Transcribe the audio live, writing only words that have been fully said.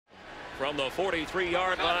from the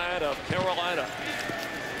 43-yard line of Carolina.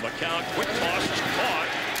 McCown, quick toss, is caught.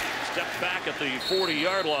 Stepped back at the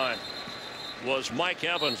 40-yard line was Mike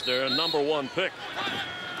Evans, their #1 pick.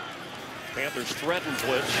 Panthers threatened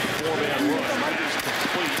blitz, 4-man rush, pass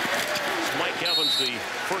complete. It's Mike Evans, the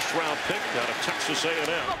first-round pick out of Texas A&M.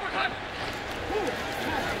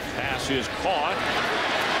 Pass is caught.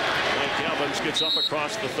 Mike Evans gets up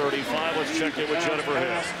across the 35. Let's check in with Jennifer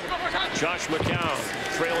Hill. Josh McCown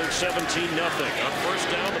trailing 17-0. On first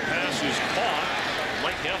down, the pass is caught.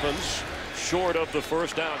 Mike Evans short of the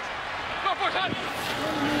first down.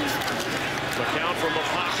 McCown from the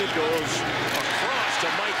pocket goes across to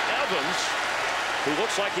Mike Evans, who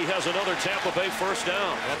looks like he has another Tampa Bay first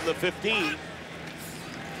down from the 15.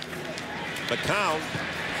 McCown,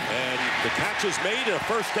 and the catch is made, a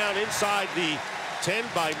first down inside the 10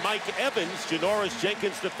 by Mike Evans. Janoris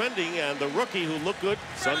Jenkins defending, and the rookie who looked good.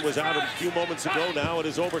 Sun was out a few moments ago. Now it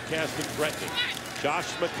is overcast and threatening.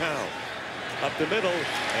 Josh McCown up the middle,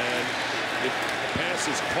 and the pass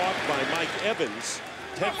is caught by Mike Evans.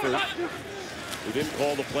 Tedford, who didn't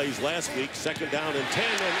call the plays last week. Second down and 10,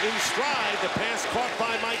 and in stride, the pass caught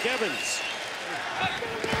by Mike Evans.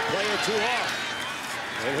 Player two off.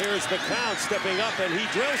 And here's McCown stepping up, and he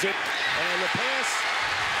drills it, and the pass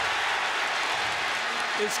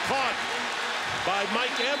is caught by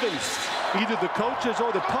Mike Evans. Either the coaches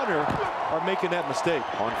or the punter are making that mistake.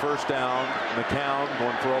 On first down, McCown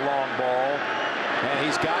going for a long ball, and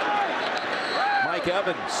he's got Mike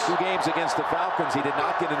Evans. 2 games against the Falcons, he did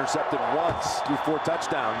not get intercepted once through 4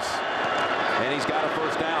 touchdowns, and he's got a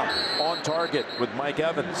first down on target with Mike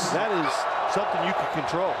Evans. That is something you can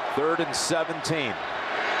control. 3rd and 17.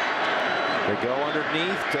 They go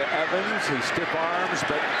underneath to Evans. He stiff arms,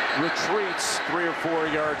 but retreats 3 or 4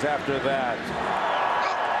 yards after that.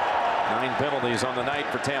 9 penalties on the night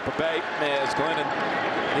for Tampa Bay as Glennon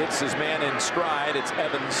hits his man in stride. It's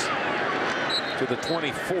Evans to the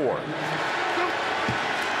 24.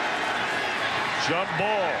 Jump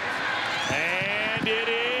ball, and it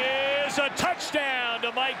is a touchdown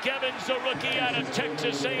to Mike Evans, the rookie out of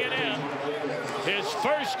Texas A&M. His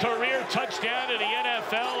first career touchdown in the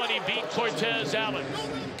NFL, and he beat Cortez Allen.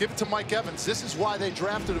 Give it to Mike Evans. This is why they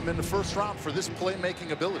drafted him in the first round, for this playmaking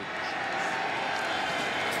ability.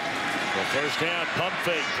 The first down, pump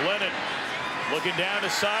fake. Glennon looking down the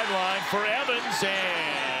sideline for Evans,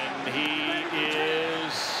 and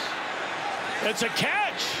it's a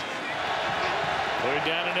catch. 3rd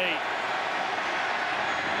down and 8.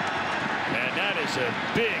 And that is a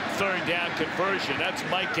big 3rd down conversion. That's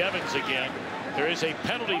Mike Evans again. There is a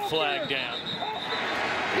penalty flag down.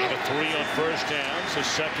 We have a 3 on first down, so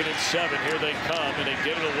 2nd and 7. Here they come, and they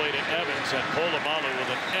get it away to Evans, and Polamalu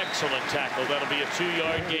with an excellent tackle. That'll be a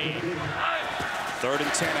 2-yard gain. 3rd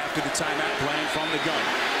and 10 after the timeout, playing from the gun.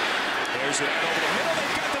 There's it over the middle.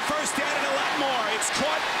 They've got the first down and a lot more. It's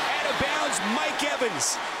caught out of bounds. Mike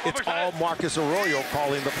Evans. It's all Marcus Arroyo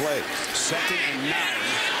calling the play. 2nd and 9.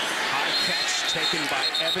 High catch taken by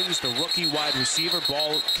Evans, the rookie wide receiver.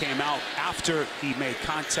 Ball came out after he made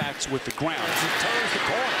contact with the ground. He turns the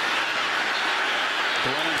corner.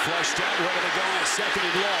 Glennon flushed out, ready to go on 2nd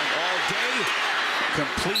and long all day.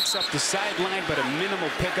 Completes up the sideline, but a minimal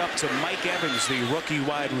pickup to Mike Evans, the rookie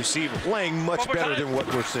wide receiver. Playing much better than what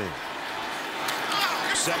we're seeing.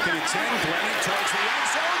 2nd and 10, Glennon towards the end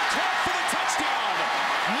zone, caught for the touchdown.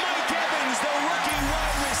 Mike Evans, the rookie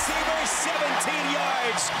wide receiver, 17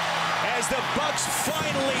 yards as the Bucs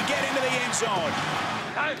finally get into the end zone.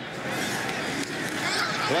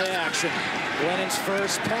 Play action. Glennon's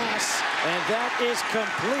first pass, and that is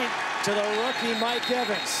complete to the rookie Mike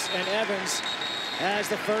Evans. And Evans has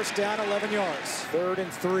the first down, 11 yards. 3rd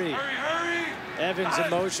and 3. Hurry. Evans in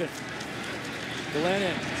motion.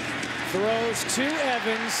 Glennon throws to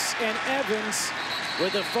Evans, and Evans,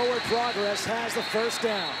 with the forward progress, has the first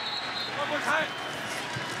down.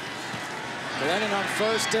 Glennon on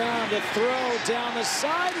first down to throw down the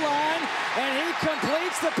sideline, and he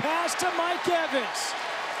completes the pass to Mike Evans.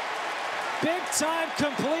 Big-time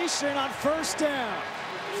completion on first down.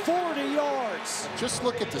 40 yards. Just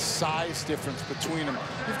look at the size difference between them.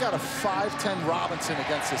 You've got a 5'10" Robinson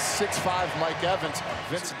against a 6'5" Mike Evans.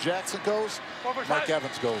 Vincent Jackson goes, Mike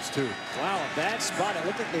Evans goes too. Wow, a bad spot. It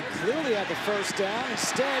looked like they clearly had the first down.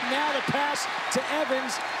 Instead, now the pass to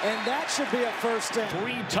Evans, and that should be a first down.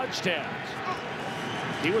 3 touchdowns.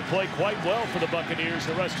 He would play quite well for the Buccaneers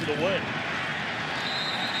the rest of the way.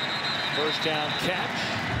 First down catch.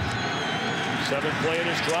 7th play of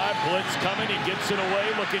his drive. Blitz coming. He gets it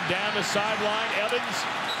away. Looking down the sideline. Evans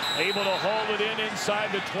able to haul it in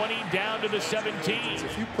inside the 20, down to the 17.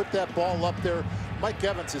 If you put that ball up there, Mike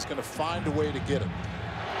Evans is going to find a way to get it.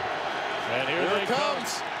 And here they come.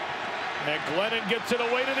 And Glennon gets it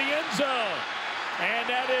away to the end zone. And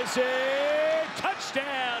that is a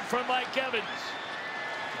touchdown for Mike Evans.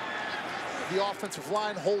 The offensive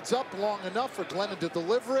line holds up long enough for Glennon to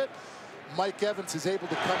deliver it. Mike Evans is able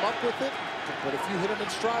to come up with it. But if you hit him in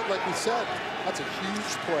stride, like we said, that's a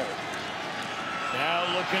huge play. Now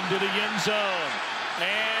looking to the end zone.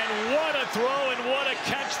 And what a throw and what a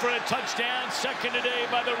catch for a touchdown. Second today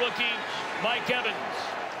by the rookie, Mike Evans.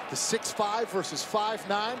 The 6'5" versus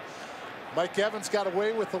 5'9". Mike Evans got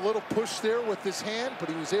away with a little push there with his hand, but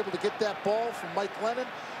he was able to get that ball from Mike Glennon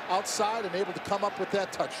outside and able to come up with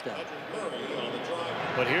that touchdown.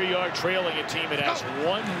 But here you are trailing a team that has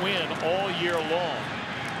one win all year long.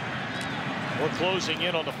 We're closing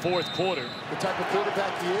in on the fourth quarter. The type of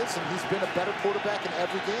quarterback he is, and he's been a better quarterback in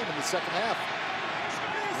every game in the second half.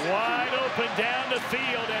 Wide open down the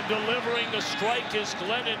field, and delivering the strike is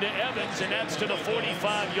Glennon to Evans, and that's to the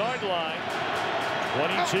 45-yard line.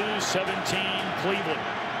 22-17 Cleveland.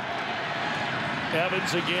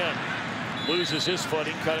 Evans again loses his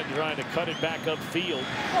footing, trying to cut it back upfield.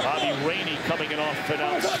 Bobby Rainey coming in off an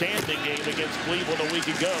outstanding game against Cleveland a week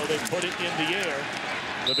ago. They put it in the air.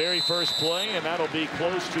 The very first play, and that'll be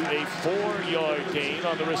close to a 4-yard gain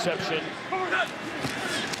on the reception.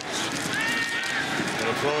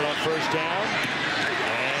 Gonna throw it on first down.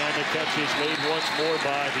 And the catch is made once more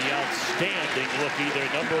by the outstanding rookie, their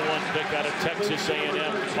 #1 pick out of Texas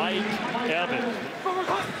A&M, Mike Evans.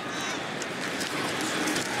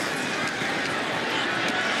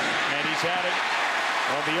 And he's had it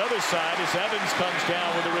on the other side as Evans comes down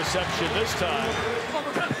with a reception this time.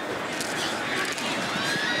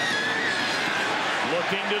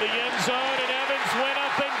 Looking to the end zone, and Evans went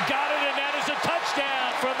up and got it, and that is a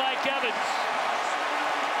touchdown for Mike Evans.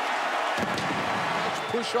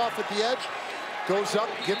 Push off at the edge, goes up,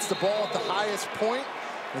 gets the ball at the highest point,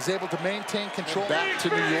 is able to maintain control back to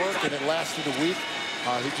New York, and it lasted a week.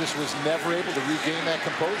 He just was never able to regain that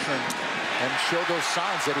composure and show those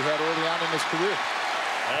signs that he had early on in his career.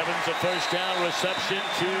 Evans a first down reception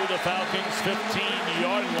to the Falcons'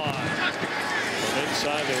 15-yard line. From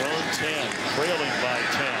inside their own 10, trailing by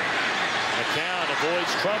 10. McCown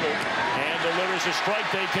avoids trouble and delivers a strike.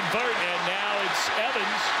 They convert, and now it's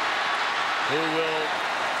Evans who will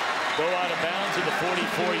go out of bounds at the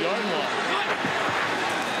 44-yard line.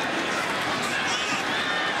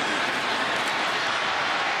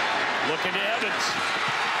 Looking to Evans.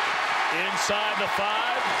 Inside the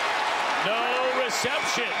 5. No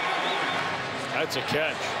reception. That's a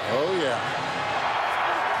catch. Oh, yeah.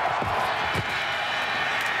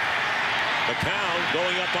 McCown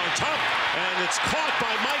going up on top, and it's caught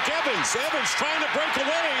by Mike Evans. Evans trying to break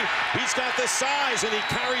away. He's got the size, and he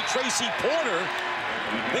carried Tracy Porter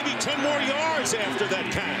maybe 10 more yards after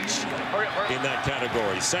that catch in that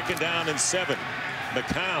category. Second down and 7.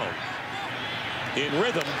 McCown in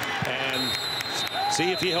rhythm, and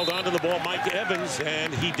see if he held on to the ball, Mike Evans,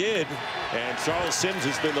 and he did. And Charles Sims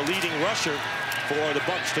has been the leading rusher for the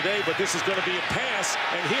Bucs today, but this is going to be a pass,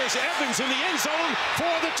 and here's Evans in the end zone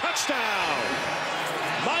for the touchdown.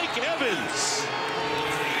 Mike Evans.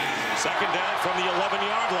 Second down from the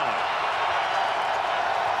 11-yard line.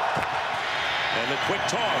 And the quick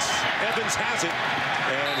toss. Evans has it,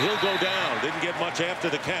 and he'll go down. Didn't get much after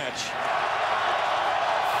the catch.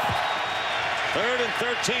 3rd and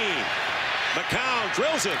 13. McCown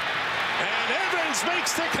drills it, and Evans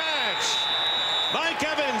makes the catch. Mike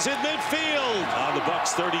Evans in midfield. On the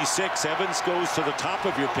Bucs 36, Evans goes to the top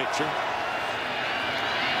of your picture.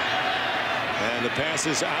 And the pass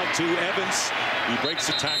is out to Evans. He breaks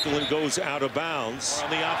the tackle and goes out of bounds on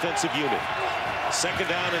the offensive unit. Second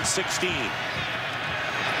down and 16. And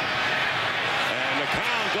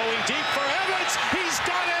McCown going deep for Evans. He's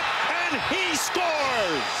got it, and he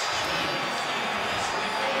scores.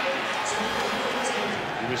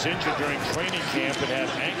 He was injured during training camp and had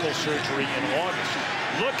ankle surgery in August.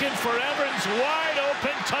 Looking for Evans, wide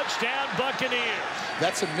open, touchdown Buccaneers.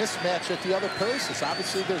 That's a mismatch at the other places.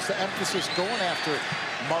 Obviously, there's the emphasis going after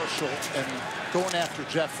Marshall and going after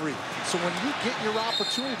Jeffrey. So when you get your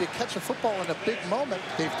opportunity to catch a football in a big moment,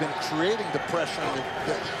 they've been creating the pressure and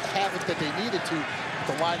the havoc that they needed to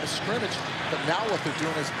the line of scrimmage. But now what they're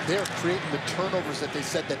doing is they're creating the turnovers that they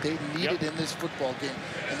said that they needed in this football game,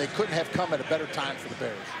 and they couldn't have come at a better time for the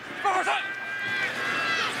Bears.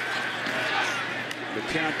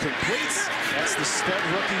 McCown completes. That's the stud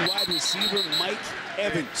rookie wide receiver, Mike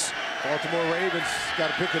Evans. Baltimore Ravens got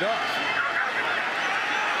to pick it up.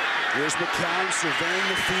 Here's McCown surveying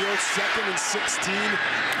the field, 2nd and 16.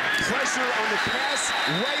 Pressure on the pass,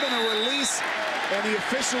 right on the release, and the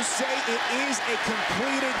officials say it is a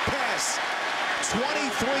completed pass.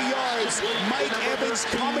 23 yards. Mike Evans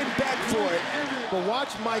coming back for it. But watch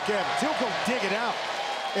Mike Evans. He'll go dig it out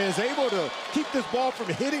and is able to keep this ball from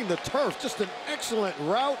hitting the turf. Just an excellent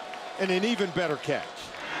route and an even better catch.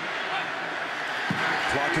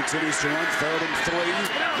 Clock continues to run. 3rd and 3.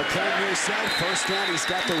 McCown near side. First down. He's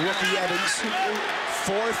got the rookie Evans.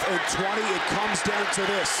 4th and 20. It comes down to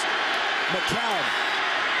this. McCown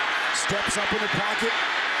steps up in the pocket.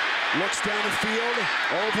 Looks down the field.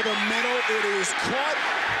 Over the middle. It is caught.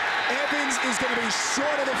 Evans is going to be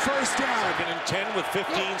short of the first down. 2nd and 10 with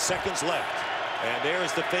 15 seconds left. And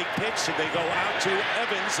there's the fake pitch, and they go out to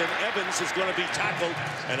Evans, and Evans is going to be tackled.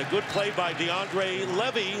 And a good play by DeAndre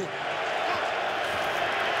Levy.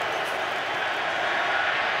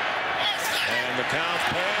 And McCown's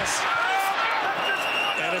pass.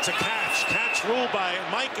 And it's a catch. Catch ruled by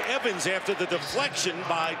Mike Evans after the deflection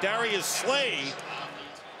by Darius Slay.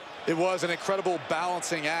 It was an incredible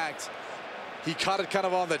balancing act. He caught it kind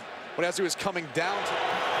of on the, as he was coming down.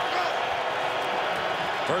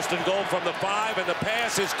 1st and goal from the 5, and the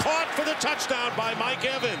pass is caught for the touchdown by Mike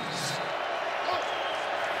Evans.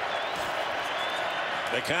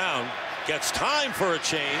 McCown gets time for a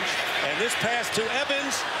change, and this pass to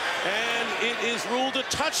Evans, and it is ruled a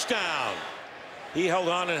touchdown. He held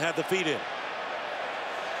on and had the feet in.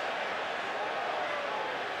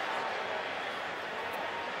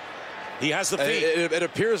 He has the feet. It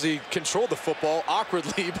appears he controlled the football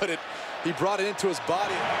awkwardly, but he brought it into his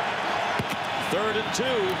body. 3rd and 2,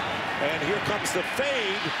 and here comes the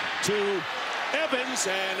fade to Evans,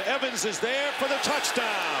 and Evans is there for the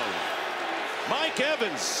touchdown. Mike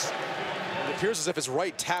Evans. It appears as if his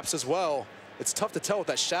right taps as well. It's tough to tell with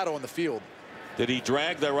that shadow on the field. Did he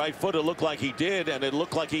drag the right foot? It looked like he did, and it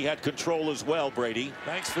looked like he had control as well, Brady.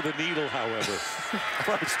 Thanks for the needle, however.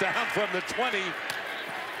 1st down from the 20.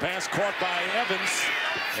 Pass caught by Evans,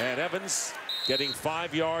 and Evans getting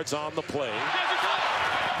 5 yards on the play.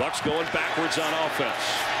 Bucs going backwards on offense.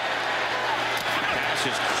 Pass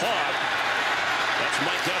is caught. That's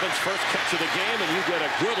Mike Evans' first catch of the game, and you get a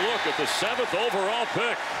good look at the 7th overall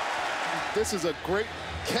pick. This is a great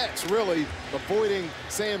catch, really, avoiding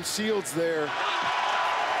Sam Shields there.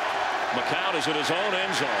 McCown is in his own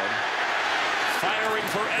end zone, firing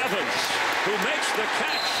for Evans, who makes the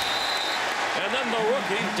catch. And then the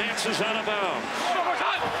rookie dances out of bounds.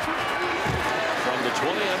 From the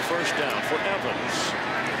 20 and 1st down for Evans,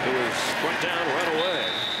 who is struck down right away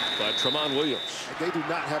by Tramon Williams. They do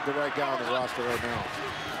not have the right guy on the roster right now.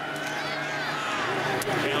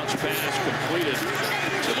 Bounce pass completed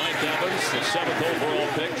to Mike Evans, the 7th overall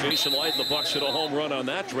pick. Jason Light and the Bucs hit a home run on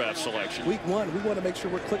that draft selection. Week 1, we want to make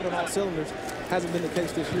sure we're clicking on all cylinders. Hasn't been the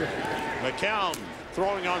case this year. McCown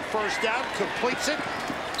throwing on 1st down, completes it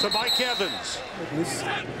to Mike Evans.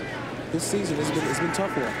 This season it's been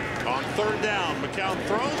tough for him. On 3rd down, McCown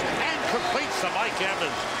throws and completes to Mike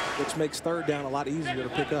Evans. Which makes 3rd down a lot easier to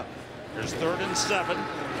pick up. Here's 3rd and 7.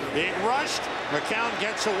 Being rushed. McCown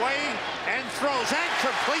gets away and throws and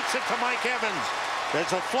completes it to Mike Evans.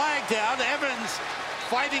 There's a flag down. Evans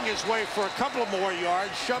fighting his way for a couple more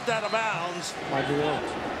yards, shoved out of bounds.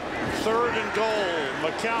 3rd and goal.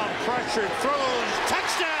 McCown pressured, throws,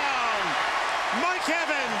 touchdown! Mike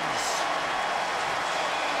Evans!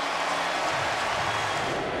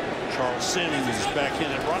 Charles Sims back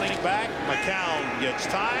in at running back. McCown gets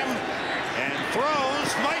time and throws.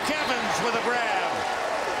 Mike Evans with a grab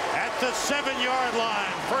at the 7-yard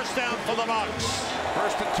line. 1st down for the Bucs.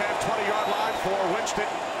 1st and 10, 20-yard line for Winston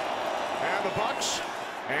and the Bucs.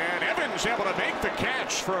 And Evans able to make the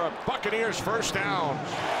catch for a Buccaneers 1st down.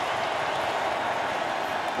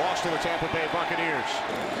 Lost to the Tampa Bay Buccaneers.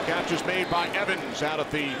 Catch is made by Evans out at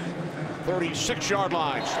the 36-yard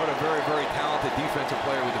line. What a very, very talented defensive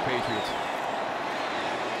player with the Patriots.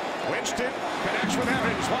 Winston connects with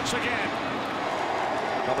Evans once again.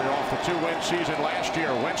 Coming off the 2-win season last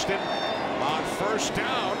year. Winston on 1st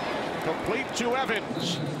down, complete to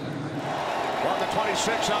Evans. From the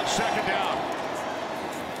 26 on 2nd down.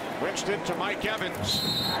 Winston to Mike Evans.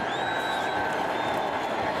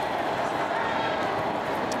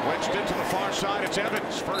 Winston to the far side. It's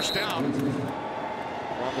Evans. 1st down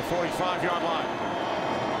on the 45-yard line.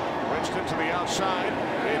 Winston to the outside.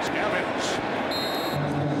 It's Evans.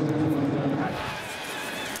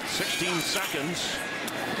 16 seconds.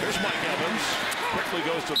 Here's Mike Evans. Quickly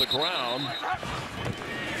goes to the ground.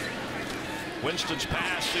 Winston's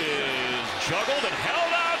pass is juggled and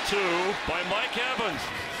held out to by Mike Evans.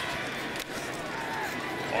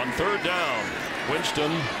 On 3rd down,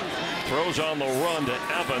 Winston throws on the run to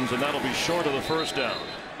Evans, and that'll be short of the 1st down.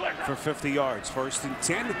 For 50 yards. 1st and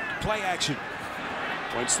 10. Play action.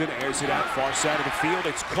 Winston airs it out far side of the field.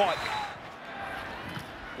 It's caught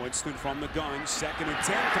Winston from the gun, 2nd and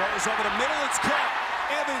 10, throws over the middle, it's caught.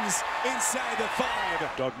 Evans inside the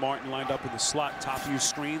 5. Doug Martin lined up in the slot, top of your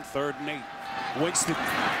screen, 3rd and 8. Winston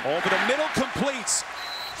over the middle, completes.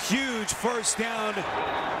 Huge first down.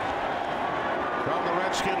 From the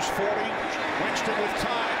Redskins 40, Winston with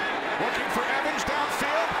time, looking for Evans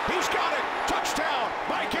downfield. He's got it. Touchdown.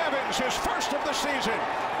 Mike Evans, his first of the season.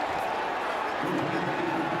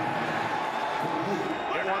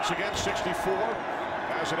 And once again, 64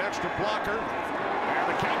 has an extra blocker. And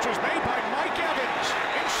the catch is made by Mike Evans.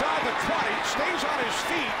 Inside the 20, stays on his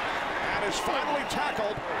feet, and is finally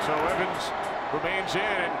tackled. So Evans remains in,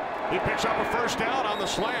 and he picks up a first down on the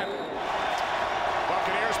slant.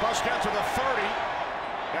 Buccaneers must get to the 30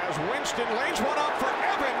 as Winston lays one up for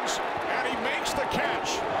Evans, and he makes the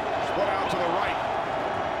catch. Split out to the right.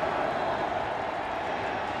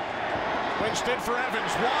 Winston for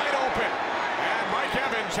Evans, wide open. And Mike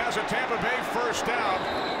Evans has a Tampa Bay first down.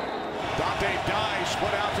 Dante Dye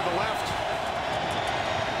split out to the left.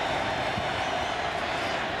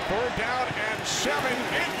 3rd down and 7.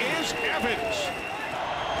 It is Evans.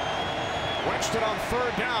 Winston on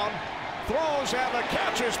 3rd down. Throws, and the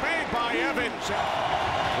catch is made by Evans.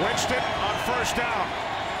 Winston on 1st down.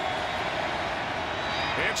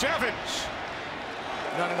 It's Evans.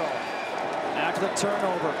 None at all. After the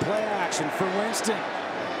turnover, play action for Winston.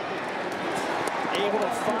 Able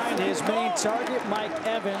to find his main target, Mike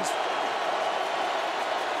Evans.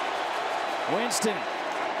 Winston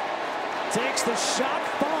takes the shot,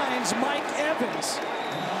 finds Mike Evans.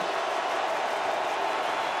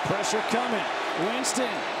 Pressure coming.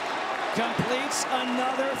 Winston completes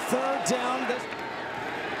another 3rd down.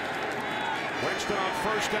 Winston on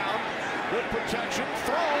 1st down. Good protection.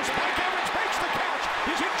 Throws. Mike Evans makes the catch.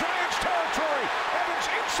 He's in Giants territory. Evans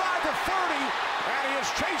inside the 30. And he is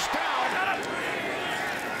chased down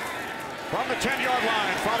from the 10-yard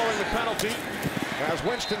line following the penalty. As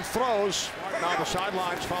Winston throws on the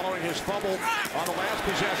sidelines following his fumble on the last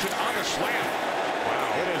possession on the slant.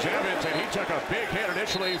 Wow. It is Evans, and he took a big hit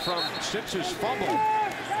initially from Simpson's fumble.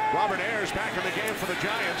 Robert Ayers back in the game for the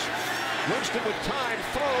Giants. Winston with time,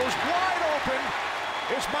 throws, wide open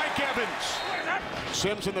is Mike Evans.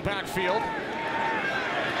 Sims in the backfield.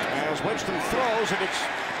 As Winston throws, and it's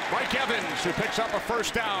Mike Evans who picks up a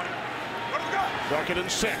first down. 2nd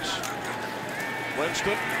and 6.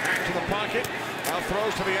 Winston back to the pocket. Now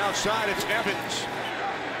throws to the outside. It's Evans.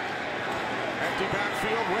 Empty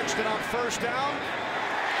backfield. Winston on 1st down.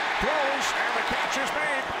 Throws, and the catch is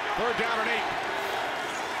made. 3rd down and 8.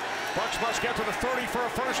 Bucs must get to the 30 for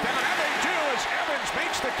a first down, and they do as Evans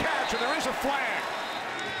makes the catch, and there is a flag.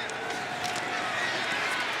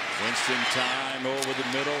 Winston time over the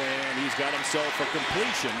middle, and he's got himself a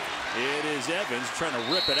completion. It is Evans trying to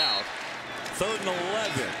rip it out. 3rd and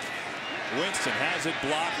 11. Winston has it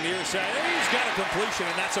blocked near side. He's got a completion,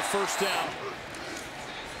 and that's a first down.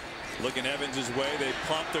 Looking Evans' way. They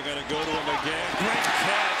pump. They're going to go to him again. Great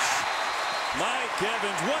catch. Mike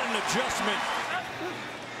Evans, what an adjustment.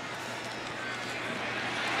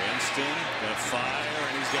 Winston going to fire,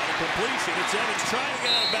 and he's got a completion. It's Evans trying to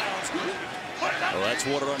get out of bounds. Well, that's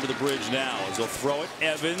water under the bridge now as they'll throw it.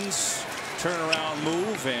 Evans, turnaround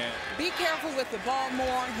move, and be careful with the ball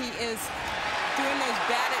more. He is doing those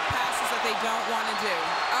batted passes that they don't want to do.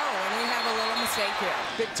 Oh, and we have a little mistake here.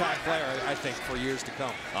 Big-time player, I think, for years to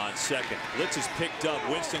come. On 2nd, Litz is picked up.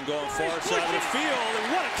 Winston going far side of the field, and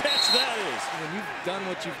what a catch that is. When you've done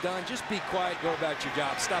what you've done, just be quiet, go about your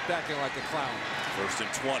job. Stop acting like a clown. 1st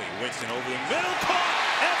and 20. Winston over the middle, caught.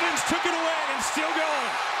 Evans took it away and still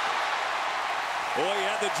going. Boy, he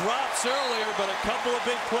had the drops earlier, but a couple of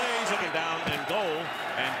big plays. Second down and goal,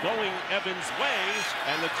 and going Evans' way,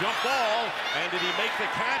 and the jump ball, and did he make the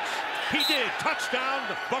catch? He did. Touchdown,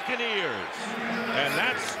 the Buccaneers. And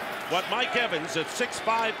that's what Mike Evans at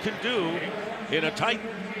 6'5" can do in a tight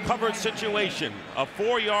covered situation. A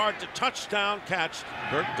 4-yard touchdown catch.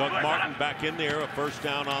 Doug Martin back in there. A first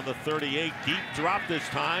down on the 38. Deep drop this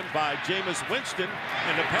time by Jameis Winston,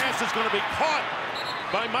 and the pass is going to be caught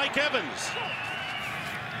by Mike Evans.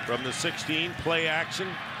 From the 16, play action.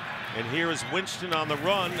 And here is Winston on the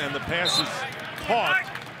run, and the pass is caught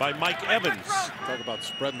by Mike Evans. Talk about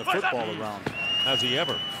spreading the football around. Has he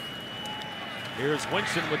ever? Here's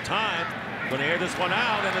Winston with time. Going to air this one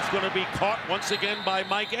out, and it's going to be caught once again by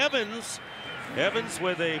Mike Evans. Evans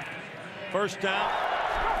with a first down.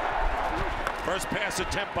 First pass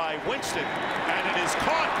attempt by Winston, and it is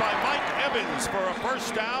caught by Mike Evans for a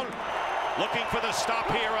first down. Looking for the stop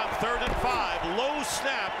here on 3rd and 5. Low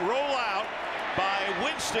snap, roll out by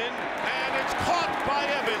Winston, and it's caught by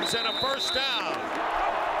Evans and a first down.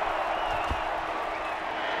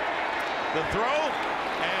 The throw,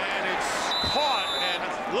 and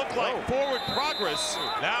looked like forward progress.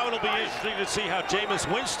 Now it'll be interesting to see how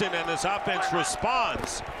Jameis Winston and his offense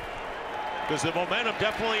responds, because the momentum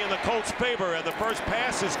definitely in the Colts' favor, and the first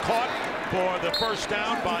pass is caught for the first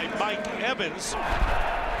down by Mike Evans.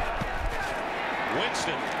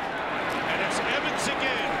 Winston, and it's Evans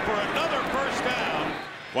again for another first down.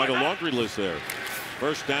 Quite a laundry list there.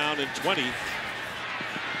 First down and 20.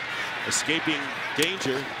 Escaping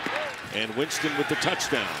danger, and Winston with the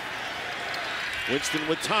touchdown. Winston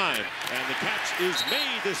with time, and the catch is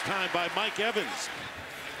made this time by Mike Evans.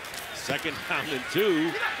 Second down and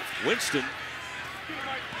 2. Winston.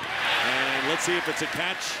 And let's see if it's a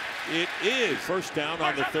catch. It is. First down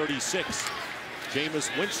on the 36. Jameis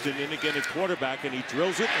Winston in again at quarterback, and he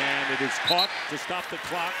drills it, and it is caught to stop the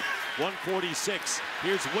clock. 1:46.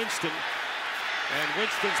 Here's Winston, and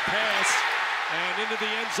Winston's pass, and into the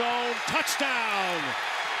end zone. Touchdown!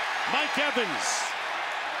 Mike Evans.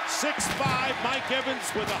 6'5", Mike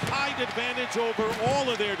Evans with a height advantage over all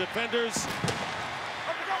of their defenders.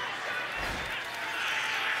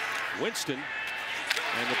 Winston,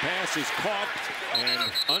 and the pass is caught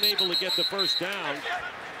and unable to get the first down.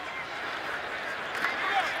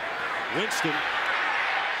 Winston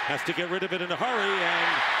has to get rid of it in a hurry,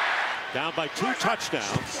 and down by 2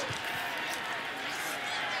 touchdowns.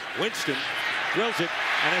 Winston drills it,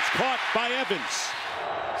 and it's caught by Evans.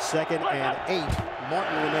 2nd and 8.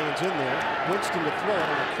 Martin remains in there. Winston to throw it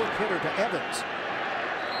on a quick hitter to Evans.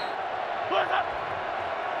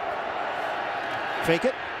 Fake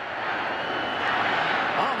it.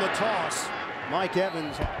 On the toss, Mike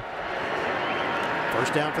Evans.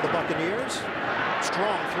 First down for the Buccaneers.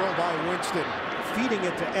 Strong throw by Winston. Feeding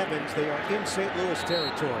it to Evans. They are in St. Louis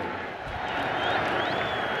territory.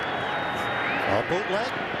 A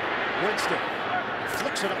bootleg. Winston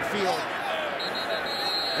flicks it upfield.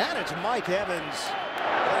 And it's Mike Evans.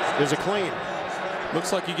 There's a clean.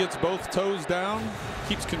 Looks like he gets both toes down.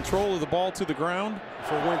 Keeps control of the ball to the ground.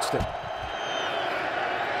 For Winston.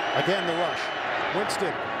 Again the rush.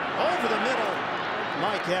 Winston over the middle.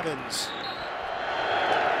 Mike Evans.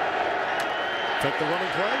 Took the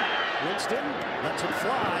running play. Winston lets it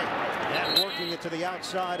fly. And working it to the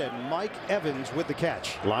outside, and Mike Evans with the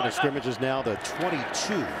catch. Line of scrimmage is now the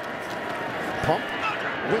 22. Pump.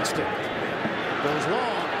 Winston goes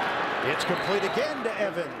long. It's complete again to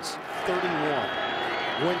Evans.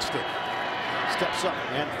 31. Winston steps up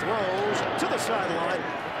and throws to the sideline.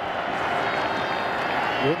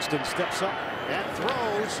 Winston steps up and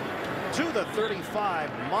throws to the 35.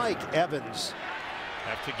 Mike Evans.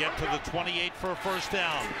 Have to get to the 28 for a first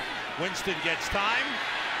down. Winston gets time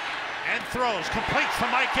and throws. Completes to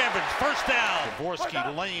Mike Evans. First down. Dvorsky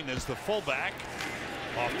Lane is the fullback.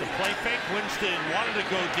 Off the play fake. Winston wanted to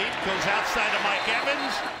go deep. Goes outside of Mike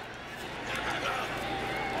Evans.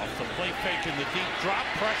 Off the play fake in the deep drop.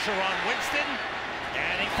 Pressure on Winston.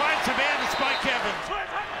 And he finds a man. It's Mike Evans.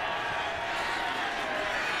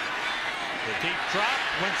 The deep drop.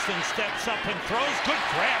 Winston steps up and throws. Good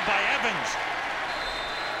grab by Evans.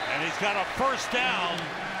 And he's got a first down.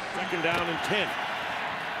 Second down and 10.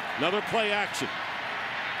 Another play action.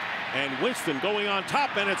 And Winston going on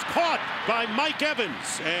top, and it's caught by Mike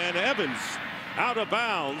Evans. And Evans out of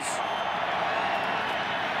bounds.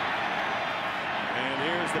 And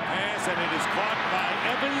here's the pass, and it is caught by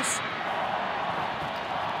Evans.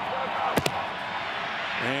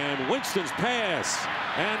 And Winston's pass,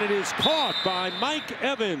 and it is caught by Mike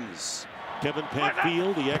Evans. Kevin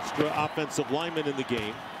Panfield, the extra offensive lineman in the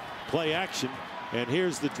game. Play action, and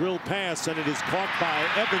here's the drill pass, and it is caught by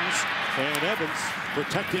Evans, and Evans,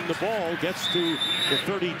 protecting the ball, gets to the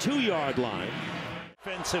 32-yard line.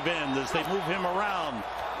 Defensive end as they move him around.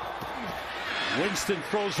 Winston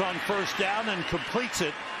throws on first down and completes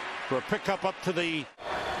it for a pickup up to the...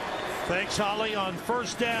 Thanks, Holly, on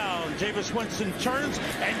first down. Jameis Winston turns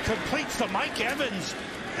and completes to Mike Evans,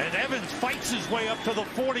 and Evans fights his way up to the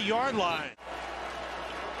 40-yard line.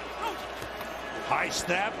 High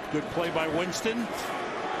snap, good play by Winston.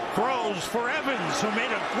 Throws for Evans, who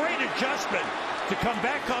made a great adjustment to come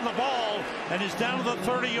back on the ball and is down to the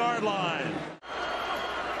 30-yard line.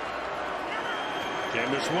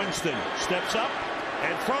 Jameis Winston steps up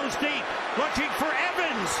and throws deep, looking for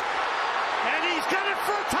Evans, and he's got it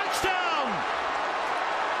for a touchdown.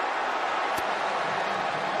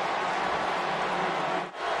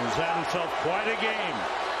 He's had himself quite a game.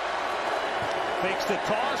 Fakes the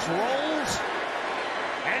toss, rolls,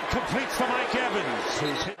 and completes to Mike Evans,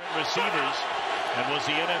 who's hit receivers and was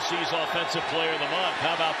the NFC's Offensive Player of the Month.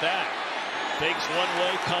 How about that? Fakes one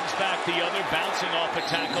way, comes back the other, bouncing off a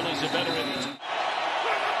tackle as a veteran.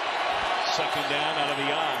 Second down out of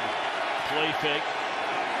the eye. Play fake.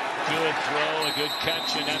 good throw, a good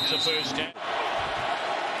catch, and that's the first down.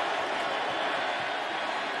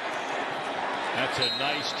 That's a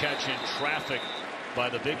nice catch in traffic by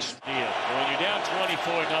the big steal. When you're down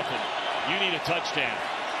 24-0, you need a touchdown.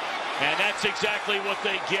 And that's exactly what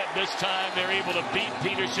they get this time. They're able to beat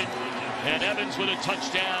Peterson. And Evans with a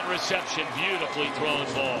touchdown reception. Beautifully thrown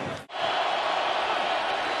ball.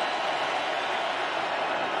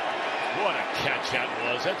 What a catch that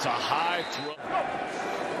was. That's a high throw.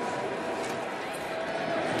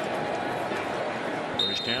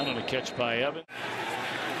 First down on a catch by Evans.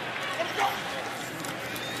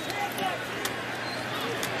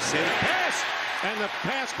 Same pass, and the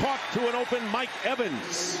pass caught to an open Mike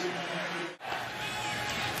Evans.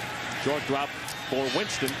 Short drop for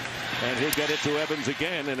Winston, and he'll get it to Evans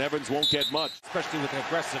again, and Evans won't get much. Especially with an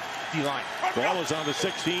aggressive D-line. Ball is on the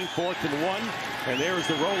 16, 4th and 1, and there's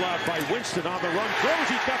the rollout by Winston on the run. Throws,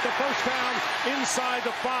 he's got the first down inside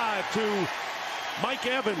the 5 to Mike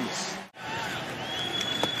Evans.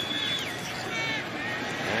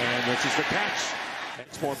 And this is the catch.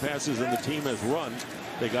 That's more passes than the team has run.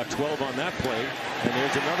 They got 12 on that play. And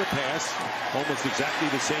there's another pass, almost exactly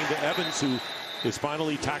the same to Evans, who is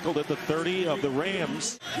finally tackled at the 30 of the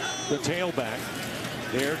Rams. The tailback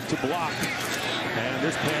there to block. And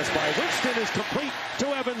this pass by Winston is complete to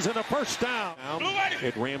Evans and a first down.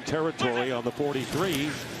 At Ram territory on the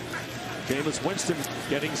 43. Jameis Winston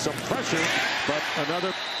getting some pressure, but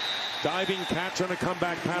another diving catch on a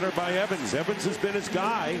comeback pattern by Evans. Evans has been his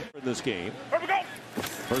guy in this game.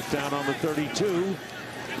 First down on the 32.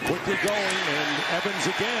 Quickly going, and Evans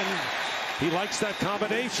again. He likes that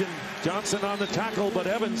combination. Johnson on the tackle, but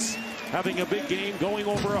Evans having a big game, going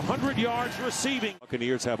over 100 yards receiving.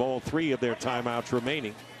 Buccaneers have all 3 of their timeouts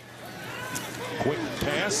remaining. Quick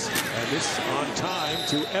pass, and this on time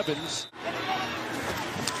to Evans.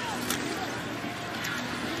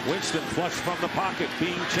 Winston flushed from the pocket,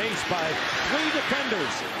 being chased by 3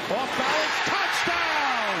 defenders. Off balance,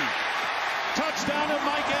 touchdown! Touchdown to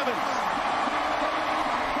Mike Evans.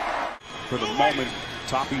 For the moment,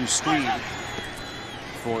 topping screen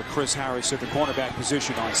for Chris Harris at the cornerback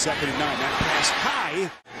position on 2nd and 9. That pass high.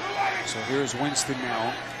 So here's Winston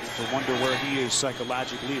now. To wonder where he is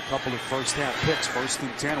psychologically. A couple of first half picks. 1st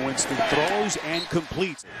and 10. Winston throws and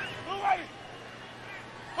completes.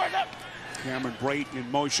 Cameron Brayton in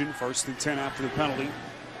motion. 1st and 10 after the penalty.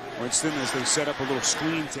 Winston as they set up a little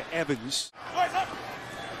screen to Evans.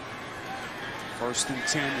 1st and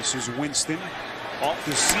 10. This is Winston. Off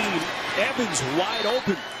the seam. Evans wide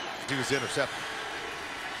open. He was intercepted.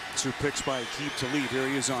 2 picks by Aqib Talib. Here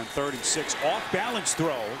he is on 3rd and 6. Off balance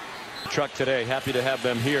throw. Truck today. Happy to have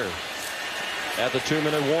them here. At the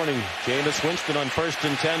 2-minute warning, Jameis Winston on 1st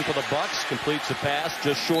and 10 for the Bucs. Completes the pass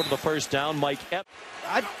just short of the first down. Mike Evans.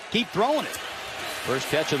 I'd keep throwing it. First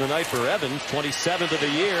catch of the night for Evans. 27th of the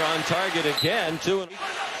year, on target again. He was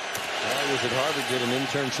at Harvard, did an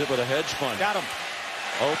internship with a hedge fund. Got him.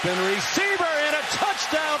 Open receiver and a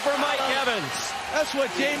touchdown for Mike Evans. That's what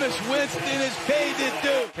Jameis Winston is paid to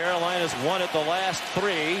do. Carolina's won it the last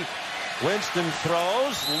 3. Winston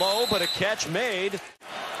throws low, but a catch made.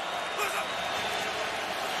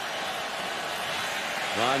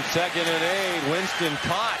 On 2nd and 8, Winston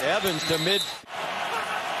caught. Evans to mid.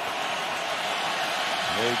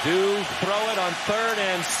 They do throw it on 3rd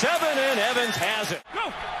and 7, and Evans has it.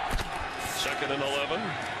 Go. 2nd and 11.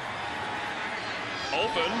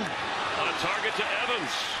 Open on target to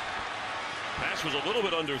Evans. Pass was a little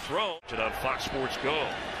bit underthrown. On Fox Sports Go.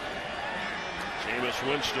 Jameis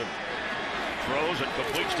Winston throws and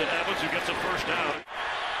completes to Evans, who gets a first down.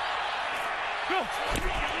 Go.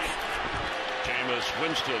 Jameis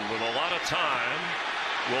Winston with a lot of time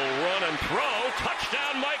will run and throw.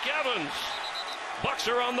 Touchdown, Mike Evans. Bucs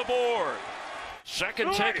are on the board.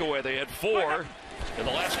 Second takeaway. They had 4 in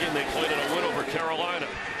the last game they played in a win over Carolina.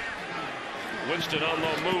 Winston on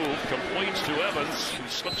the move, completes to Evans, who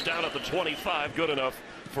slips down at the 25, good enough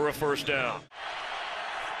for a first down.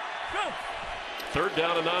 3rd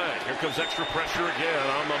down and 9. Here comes extra pressure again.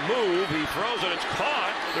 On the move, he throws it, it's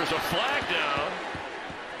caught. There's a flag down.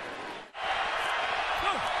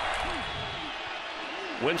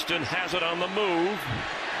 Winston has it on the move.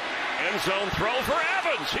 End zone throw for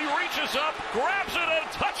Evans. He reaches up, grabs it, and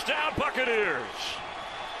touchdown Buccaneers.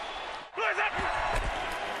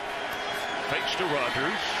 Fakes to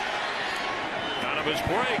Rodgers. Out of his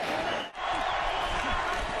break.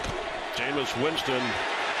 Jameis Winston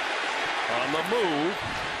on the move.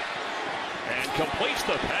 And completes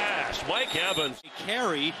the pass. Mike Evans.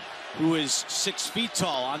 Carey, who is 6 feet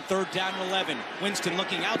tall, on 3rd down and 11. Winston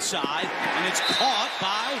looking outside, and it's caught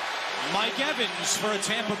by Mike Evans for a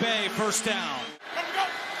Tampa Bay first down.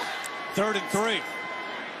 3rd and 3.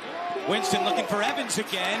 Winston looking for Evans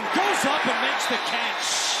again. Goes up and makes the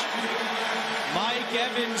catch. Mike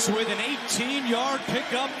Evans with an 18-yard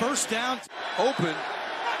pickup, first down. Open.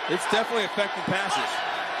 It's definitely affecting passes.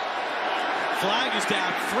 Flag is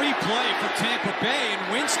down. Free play for Tampa Bay,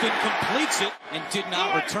 and Winston completes it and did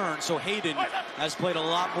not return. So Hayden has played a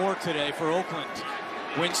lot more today for Oakland.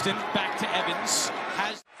 Winston back to Evans.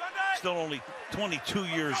 Has still only 22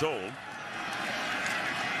 years old.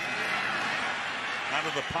 Out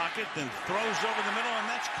of the pocket, then throws over the middle, and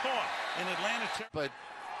that's caught in Atlanta. But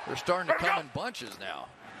they're starting to come in bunches now.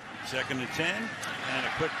 2nd and 10, and a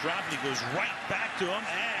quick drop. He goes right back to him,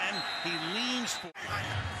 and he leans for.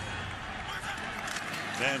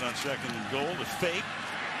 Then on 2nd and goal, the fake.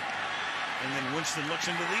 And then Winston looks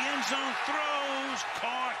into the end zone, throws,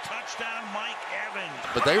 caught, touchdown, Mike Evans.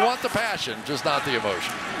 But they want the passion, just not the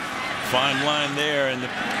emotion. Fine line there, and the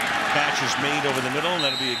catch is made over the middle, and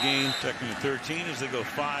that'll be a gain. 2nd and 13 as they go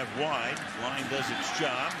 5 wide. Line does its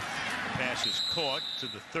job. The pass is caught to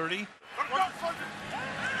the 30.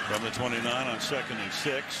 From the 29 on 2nd and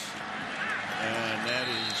 6. And that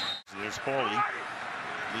is, there's Hawley.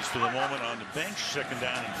 At least for the moment on the bench. 2nd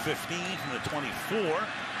down and 15 from the 24. And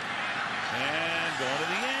going to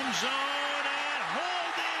the end zone and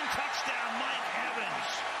holding. Touchdown, Mike Evans.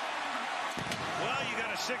 Well, you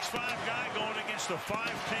got a 6'5" guy going against a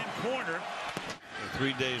 5'10" corner.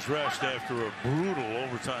 3 days rest after a brutal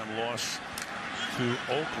overtime loss to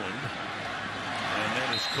Oakland. And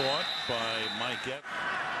that is caught by Mike Evans.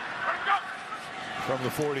 From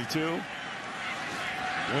the 42.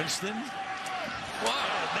 Winston.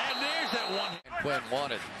 Wow. There's that one. Quinn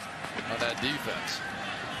wanted on that defense.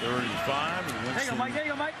 35. And Winston There you go, Mike. There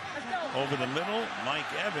you go, Mike. Let's go. over the middle.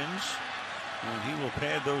 Mike Evans. And he will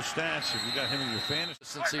pad those stats if you got him in your fantasy.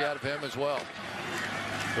 Consistency out of him as well.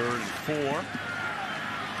 3rd and 4.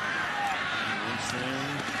 Winston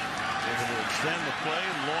able to extend the play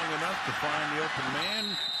long enough to find the open man.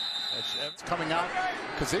 That's Evans coming out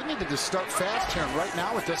because they needed to start fast here, and right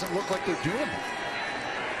now it doesn't look like they're doing it.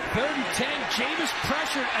 3rd and 10. Jameis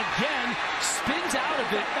pressured again, spins out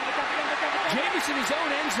of it. Jameis in his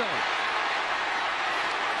own end zone.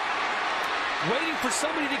 Waiting for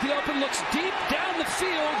somebody to get open, looks deep down the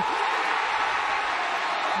field.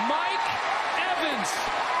 Mike Evans.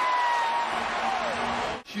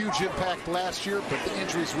 Huge impact last year, but the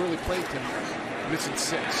injuries really plagued him, missing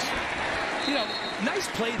 6. You know, nice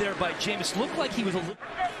play there by Jameis. Looked like he was a little...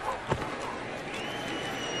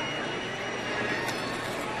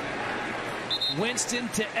 Winston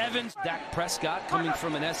to Evans. Dak Prescott coming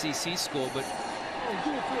from an SEC school, but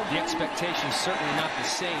the expectation is certainly not the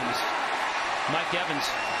same as Mike Evans.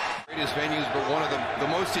 Greatest venues, but one of the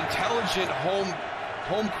most intelligent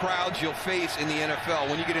home crowds you'll face in the NFL.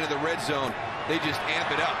 When you get into the red zone, they just amp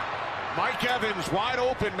it up. Mike Evans wide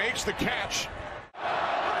open, makes the catch.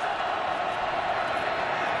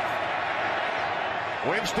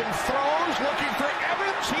 Winston throws, looking for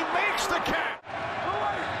Evans. He makes the catch.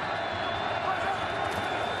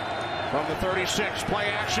 From the 36, play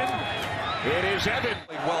action. It is Evans.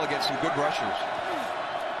 Played well against some good rushers.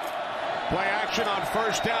 Play action on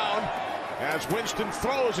 1st down. As Winston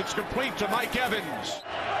throws, it's complete to Mike Evans.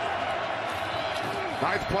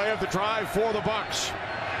 9th play of the drive for the Bucs.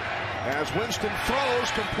 As Winston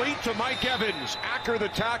throws, complete to Mike Evans. Acker the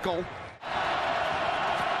tackle.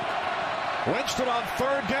 Winston on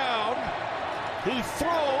 3rd down. He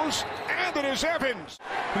throws, and it is Evans.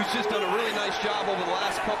 Who's just done a really nice job over the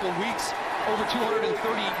last couple of weeks. Over 230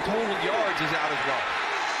 total yards is out as well.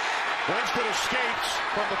 Winston escapes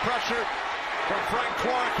from the pressure from Frank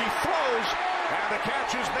Clark. He throws, and the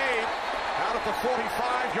catch is made out at the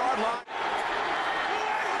 45-yard line.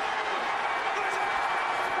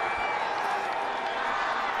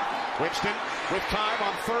 Winston with time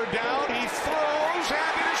on 3rd down. He throws,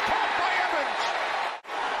 and it is caught by Evans.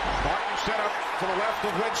 Martin set up to the left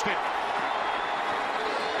of Winston.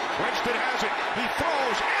 Winston has it. He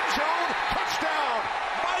throws, end zone, touchdown,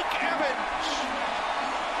 Mike Evans.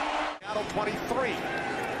 Seattle 23.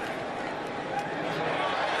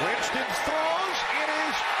 Winston throws, it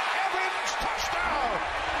is Evans, touchdown.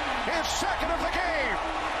 His 2nd of the game.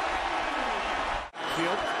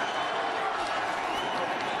 Field.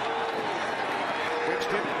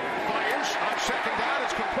 Winston fires on 2nd down.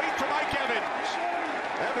 It's complete to Mike Evans.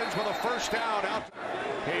 Evans with a 1st down out.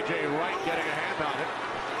 KJ Wright getting a hand on it.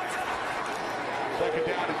 2nd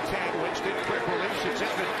down and 10. Winston, quick release. It's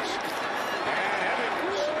Evans. And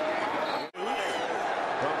Evans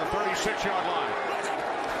from the 36-yard line.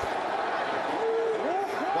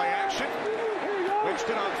 Play action.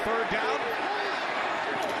 Winston on 3rd down.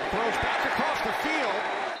 Throws back across the field.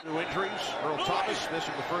 injuries. Earl Thomas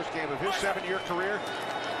missing the first game of his 7-year career.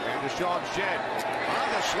 And Deshaun's Jen on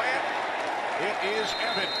the slant. It is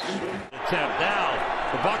Evans. Attempt now.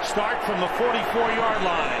 The Bucs start from the 44-yard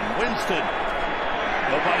line. Winston.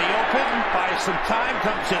 Nobody open. Buys some time.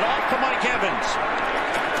 Dumps it off to Mike Evans.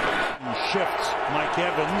 Shifts Mike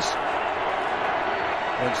Evans.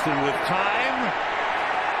 Winston with time.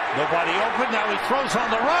 Nobody open. Now he throws on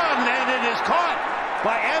the run, and it is caught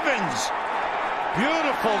by Evans.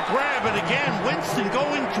 Beautiful grab, and again, Winston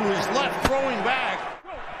going to his left, throwing back.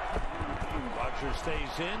 Rodgers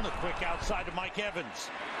stays in. The quick outside to Mike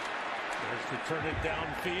Evans. There's to turn it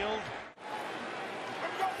downfield.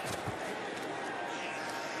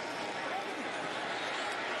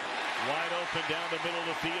 Wide open down the middle of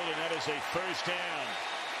the field, and that is a first down.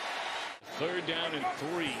 3rd down and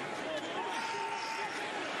 3.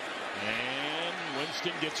 And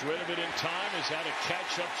Winston gets rid of it in time. Has had a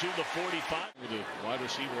catch up to the 45 with the wide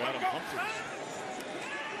receiver Adam Humphries.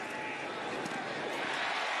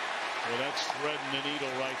 Well, that's threading the needle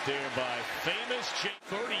right there by famous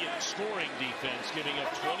 30 in scoring defense, giving up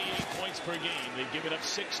 28 points per game. They've given up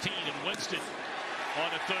 16, and Winston on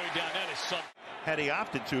a 3rd down. That is something. Had he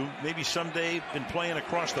opted to, maybe someday been playing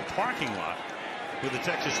across the parking lot where the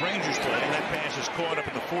Texas Rangers play, and that pass is caught up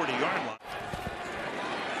at the 40-yard line.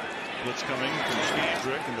 Blitz coming from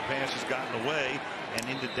Skandrick, and the pass has gotten away and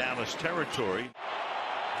into Dallas territory.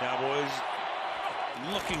 Cowboys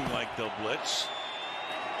looking like they'll blitz.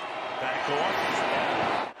 Back off.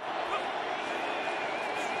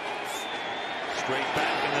 Straight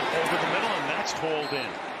back and then over the middle, and that's hauled in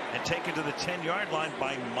and taken to the 10-yard line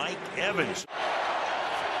by Mike Evans.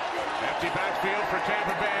 Empty backfield for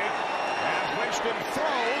Tampa Bay as Winston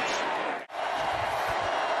throws.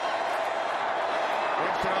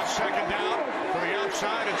 Winston on 2nd down. To the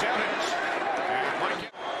outside, it's Evans. And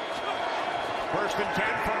Mike. 1st and 10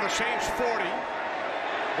 from the Saints 40.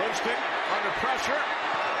 Winston under pressure.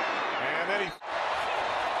 And then he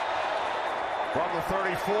from the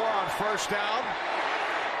 34 on 1st down.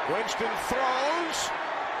 Winston throws.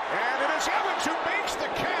 And it is Evans who makes the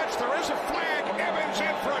catch. There is a flag. Evans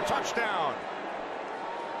in for a touchdown.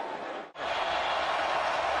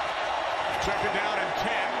 2nd down and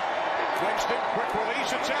 10. Winston, quick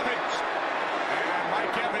release. It's Evans. And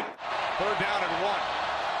Mike Evans, 3rd down and 1.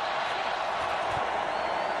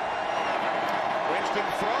 Winston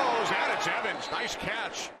throws, and it's Evans. Nice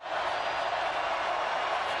catch.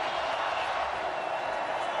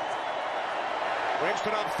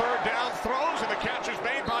 Winston on 3rd down, throws, and the catch is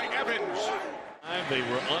made by Evans. They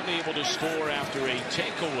were unable to score after a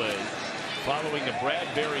takeaway following a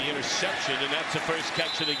Bradbury interception, and that's the first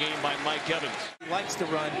catch of the game by Mike Evans. He likes to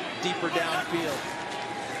run deeper downfield.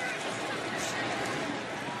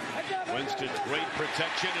 Winston's great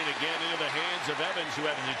protection, and again into the hands of Evans, who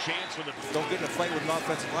has a chance with the... Don't get in a fight with an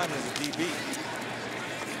offensive lineman as a DB.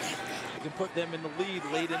 You can put them in the lead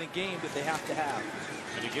late in a game that they have to have.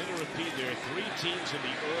 And again to repeat, there are 3 teams in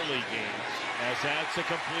the early games, as that's a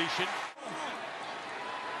completion.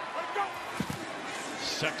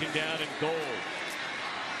 2nd down and goal.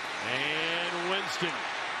 And Winston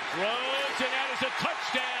throws, and that is a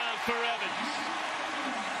touchdown for Evans.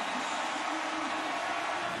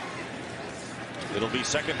 It'll be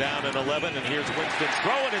 2nd down and 11, and here's Winston's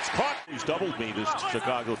throw, and it's caught. He's doubled me, this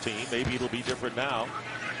Chicago team. Maybe it'll be different now.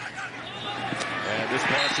 And this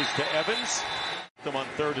pass is to Evans. Them on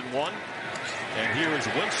 3rd and 1. And here is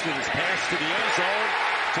Winston's pass to the end zone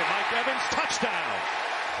to Mike Evans. Touchdown.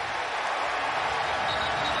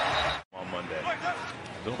 On Monday.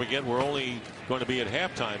 Don't forget, we're only going to be at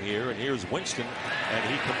halftime here. And here's Winston. And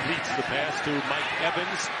he completes the pass to Mike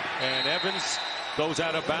Evans. And Evans goes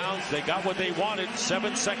out of bounds. They got what they wanted.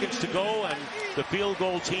 7 seconds to go. And the field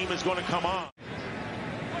goal team is going to come on.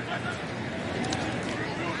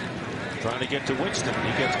 Trying to get to Winston.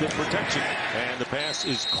 He gets good protection. And the pass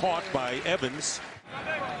is caught by Evans.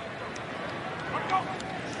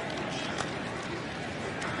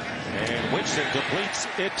 And Winston completes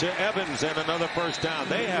it to Evans, and another first down.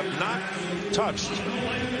 They have not touched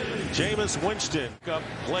Jameis Winston. Up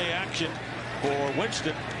play action for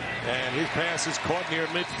Winston. And his pass is caught near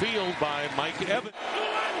midfield by Mike Evans.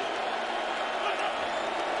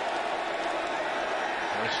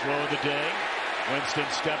 First throw of the day. Winston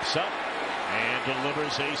steps up and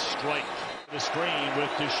delivers a strike. The screen with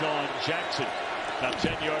Deshaun Jackson. About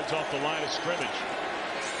 10 yards off the line of scrimmage.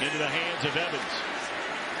 Into the hands of Evans.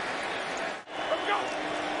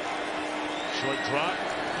 Short drop.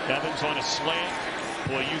 Evans on a slant.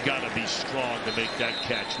 Boy, you got to be strong to make that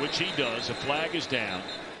catch, which he does. A flag is down.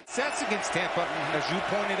 Sets against Tampa, as you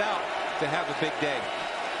pointed out, to have a big day.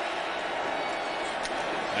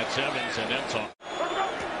 That's Evans and Enton.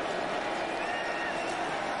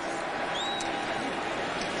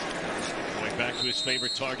 Going back to his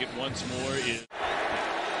favorite target once more is.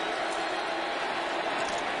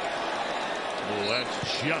 Oh,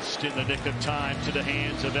 that's just in the nick of time to the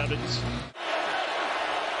hands of Evans.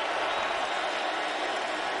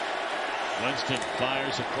 Winston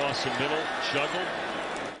fires across the middle, juggled.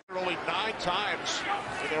 Only 9 times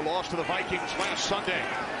in their loss to the Vikings last Sunday.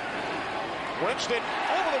 Winston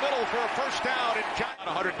over the middle for a first down and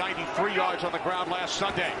 193 yards on the ground last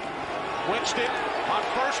Sunday. Winston on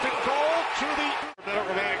first and goal to the minute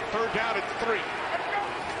remaining, third down and 3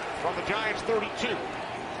 from the Giants 32.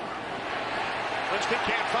 Winston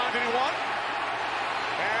can't find anyone.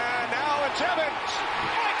 And now it's Evans.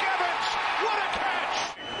 Mike Evans, what a catch!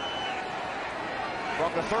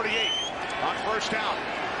 From the 38 on first down.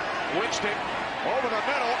 Winston over the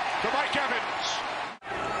middle to Mike Evans.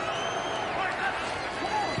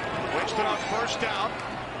 Winston on first down.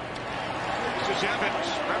 This is Evans.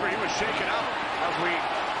 Remember, he was shaken up as we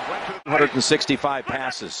went to the 165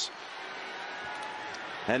 passes.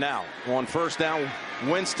 And now, on first down,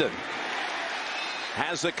 Winston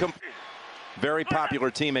has a very popular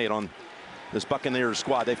teammate on this Buccaneers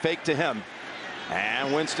squad. They fake to him.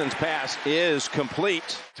 And Winston's pass is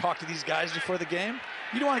complete. Talk to these guys before the game.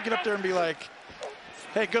 You don't want to get up there and be like,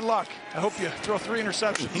 hey, good luck. I hope you throw 3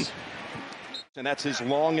 interceptions. And that's his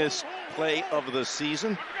longest play of the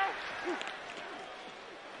season.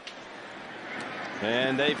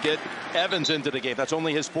 And they get Evans into the game. That's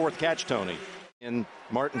only his 4th catch, Tony. In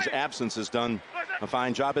Martin's absence has done a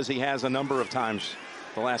fine job, as he has a number of times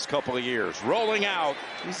the last couple of years. Rolling out.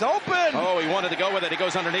 He's open. Oh, he wanted to go with it. He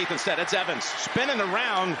goes underneath instead. It's Evans spinning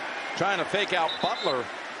around, trying to fake out Butler.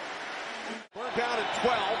 We're down at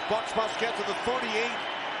 12. Bucs must get to the 38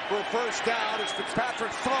 for a first down as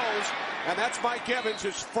Fitzpatrick throws. And that's Mike Evans,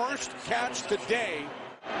 his first catch today.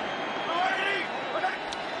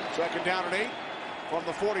 Second down and 8 from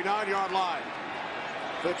the 49-yard line.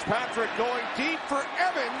 Fitzpatrick going deep for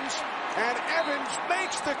Evans, and Evans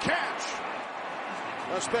makes the catch.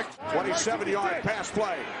 A 27-yard pass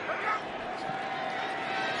play.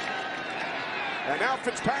 And now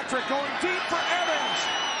Fitzpatrick going deep for Evans.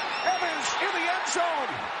 Evans in the end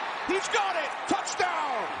zone. He's got it.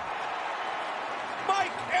 Touchdown.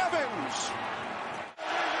 Mike Evans.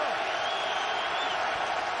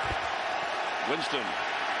 Winston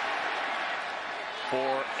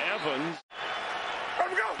for Evans.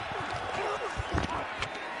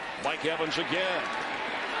 Mike Evans again.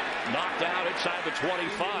 Knocked out inside the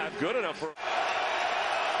 25. Good enough for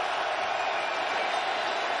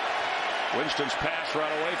Winston's pass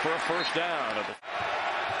right away for a first down.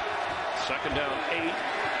 Second down, 8.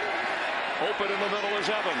 Open in the middle is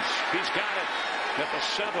Evans. He's got it at the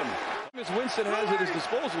 7. As Winston has at his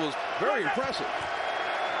disposal is very impressive.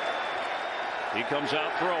 He comes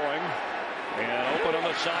out throwing. And open on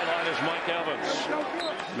the sideline is Mike Evans.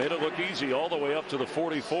 Made it look easy all the way up to the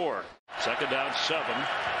 44. Second down, 7.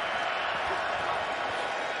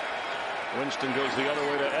 Winston goes the other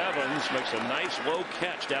way to Evans. Makes a nice low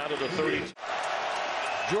catch down to the 30.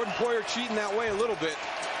 Jordan Poyer cheating that way a little bit.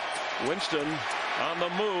 Winston on the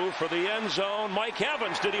move for the end zone. Mike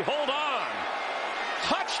Evans, did he hold on?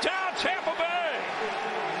 Touchdown, Tampa Bay!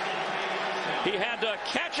 He had to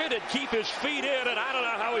catch it and keep his feet in, and I don't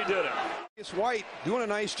know how he did it. It's White doing a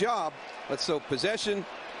nice job. So possession,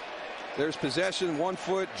 there's possession, 1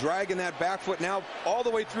 foot, dragging that back foot now all the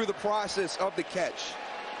way through the process of the catch.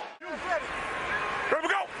 Here we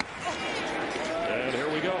go. And here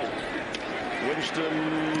we go. Winston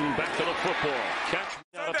back to the football. Catch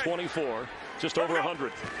out of 24, just over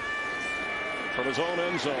 100. From his own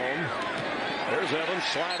end zone. There's Evans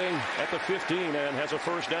sliding at the 15 and has a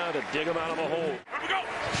first down to dig him out of the hole. Here we go.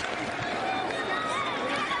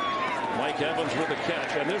 Mike Evans with a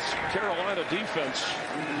catch, and this Carolina defense.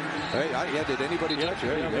 Hey, yeah, did anybody touch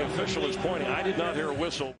it? The official is pointing. I did not hear a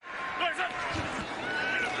whistle.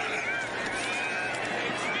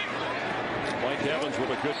 Mike Evans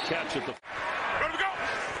with a good catch at the. Here we go.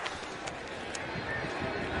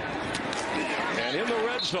 And in the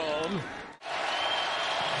red zone.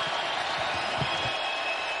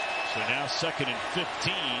 So now 2nd and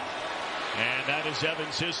 15. And that is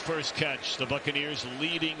Evans, his first catch. The Buccaneers'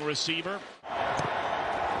 leading receiver.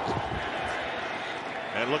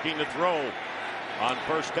 And looking to throw on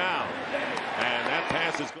first down. And that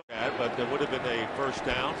pass is good, but there would have been a first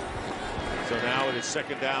down. So now it is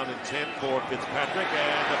 2nd down and 10 for Fitzpatrick.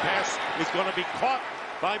 And the pass is going to be caught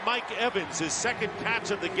by Mike Evans, his 2nd catch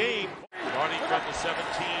of the game. Starting from the 17.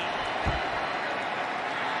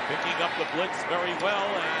 Picking up the blitz very well,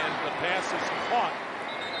 and the pass is caught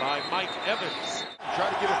by Mike Evans. Try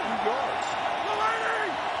to get a few yards.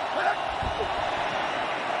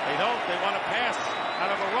 They don't. They want to pass out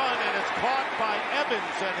of a run, and it's caught by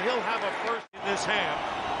Evans, and he'll have a first in this half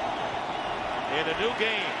in a new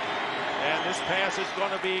game. And this pass is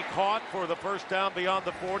going to be caught for the first down beyond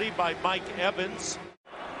the 40 by Mike Evans.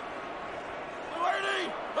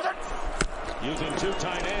 Using two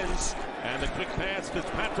tight ends, and the quick pass,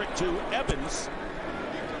 Fitzpatrick to Evans.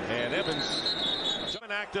 And Evans,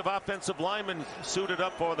 an active offensive lineman suited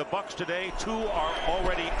up for the Bucs today. 2 are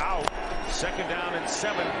already out. Second down and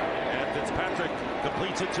 7. And Fitzpatrick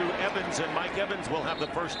completes it to Evans, and Mike Evans will have the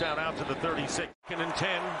first down out to the 36. Second and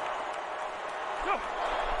 10.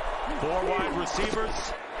 4 wide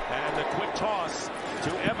receivers, and the quick toss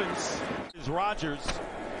to Evans. Is Rodgers.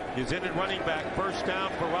 He's in at running back. First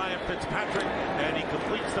down for Ryan Fitzpatrick, and he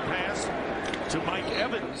completes the pass to Mike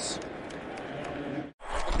Evans.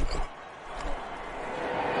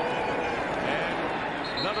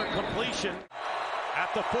 And another completion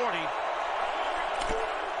at the 40.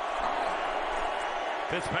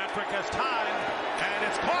 Fitzpatrick has time, and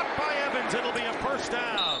it's caught by Evans. It'll be a first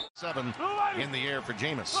down. 7 in the air for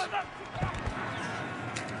Jameis.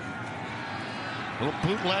 Little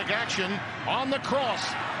bootleg action on the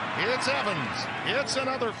cross. It's Evans. It's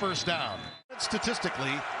another first down.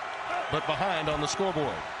 Statistically, but behind on the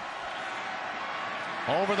scoreboard.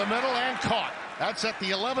 Over the middle and caught. That's at the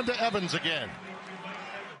 11 to Evans again.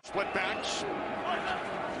 Split backs.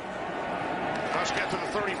 Must get to the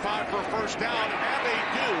 35 for a first down, and they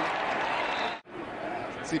do.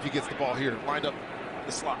 See if he gets the ball here. Lined up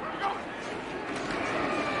the slot.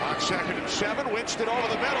 On second and 7, Winston over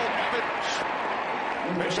the middle. Evans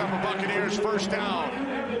picks up a Buccaneers first down.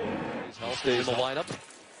 Stays in the lineup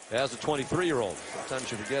as a 23-year-old.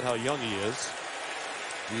 Sometimes you forget how young he is.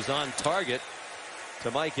 He's on target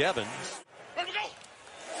to Mike Evans. The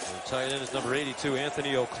tight end is number 82,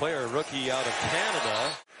 Anthony Auclair, rookie out of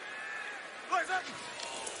Canada.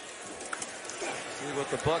 See what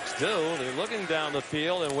the Bucs do. They're looking down the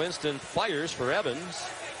field, and Winston fires for Evans.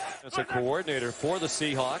 It's a coordinator for the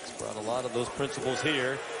Seahawks. Brought a lot of those principles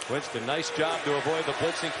here. Winston, nice job to avoid the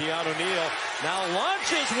blitzing Keanu Neal. Now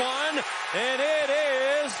launches one, and it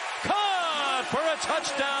is caught for a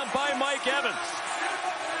touchdown by Mike Evans.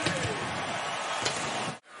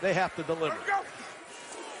 They have to deliver.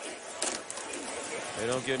 They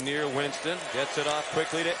don't get near Winston. Gets it off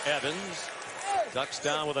quickly to Evans. Ducks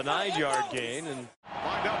down with a 9-yard gain. And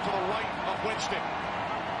lined up to the right of Winston.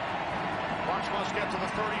 Bucs must get to the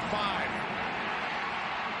 35.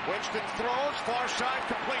 Winston throws, far side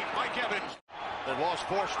complete. Mike Evans. They've lost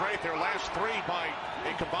 4 straight, their last 3 by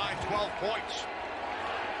a combined 12 points.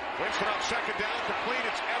 Winston on second down, complete.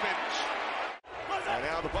 It's Evans. And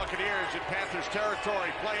now the Buccaneers in Panthers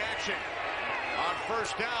territory. Play action on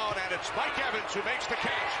first down, and it's Mike Evans who makes the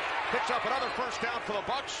catch. Picks up another first down for the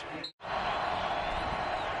Bucs.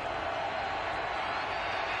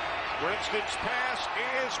 Winston's pass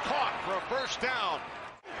is caught for a first down.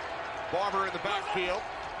 Barber in the backfield.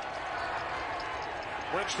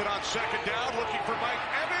 Winston on second down, looking for Mike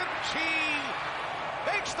Evans. He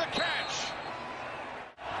makes the catch.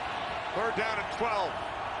 Third down and 12.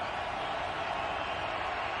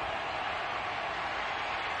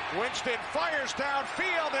 Winston fires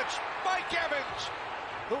downfield. It's Mike Evans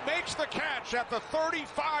who makes the catch at the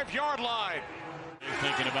 35-yard line. You're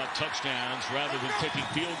thinking about touchdowns rather than taking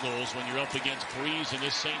field goals when you're up against threes in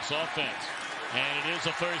this Saints offense. And it is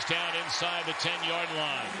a first down inside the 10-yard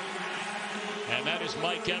line. And that is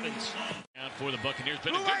Mike Evans. And for the Buccaneers,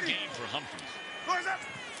 been a good game for Humphries.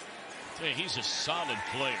 Hey, he's a solid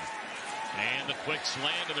player. And the quick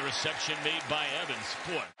slant and the reception made by Evans.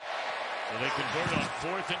 Boy. So they convert on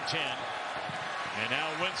 4th and 10. And now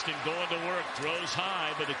Winston going to work. Throws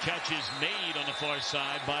high, but the catch is made on the far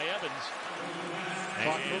side by Evans.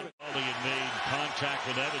 And Paulie had made contact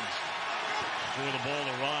with Evans before the ball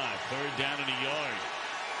arrived. Third down and a yard.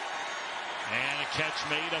 And a catch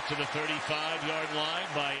made up to the 35-yard line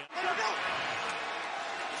by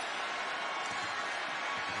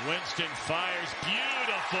Winston. Fires.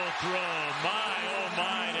 Beautiful throw. My, oh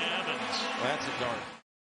my, to Evans. That's a dart.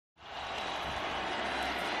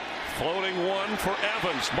 Floating one for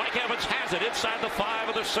Evans. Mike Evans has it inside the 5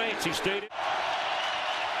 of the Saints. He stayed.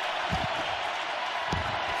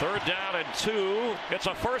 Third down and 2. It's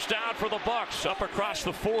a first down for the Bucs. Up across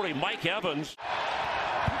the 40. Mike Evans.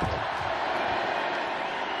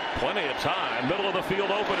 Plenty of time. Middle of the field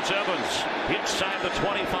open. It's Evans. Inside the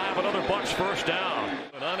 25. Another Bucs first down.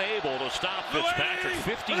 But unable to stop Fitzpatrick.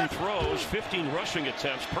 15 throws, 15 rushing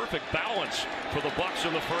attempts. Perfect balance for the Bucs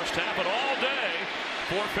in the first half. And all day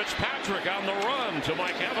for Fitzpatrick on the run to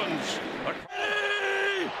Mike Evans.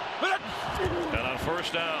 And on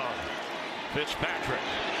first down, Fitzpatrick.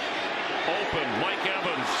 Open, Mike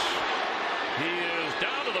Evans. He is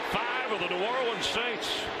down to the 5 of the New Orleans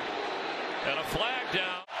Saints. And a flag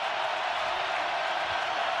down.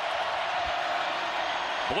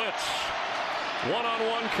 Blitz.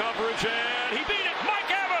 One-on-one coverage, and he beat it.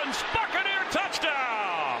 Mike Evans, Buccaneer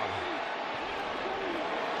touchdown.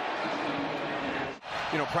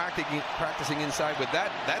 You know, practicing inside with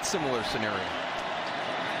that similar scenario.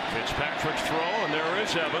 Fitzpatrick's throw, and there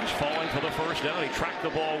is Evans falling for the first down. He tracked the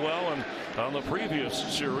ball well, and on the previous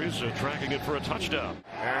series, tracking it for a touchdown.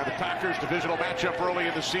 And the Packers divisional matchup early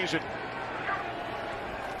in the season.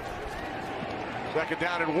 Second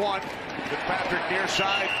down and 1. Fitzpatrick near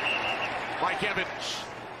side. Mike Evans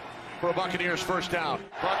for a Buccaneers first down.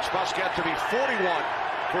 Bucs must get to the 41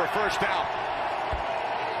 for a first down.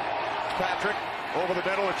 Patrick over the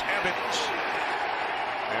middle. It's Evans.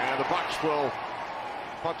 And the Bucs will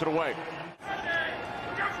punt it away.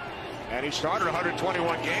 And he started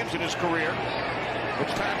 121 games in his career.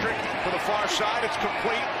 Fitzpatrick for the far side. It's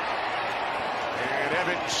complete. And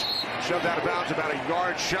Evans shoved out of bounds about a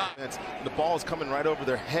yard shot. The ball is coming right over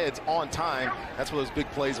their heads on time. That's where those big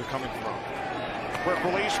plays are coming from. Quick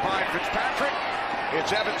release by Fitzpatrick.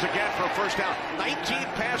 It's Evans again for a first down. 19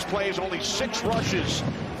 pass plays, only 6 rushes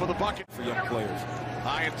for the Buccaneers. For young players.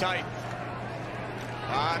 High and tight.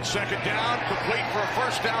 On second down, complete for a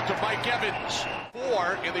first down to Mike Evans.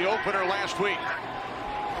 4 in the opener last week.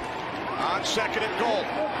 On second and goal,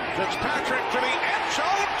 Fitzpatrick to the end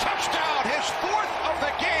zone, touchdown, his 4th of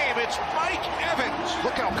the game. It's Mike Evans.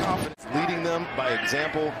 Look how confident, leading them by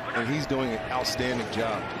example, and he's doing an outstanding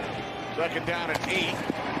job. Second down at 8.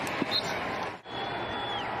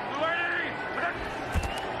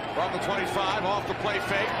 From the 25, off the play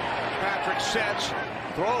fake. Patrick sets,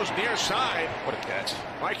 throws near side. What a catch.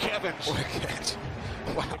 Mike Evans. What a catch.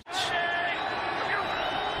 Wow.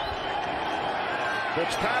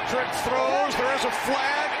 Fitzpatrick throws. There is a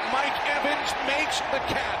flag. Mike Evans makes the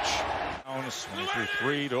catch. When he threw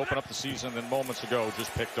 3 to open up the season, then moments ago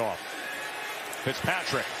just picked off.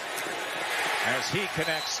 Fitzpatrick as he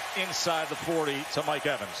connects inside the 40 to Mike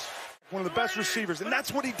Evans. One of the best receivers, and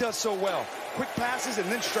that's what he does so well. Quick passes and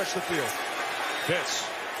then stretch the field. Fitz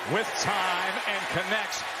with time and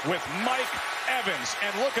connects with Mike Evans.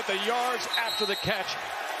 And look at the yards after the catch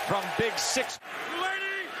from Big 6.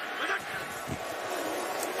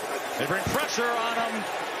 They bring pressure on him,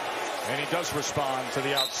 and he does respond to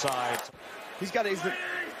the outside. He's the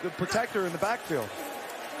protector in the backfield.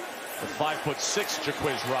 The 5'6"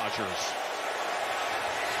 Jaquiz Rogers.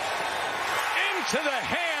 Into the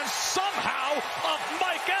hands somehow of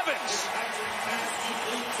Mike Evans.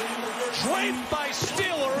 Draped by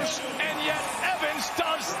Steelers, and yet Evans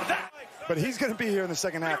does that. But he's going to be here in the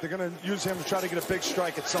second half. They're going to use him to try to get a big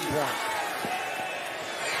strike at some point.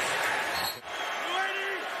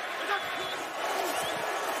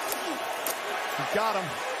 He got him.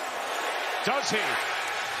 Does he?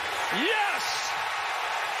 Yes!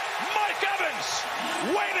 Mike Evans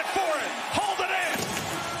waited for it. Hold it in.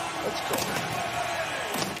 Let's go.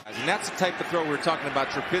 And that's the type of throw we were talking about.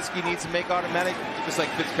 Trubisky needs to make automatic, just like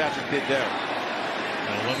Fitzpatrick did there.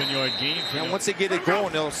 An 11-yard gain. And once they get it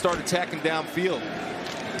going, they'll start attacking downfield.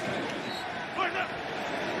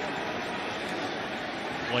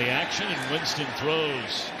 Play action, and Winston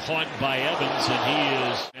throws, caught by Evans, and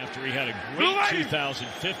he is, after he had a great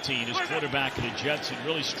 2015 as quarterback of the Jets and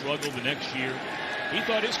really struggled the next year, he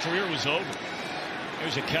thought his career was over.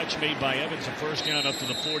 There's a catch made by Evans, a first down up to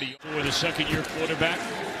the 40 for the second-year quarterback.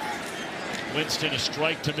 Winston, a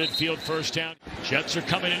strike to midfield, first down. Jets are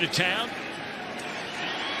coming into town.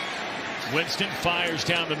 Winston fires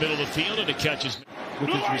down the middle of the field, and it catches with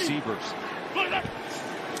his receivers.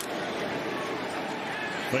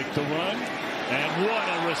 Fake the run, and what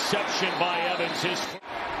a reception by Evans.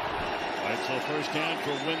 Right, so first down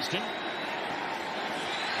for Winston.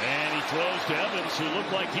 And he throws to Evans, who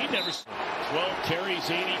looked like he never... 12 carries,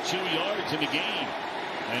 82 yards in the game.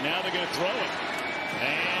 And now they're going to throw it.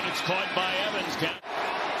 And it's caught by Evans.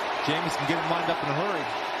 James can get him lined up in a hurry.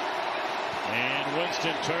 And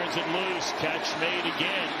Winston turns it loose. Catch made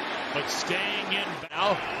again, but staying in.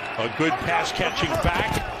 Now, a good pass catching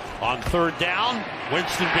back on third down.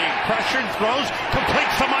 Winston being pressured, throws,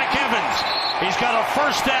 completes to Mike Evans. He's got a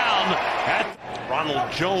first down.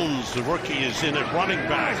 Ronald Jones, the rookie, is in at running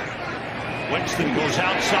back. Winston goes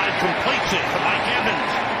outside, completes it to Mike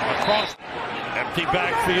Evans. Across. Empty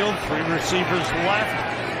backfield, 3 receivers left.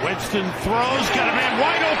 Winston throws, got a man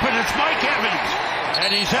wide open. It's Mike Evans.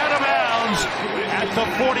 And he's out of bounds at the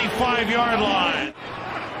 45-yard line.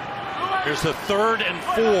 Here's the 3rd and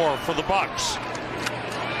 4 for the Bucs.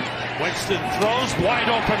 Winston throws wide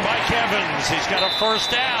open. Mike Evans. He's got a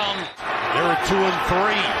first down. They're at 2 and 3.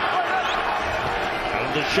 Out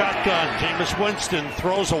of the shotgun, Jameis Winston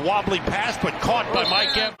throws a wobbly pass, but caught by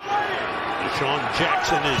Mike Evans. Deshaun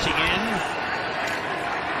Jackson is in.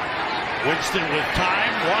 Winston with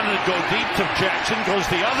time, wanted to go deep to Jackson, goes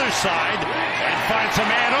the other side and finds a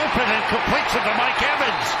man open and completes it to Mike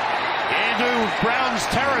Evans into Browns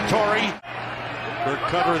territory. Kirk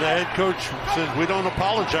Cutter, the head coach, says we don't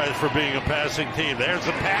apologize for being a passing team. There's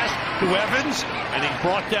the pass to Evans, and he's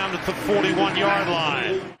brought down at the 41-yard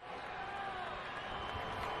line.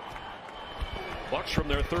 Bucs from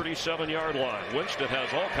their 37-yard line. Winston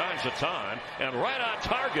has all kinds of time, and right on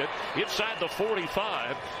target inside the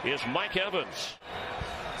 45 is Mike Evans.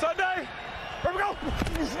 Sunday, here we go.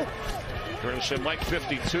 We're going to see Mike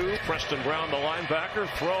 52, Preston Brown the linebacker.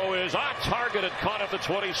 Throw is on target and caught at the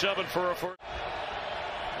 27 for a first.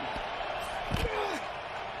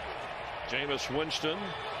 Jameis Winston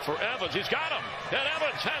for Evans. He's got him. And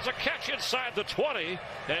Evans has a catch inside the 20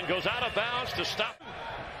 and goes out of bounds to stop.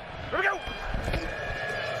 Here we go.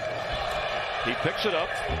 He picks it up,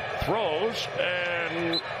 throws,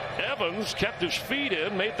 and Evans kept his feet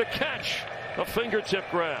in, made the catch. A fingertip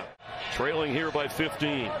grab. Trailing here by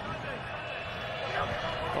 15.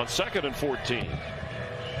 On 2nd and 14.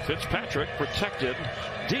 Fitzpatrick protected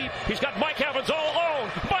deep. He's got Mike Evans all alone.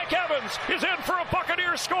 Mike Evans is in for a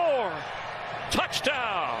Buccaneer score.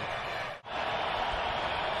 Touchdown.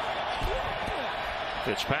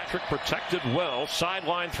 Fitzpatrick protected well.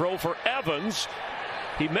 Sideline throw for Evans.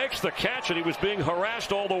 He makes the catch, and he was being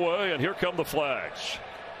harassed all the way, and here come the flags.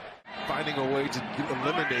 Finding a way to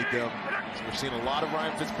eliminate them. So we're seeing a lot of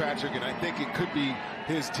Ryan Fitzpatrick, and I think it could be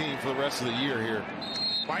his team for the rest of the year here.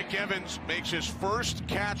 Mike Evans makes his first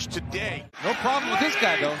catch today. No problem with this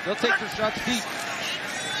guy, though. They'll take their shots deep.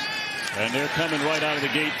 And they're coming right out of the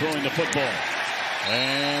gate throwing the football.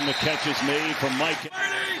 And the catch is made from Mike.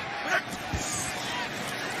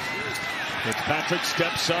 Fitzpatrick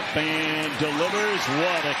steps up and delivers.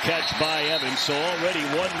 What a catch by Evans. So already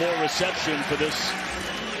one more reception for this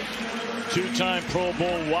two-time Pro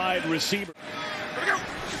Bowl wide receiver.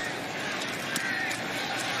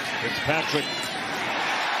 Fitzpatrick.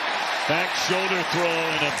 Back shoulder throw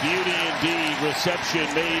and a beauty indeed.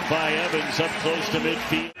 Reception made by Evans up close to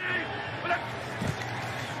midfield.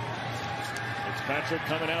 Fitzpatrick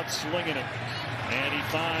coming out slinging it. And he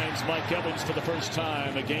finds Mike Evans for the first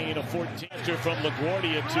time. A gain of 14 from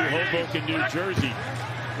LaGuardia to Hoboken, New Jersey.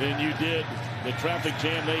 Than you did the traffic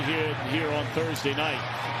jam they had here on Thursday night.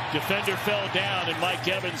 Defender fell down, and Mike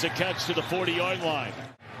Evans a catch to the 40-yard line.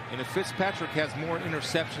 And if Fitzpatrick has more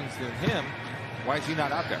interceptions than him, why is he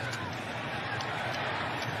not out there?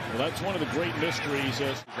 Well, that's one of the great mysteries.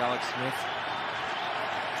 Alex Smith.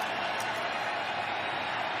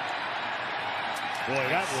 Boy,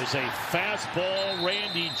 that was a fastball,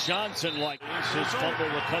 Randy Johnson-like. His fumble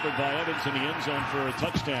recovered by Evans in the end zone for a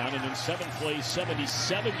touchdown, and in 7 plays,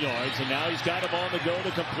 77 yards, and now he's got him on the go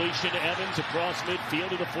to completion. Evans across midfield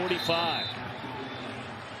to the 45.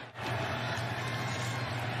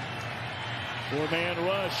 Four-man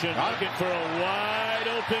rush and looking for a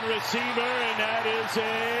wide-open receiver, and that is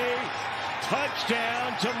a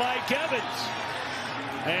touchdown to Mike Evans.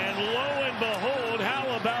 And lo and behold, how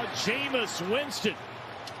about Jameis Winston?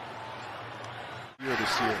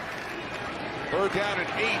 This year. 3rd down and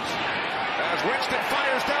 8. As Winston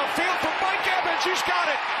fires downfield for Mike Evans. He's got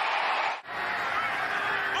it.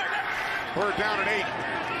 3rd down and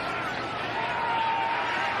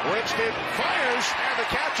 8. Winston fires, and the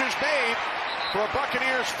catch is made for a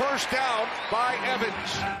Buccaneers first down by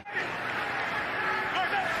Evans.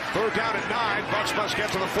 3rd down and 9. Bucs must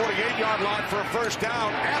get to the 48-yard line for a first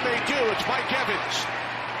down, and they do. It's Mike Evans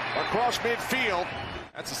across midfield.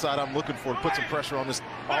 That's the side I'm looking for to put some pressure on this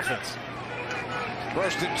offense.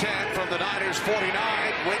 1st and 10 from the Niners 49.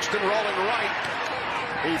 Winston rolling right.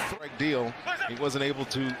 A deal. He wasn't able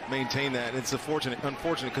to maintain that. It's unfortunate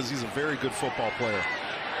because he's a very good football player.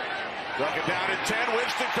 2nd down and 10.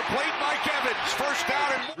 Winston complete. Mike Evans first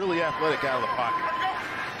down and really athletic out of the pocket.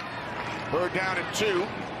 3rd down and 2.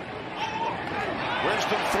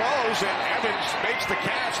 Winston throws, and Evans makes the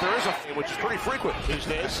catch. There is a, which is pretty frequent these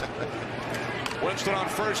days. Winston on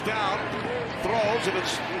first down, throws, and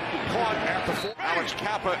it's caught at the 4. Alex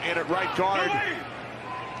Kappa in at right guard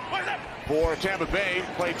for Tampa Bay.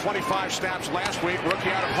 Played 25 snaps last week.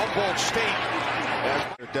 Rookie out of Humboldt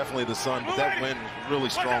State. They're definitely the Sun, but that win was really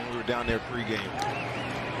strong. We were down there pregame.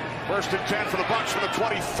 1st and 10 for the Bucs from the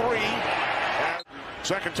 23. And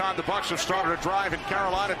 2nd time the Bucs have started a drive in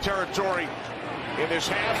Carolina territory in this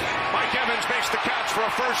half. Mike Evans makes the catch for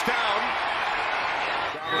a first down.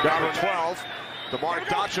 Down to 12. DeMar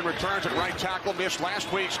Dotson returns at right tackle, missed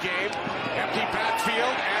last week's game. Empty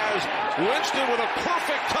backfield as Winston with a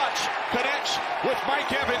perfect touch connects with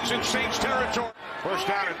Mike Evans in Saints territory. First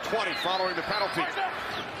down and 20 following the penalty.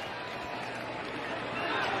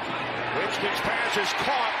 Winston's pass is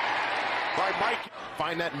caught by Mike.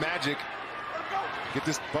 Find that magic. Get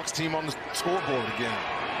this Bucs team on the scoreboard again.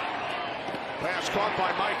 Pass caught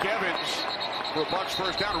by Mike Evans for Bucs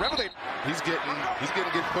first down. Remember, he's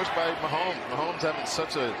getting pushed by Mahomes. Mahomes having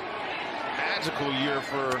such a magical year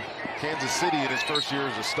for Kansas City in his first year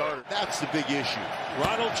as a starter. That's the big issue.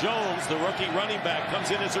 Ronald Jones, the rookie running back,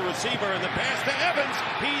 comes in as a receiver, and the pass to Evans.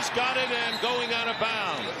 He's got it and going out of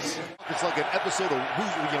bounds. It's like an episode of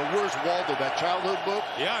Where's Waldo, that childhood book.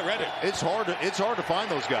 Yeah, I read it. It's hard to find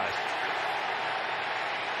those guys.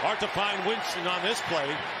 Hard to find Winston on this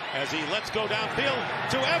play as he lets go downfield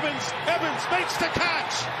to Evans. Evans makes the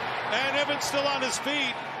catch, and Evans still on his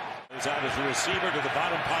feet. Goes out as a receiver to the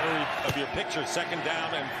bottom part of your picture. Second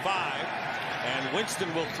down and 5. And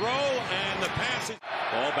Winston will throw, and the pass is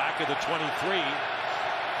ball back at the 23.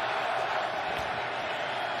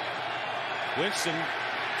 Winston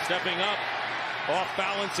stepping up, off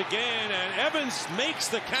balance again, and Evans makes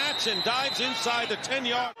the catch and dives inside the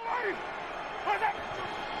 10-yard.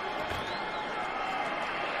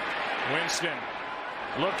 Winston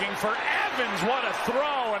looking for Evans. What a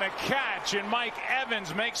throw and a catch, and Mike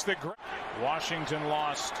Evans makes the grab. Washington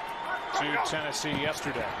lost to Tennessee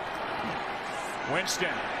yesterday. Winston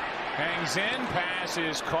hangs in. Pass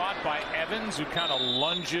is caught by Evans, who kind of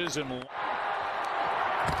lunges and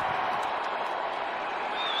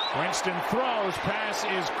Winston throws. Pass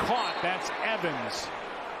is caught. That's Evans.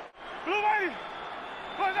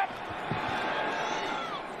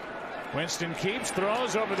 Winston keeps,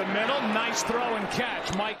 throws over the middle. Nice throw and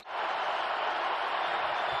catch. Mike.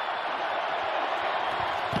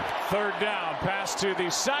 Third down. Pass to the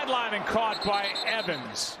sideline and caught by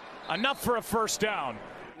Evans. Enough for a first down.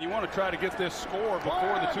 You want to try to get this score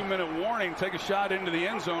before the 2-minute warning. Take a shot into the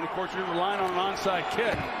end zone. Of course, you're relying on an onside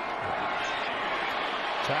kick.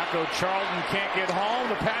 Taco Charlton can't get home.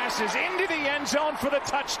 The pass is into the end zone for the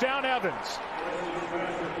touchdown, Evans.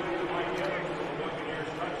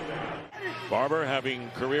 Barber having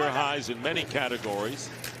career highs in many categories.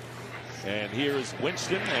 And here's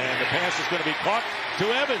Winston, and the pass is going to be caught to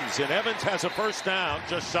Evans. And Evans has a first down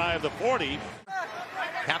just shy of the 40.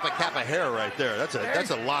 Kappa hair right there. That's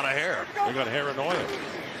a lot of hair. They got hair and oil.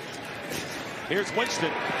 Here's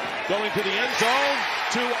Winston going to the end zone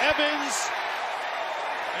to Evans.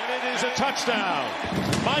 And it is a touchdown.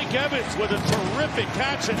 Mike Evans with a terrific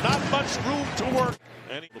catch and not much room to work.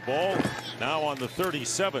 And the ball now on the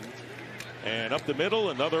 37. And up the middle,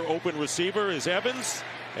 another open receiver is Evans.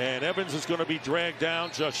 And Evans is going to be dragged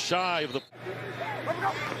down just shy of the...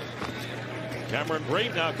 Cameron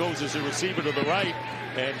Brate now goes as a receiver to the right.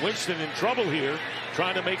 And Winston in trouble here,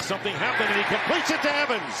 trying to make something happen. And he completes it to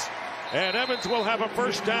Evans. And Evans will have a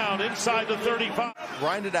first down inside the 35.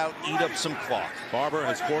 Grind it out, eat up some clock. Barber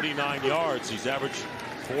has 49 yards. He's averaged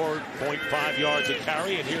 4.5 yards a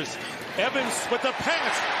carry. And here's Evans with the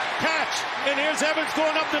pass, catch. And here's Evans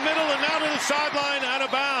going up the middle and now to the sideline, out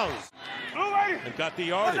of bounds. And got the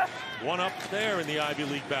yardage. One up there in the Ivy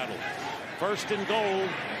League battle. First and goal.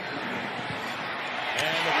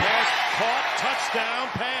 And the pass caught, touchdown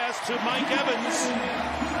pass to Mike Evans.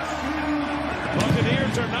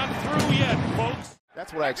 Buccaneers are not through yet, folks.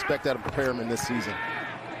 That's what I expect out of Perriman this season.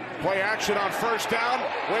 Play action on first down.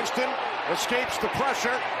 Winston escapes the pressure,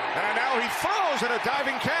 and now he throws, and a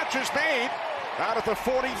diving catch is made out at the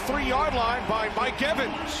 43-yard line by Mike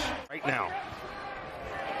Evans. Right now,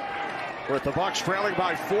 with the Bucs trailing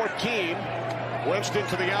by 14. Winston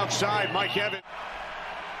to the outside. Mike Evans.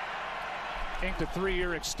 Inked a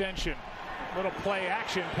 3-year extension. Little play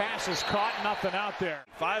action. Pass is caught. Nothing out there.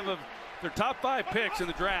 5 of their top 5 picks in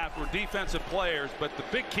the draft were defensive players, but the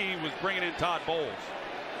big key was bringing in Todd Bowles.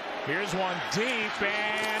 Here's one deep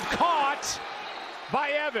and caught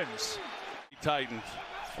by Evans. Titans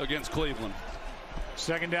against Cleveland.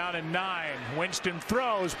 Second down and 9. Winston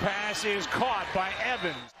throws. Pass is caught by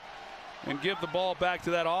Evans. And give the ball back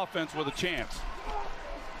to that offense with a chance.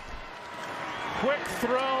 Quick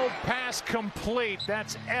throw, pass complete.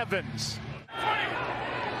 That's Evans.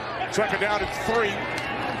 Second down and 3.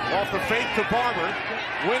 Off the fake to Barber.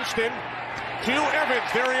 Winston to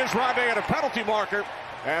Evans. There he is, Rondé at a penalty marker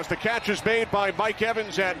as the catch is made by Mike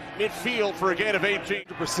Evans at midfield for a gain of 18.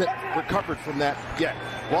 100% recovered from that. Yeah.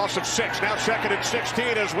 Loss of 6. Now second and 16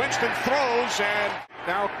 as Winston throws, and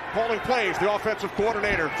now calling plays, the offensive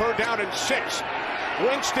coordinator. Third down and 6.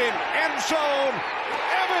 Winston, end zone.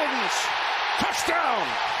 Evans, touchdown.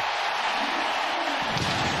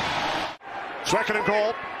 Second and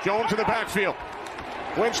goal. Jones in the backfield.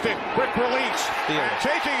 Winston, quick release. And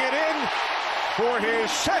taking it in for his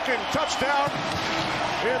second touchdown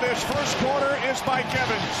in this first quarter is Mike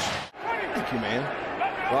Evans. Thank you, man.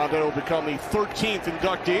 Rondo will become the 13th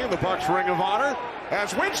inductee in the Bucs Ring of Honor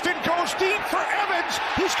as Winston goes deep for Evans.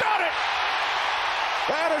 He's got it.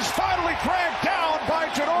 That is finally dragged down by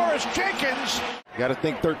Janoris Jenkins. Got to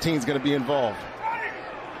think 13 is going to be involved.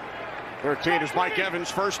 13 is Mike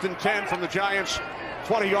Evans, 1st and 10 from the Giants'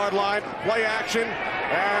 20-yard line. Play action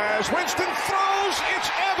as Winston throws. It's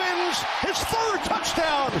Evans, his 3rd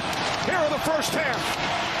touchdown here in the first half.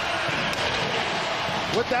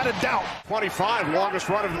 Without a doubt. 25, longest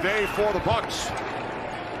run of the day for the Bucs.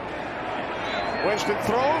 Winston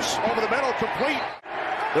throws over the middle, complete.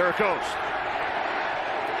 There it goes.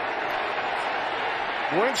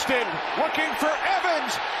 Winston looking for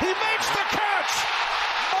Evans. He makes the catch.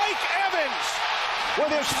 Mike Evans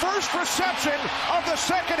with his first reception of the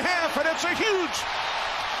second half, and it's a huge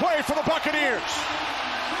play for the Buccaneers.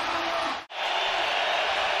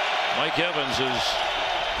 Mike Evans is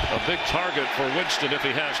a big target for Winston if he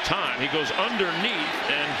has time. He goes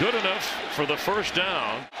underneath and good enough for the first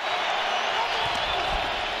down.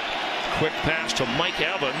 Quick pass to Mike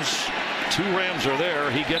Evans. 2 Rams are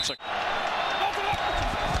there. He gets a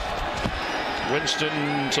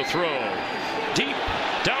Winston to throw. Deep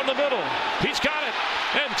down the middle. He's got it.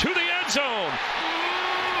 And to the end zone.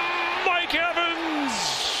 Mike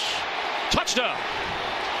Evans. Touchdown.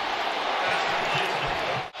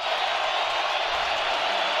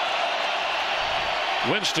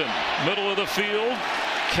 Winston, middle of the field.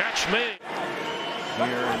 Catch made.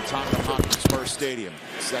 Here in Tottenham Hotspur Stadium.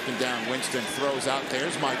 2nd down. Winston throws out.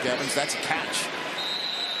 There's Mike Evans. That's a catch.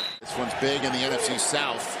 This one's big in the NFC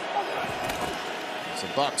South. It's the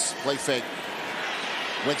Bucs. Play fake.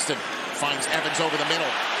 Winston finds Evans over the middle.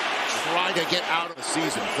 Try to get out of the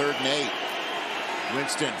season. 3rd and 8.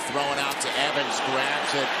 Winston throwing out to Evans.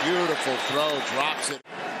 Grabs it. Beautiful throw. Drops it.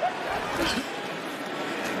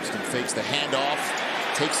 Winston fakes the handoff.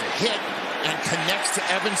 Takes a hit and connects to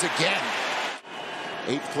Evans again.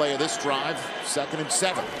 8th play of this drive. 2nd and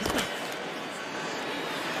 7.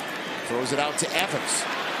 Throws it out to Evans.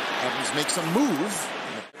 Evans makes a move.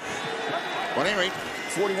 But at any rate,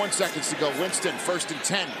 41 seconds to go. Winston, 1st and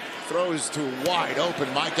 10. Throws to wide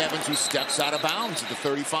open Mike Evans, who steps out of bounds at the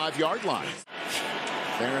 35-yard line.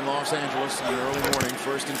 There in Los Angeles in the early morning.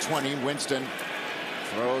 1st and 20. Winston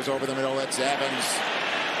throws over the middle. That's Evans.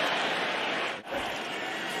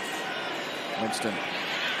 Winston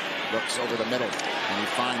looks over the middle, and he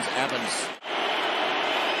finds Evans.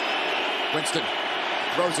 Winston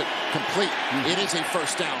throws it complete. It is a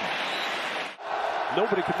first down.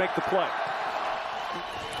 Nobody could make the play.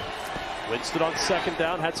 Winston on 2nd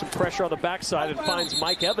down, had some pressure on the backside and finds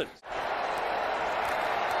Mike Evans.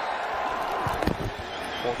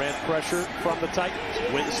 4-man pressure from the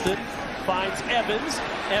Titans. Winston finds Evans.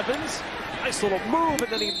 Evans, nice little move,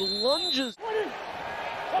 and then he lunges.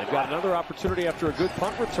 They've got another opportunity after a good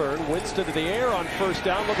punt return. Winston to the air on 1st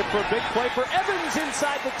down, looking for a big play for Evans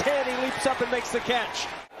inside the 10. He leaps up and makes the catch.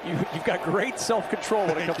 You've got great self-control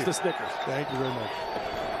when it comes to Snickers. Thank you very much.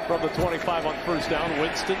 From the 25 on 1st down,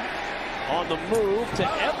 Winston on the move to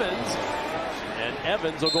Evans, and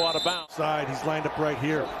Evans will go out of bounds. Side, he's lined up right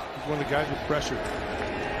here. He's one of the guys with pressure.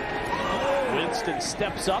 Winston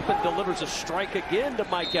steps up and delivers a strike again to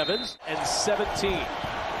Mike Evans, and 17.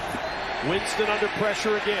 Winston under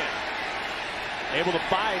pressure again. Able to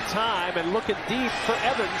buy time and looking deep for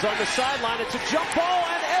Evans on the sideline. It's a jump ball,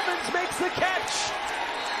 and Evans makes the catch.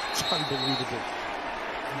 It's unbelievable.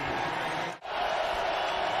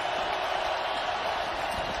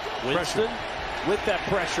 Winston with that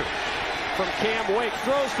pressure from Cam Wake.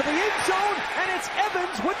 Throws for the end zone, and it's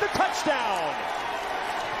Evans with the touchdown.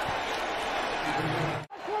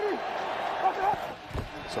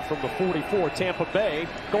 So from the 44, Tampa Bay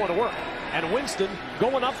going to work. And Winston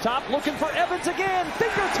going up top, looking for Evans again.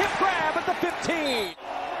 Fingertip grab at the 15.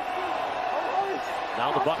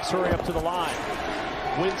 Now the Bucs hurry up to the line.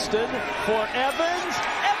 Winston for Evans.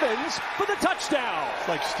 Evans for the touchdown. It's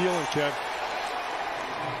like stealing, Chad.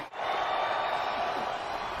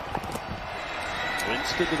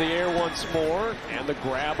 Winston to the air once more, and the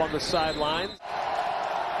grab on the sideline.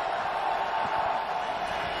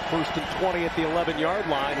 1st and 20 at the 11-yard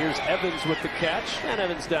line. Here's Evans with the catch, and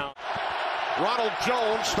Evans down. Ronald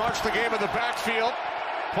Jones starts the game in the backfield.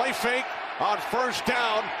 Play fake on 1st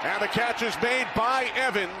down, and the catch is made by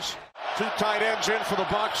Evans. 2 tight ends in for the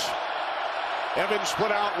Bucs. Evans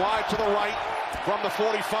split out wide to the right. from the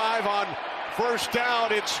 45 on first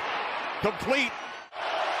down. It's complete.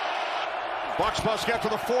 Bucs must get to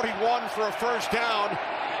the 41 for a first down,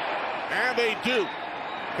 and they do.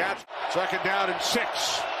 Catch second down and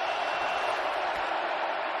 6.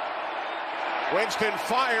 Winston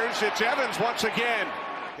fires. It's Evans once again.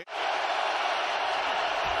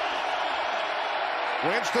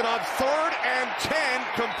 Winston on 3rd and 10,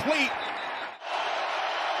 complete.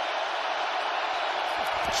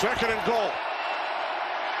 2nd and goal.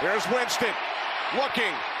 There's Winston,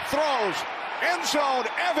 looking, throws, end zone,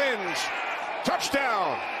 Evans,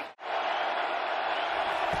 touchdown.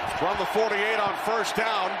 From the 48 on first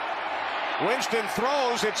down, Winston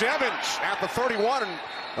throws, it's Evans at the 31.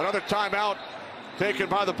 Another timeout taken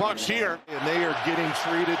by the Bucs here. And they are getting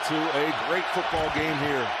treated to a great football game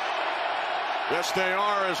here. Yes, they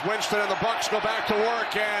are, as Winston and the Bucs go back to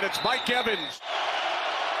work, and it's Mike Evans.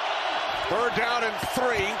 3rd down and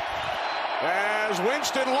 3, as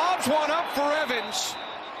Winston lobs one up for Evans.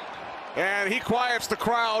 And he quiets the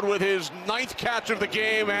crowd with his 9th catch of the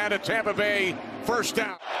game and a Tampa Bay first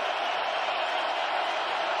down.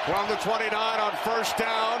 From the 29 on first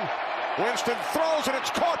down, Winston throws, and it's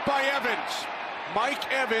caught by Evans. Mike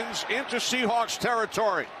Evans into Seahawks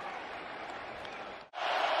territory.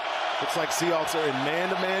 Looks like Seahawks are in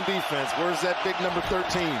man-to-man defense. Where's that big number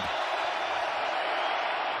 13?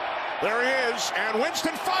 There he is, and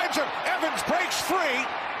Winston finds him. Evans breaks free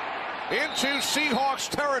into Seahawks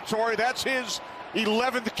territory. That's his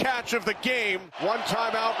 11th catch of the game. 1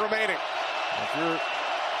 timeout remaining. If you're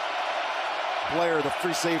player, the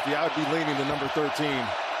free safety, I would be leaning to number 13.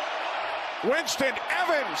 Winston,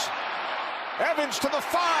 Evans. Evans to the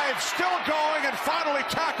 5, still going, and finally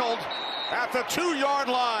tackled at the 2-yard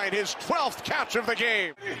line. His 12th catch of the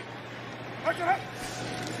game.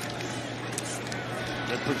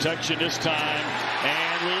 Good protection this time,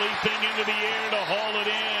 and leaping into the air to haul it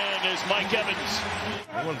in is Mike Evans.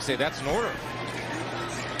 I wouldn't say that's an order.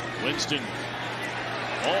 Winston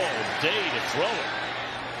all day to throw it.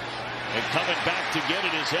 And coming back to get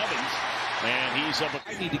it is Evans. And he's up.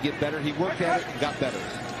 I need to get better. He worked at it and got better.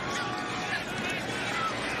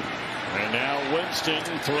 And now Winston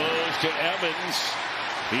throws to Evans.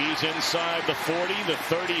 He's inside the 40, the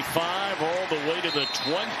 35, all the way to the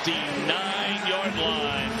 29-yard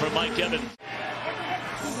line for Mike Evans.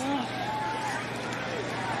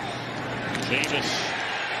 Jameis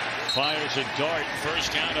fires a dart,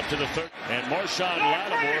 first down up to the 30. And Marshawn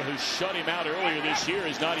Lattimore, who shut him out earlier this year,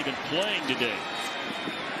 is not even playing today.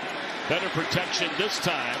 Better protection this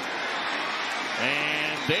time.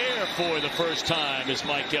 And there for the first time is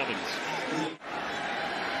Mike Evans.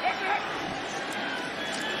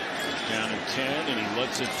 Down at 10, and he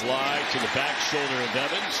lets it fly to the back shoulder of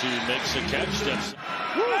Evans, who makes the catch. Steps.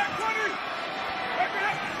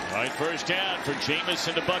 Right, first down for Jameis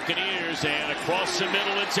and the Buccaneers, and across the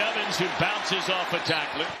middle it's Evans, who bounces off a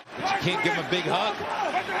tackler. But you can't give him a big hug.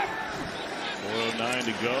 4:09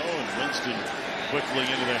 to go, and Winston quickly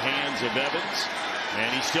into the hands of Evans.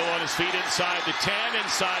 And he's still on his feet inside the 10,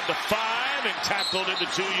 inside the 5, and tackled at the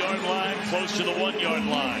 2-yard line, close to the 1-yard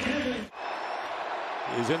line.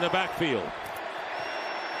 Is in the backfield.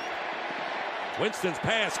 Winston's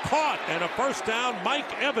pass caught, and a first down.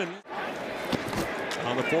 Mike Evans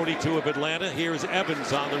on the 42 of Atlanta. Here's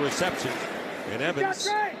Evans on the reception, and Evans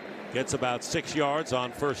gets about 6 yards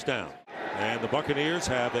on first down. And the Buccaneers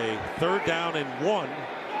have a 3rd down and 1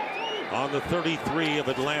 on the 33 of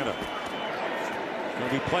Atlanta. Going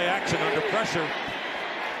to be play action under pressure,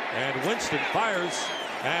 and Winston fires,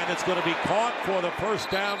 and it's going to be caught for the first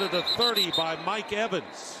down to the 30 by Mike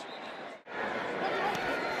Evans.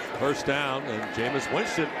 First down, and Jameis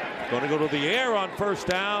Winston going to go to the air on first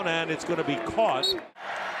down, and it's going to be caught.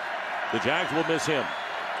 The Jags will miss him.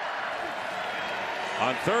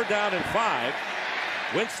 On 3rd down and 5,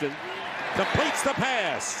 Winston completes the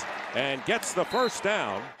pass and gets the first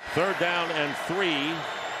down. 3rd down and 3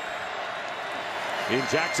 in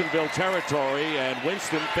Jacksonville territory, and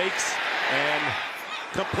Winston fakes and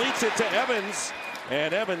completes it to Evans,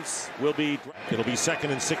 and Evans will be, it'll be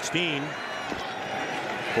 2nd and 16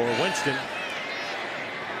 for Winston.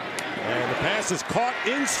 And the pass is caught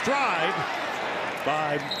in stride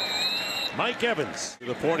by Mike Evans.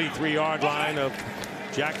 The 43-yard line of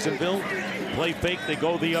Jacksonville. Play fake, they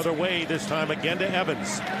go the other way, this time again to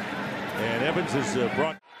Evans. And Evans is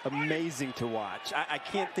brought. Amazing to watch. I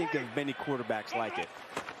can't think of many quarterbacks like it.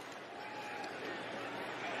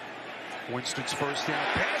 Winston's first down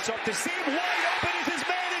pass up the seam, wide open is his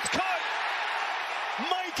man, it's caught.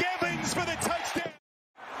 Mike Evans for the touchdown.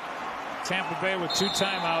 Tampa Bay with 2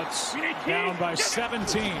 timeouts, down by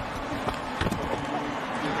 17.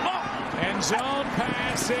 And end zone.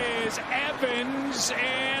 Passes Evans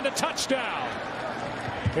and a touchdown.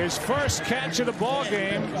 His first catch of the ball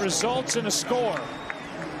game results in a score.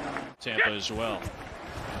 Tampa as well.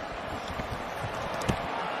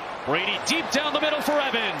 Brady deep down the middle for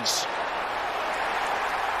Evans.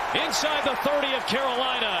 Inside the 30 of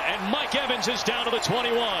Carolina, and Mike Evans is down to the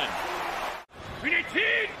 21.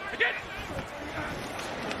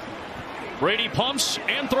 Brady pumps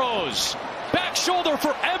and throws. Back shoulder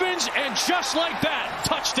for Evans, and just like that,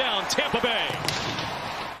 touchdown Tampa Bay.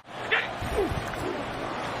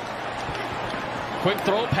 Quick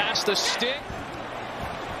throw past the stick.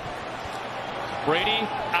 Brady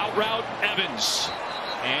out route Evans.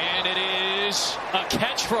 And it is a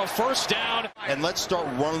catch for a first down. And let's start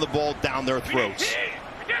running the ball down their throats.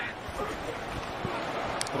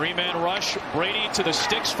 Three-man rush. Brady to the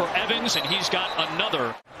sticks for Evans, and he's got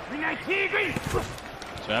another.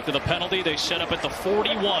 So after the penalty, they set up at the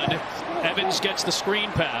 41. Evans gets the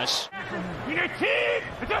screen pass.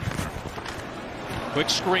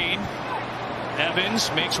 Quick screen.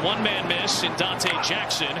 Evans makes one-man miss in Dante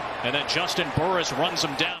Jackson, and then Justin Burris runs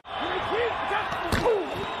him down.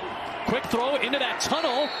 Quick throw into that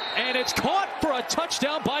tunnel, and it's caught for a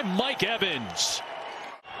touchdown by Mike Evans.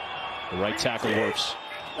 The right tackle works.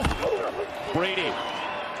 Brady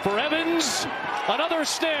for Evans, another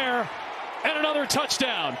snare, and another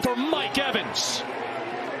touchdown for Mike Evans.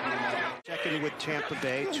 Second with Tampa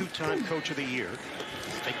Bay, two-time Coach of the Year.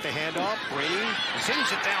 Take the handoff. Brady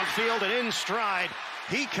zings it downfield and in stride.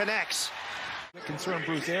 He connects. Concern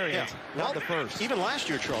Bruce Arians, not the first. Even last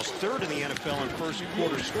year, Charles, third in the NFL in first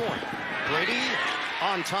quarter scoring. Brady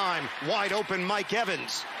on time, wide open Mike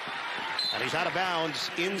Evans. And he's out of bounds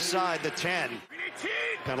inside the 10.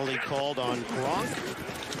 Penalty called on Gronk.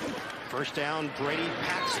 First down, Brady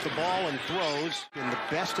pats the ball and throws. In the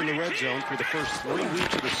best in the red zone through the first 3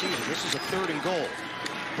 weeks of the season. This is a 3rd and goal.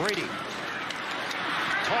 Brady.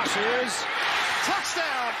 Tosses.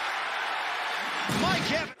 Touchdown!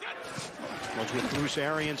 Mike Evans. Was with Bruce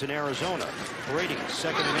Arians in Arizona. Brady,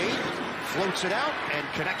 2nd and 8. Floats it out and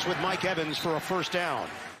connects with Mike Evans for a first down.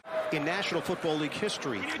 In National Football League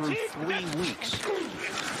history through 3 weeks.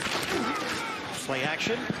 Play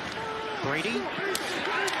action. Brady.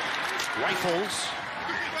 Rifles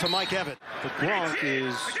to Mike Evans. But Gronk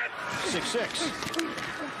is 6'6".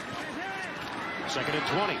 2nd and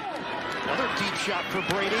 20. Another deep shot for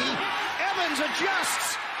Brady. Evans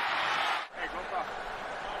adjusts.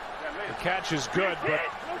 The catch is good, but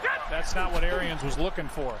that's not what Arians was looking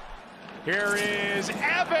for. Here is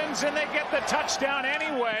Evans, and they get the touchdown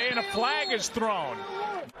anyway, and a flag is thrown.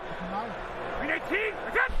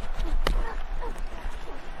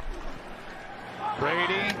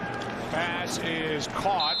 Brady, pass is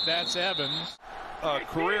caught. That's Evans.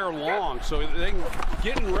 Career long, so they can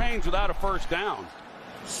get in range without a first down.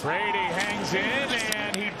 Brady hangs in,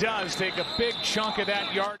 and he does take a big chunk of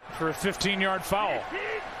that yard for a 15-yard foul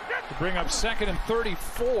to bring up 2nd and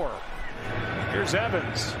 34. Here's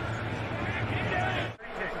Evans.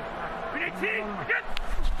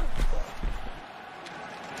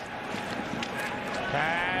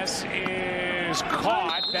 Pass is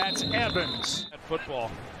caught. That's Evans. At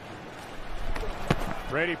football.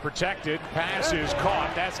 Brady protected. Pass is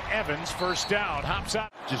caught. That's Evans. First down. Hops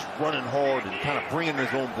out. Just running hard and kind of bringing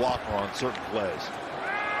his own blocker on certain plays.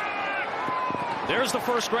 There's the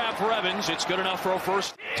first grab for Evans. It's good enough for a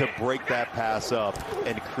first. To break that pass up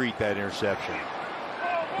and create that interception.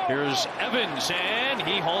 Here's Evans, and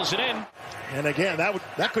he hauls it in. And again,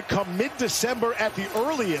 that could come mid-December at the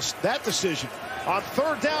earliest, that decision. On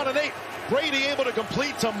 3rd down and 8, Brady able to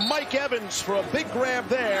complete to Mike Evans for a big grab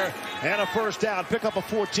there and a first down. Pick up a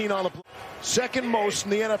 14 on the play. 2nd most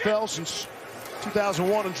in the NFL since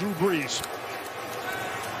 2001 and Drew Brees.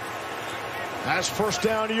 That's first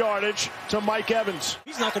down yardage to Mike Evans.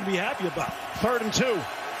 He's not going to be happy about it. 3rd and 2.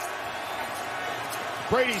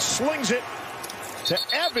 Brady slings it to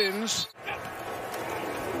Evans.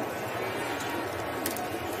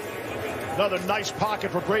 Another nice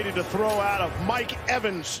pocket for Brady to throw out of Mike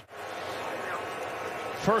Evans.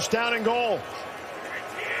 First down and goal.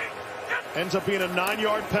 Ends up being a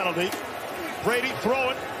 9-yard penalty. Brady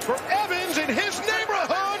throwing for Evans in his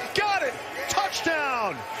neighborhood. Got it.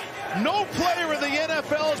 Touchdown. No player in the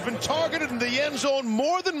NFL has been targeted in the end zone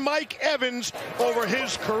more than Mike Evans over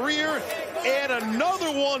his career. And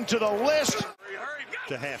another one to the list.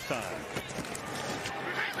 To halftime.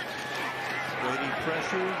 Brady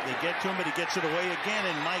pressure. They get to him, but he gets it away again.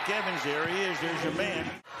 And Mike Evans, there he is. There's your man.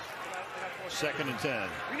 2nd and 10.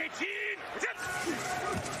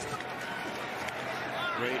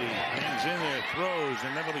 Brady hangs in there, throws,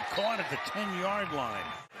 and then will be caught at the 10-yard line.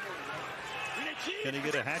 Can he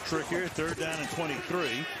get a hat trick here? 3rd down and 23.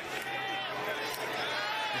 This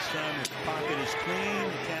time his pocket is clean. The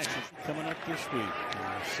catch is coming up this week.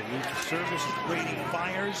 Salute the service. Brady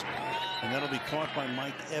fires. And that'll be caught by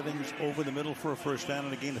Mike Evans over the middle for a 1st down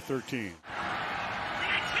and a gain of 13.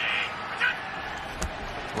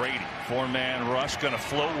 Brady, 4-man rush, going to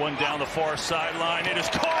float one down the far sideline. It is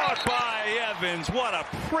caught by Evans. What a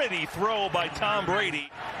pretty throw by Tom Brady.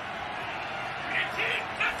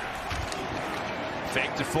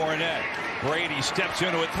 Fake to Fournette. Brady steps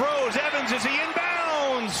into it, throws. Evans as he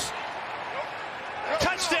inbounds.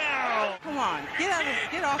 Touchdown! Come on,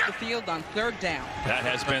 get off the field on 3rd down. That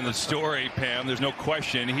has been the story, Pam. There's no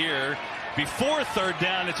question here. Before 3rd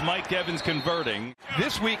down, it's Mike Evans converting.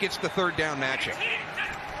 This week, it's the 3rd down matchup.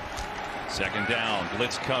 2nd down,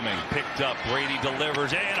 blitz coming, picked up, Brady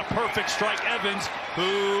delivers, and a perfect strike. Evans,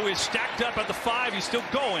 who is stacked up at the 5, he's still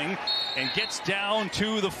going, and gets down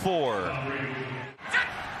to the 4.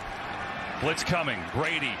 Blitz coming,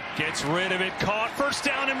 Brady gets rid of it, caught, 1st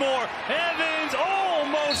down and more. Evans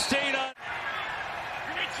almost stayed on.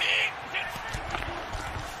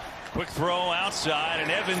 Quick throw outside, and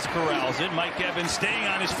Evans corrals it. Mike Evans staying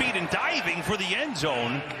on his feet and diving for the end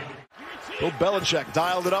zone. Bill Belichick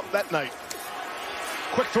dialed it up that night.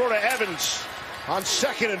 Quick throw to Evans on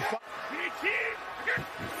 2nd and 5.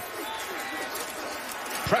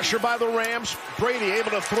 Pressure by the Rams. Brady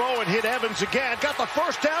able to throw and hit Evans again. Got the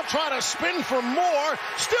 1st down, trying to spin for more.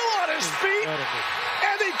 Still on his feet.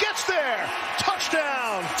 And he gets there.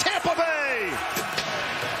 Touchdown, Tampa Bay.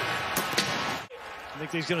 I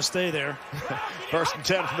think he's going to stay there. 1st and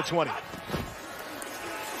 10 from the 20.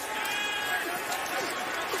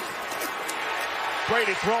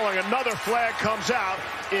 Brady throwing, another flag comes out.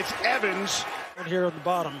 It's Evans. Right here at the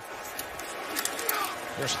bottom.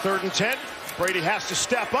 There's 3rd and 10. Brady has to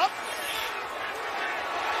step up.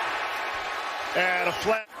 And a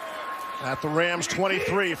flag at the Rams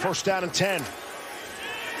 23, 1st down and 10.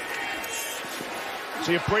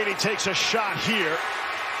 See if Brady takes a shot here.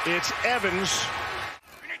 It's Evans.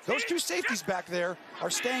 Those 2 safeties back there are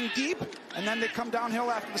staying deep, and then they come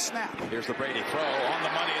downhill after the snap. Here's the Brady throw on the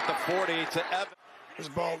money at the 40 to Evans. This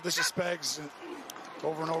ball, this is Spags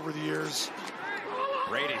over and over the years.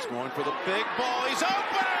 Brady's going for the big ball. He's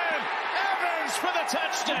open! Evans for the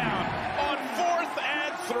touchdown on 4th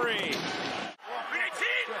and 3.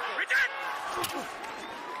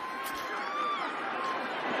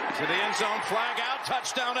 To the end zone, flag out,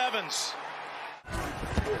 touchdown Evans.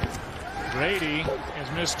 Brady has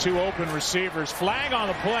missed 2 open receivers. Flag on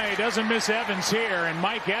the play, doesn't miss Evans here, and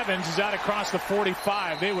Mike Evans is out across the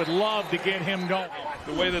 45. They would love to get him going.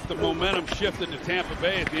 The way that the momentum shifted to Tampa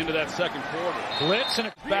Bay at the end of that 2nd quarter. Blitz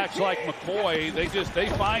and backs like McCoy, they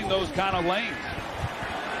find those kind of lanes.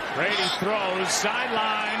 Brady throws,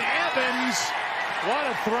 sideline, Evans. What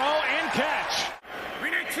a throw and catch.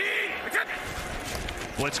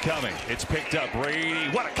 Blitz coming, it's picked up. Brady,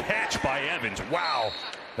 what a catch by Evans. Wow.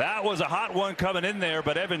 That was a hot one coming in there,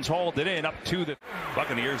 but Evans hauled it in up to the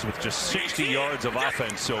Buccaneers with just 60 yards of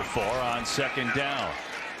offense so far on 2nd down.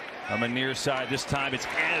 On the near side, this time it's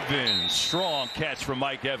Evans. Strong catch from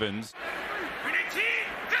Mike Evans.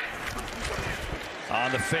 On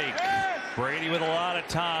the fake, Brady with a lot of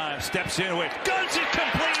time, steps into it, guns it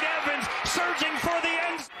complete. Evans surging for the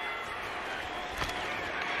end.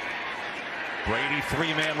 Brady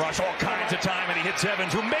 3-man rush, all kinds of time, and he hits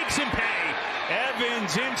Evans, who makes him pay.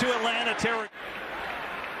 Evans into Atlanta territory.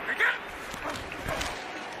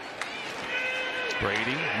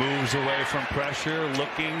 Brady moves away from pressure,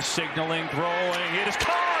 looking, signaling, throwing. It is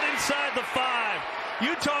caught inside the 5.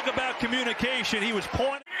 You talk about communication. He was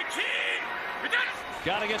pointing.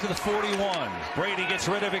 Got to get to the 41. Brady gets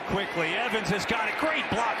rid of it quickly. Evans has got a great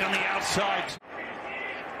block on the outside.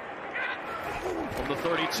 From the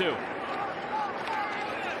 32.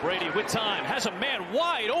 Brady with time has a man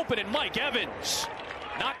wide open in Mike Evans.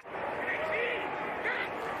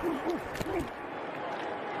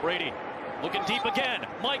 Brady looking deep again.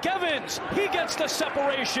 Mike Evans, he gets the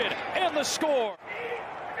separation and the score.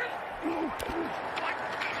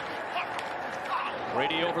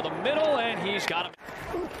 Brady over the middle, and he's got him.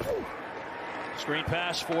 Screen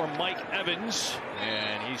pass for Mike Evans,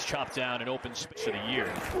 and he's chopped down an open space of the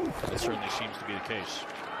year. That certainly seems to be the case.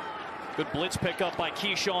 Good blitz pickup by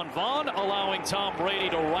Keyshawn Vaughn, allowing Tom Brady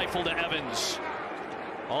to rifle to Evans.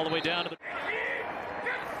 All the way down to the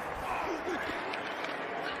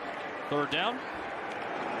 3rd down.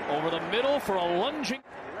 Over the middle for a lunging.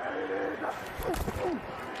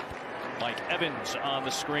 Mike Evans on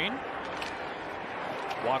the screen.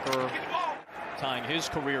 Walker tying his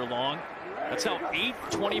career long. That's now 8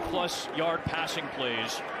 20-plus yard passing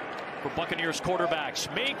plays for Buccaneers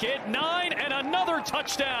quarterbacks. Make it 9 and another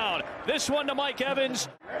touchdown. This one to Mike Evans.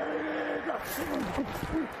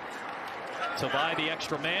 To buy the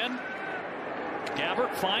extra man.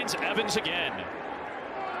 Gabbert finds Evans again.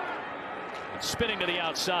 And spinning to the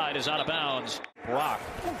outside is out of bounds. Brock.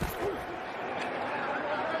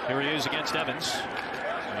 Here he is against Evans.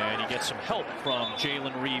 And he gets some help from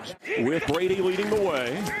Jalen Reeves. With Brady leading the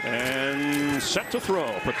way and set to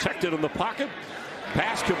throw. Protected in the pocket.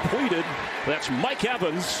 Pass completed. That's Mike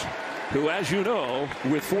Evans, who, as you know,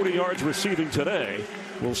 with 40 yards receiving today,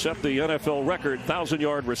 will set the NFL record,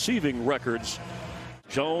 1,000-yard receiving records.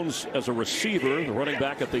 Jones as a receiver, the running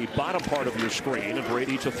back at the bottom part of your screen, and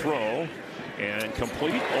Brady to throw. And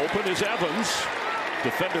complete. Open is Evans.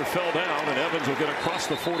 Defender fell down, and Evans will get across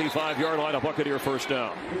the 45-yard line. A Buccaneer first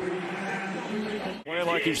down. Playing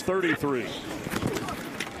like he's 33.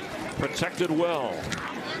 Protected well.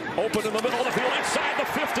 Open in the middle of the field, inside the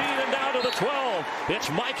 15 and down to the 12. It's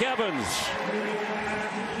Mike Evans.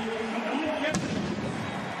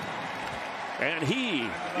 And he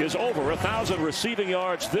is over 1,000 receiving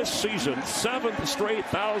yards this season. 7th straight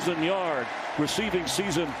 1,000-yard receiving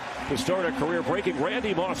season to start a career, breaking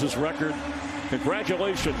Randy Moss's record.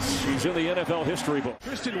 Congratulations. He's in the NFL history book.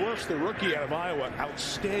 Tristan Wirfs, the rookie out of Iowa,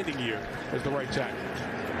 outstanding year as the right tackle.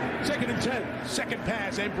 2nd and 10. Second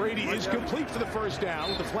pass, and Brady is complete for the first down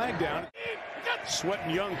with the flag down. Sweat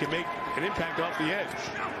and Young can make an impact off the edge.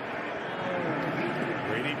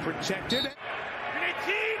 Brady protected.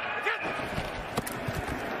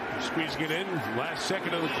 Squeezing it in, last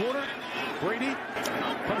second of the quarter. Brady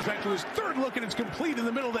comes back to his third look, and it's complete in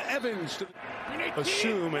the middle to Evans to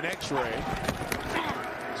assume an X-ray.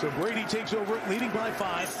 So Brady takes over, leading by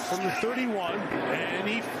 5 from the 31, and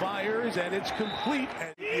he fires, and it's complete.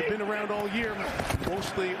 And he's been around all year,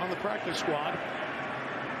 mostly on the practice squad.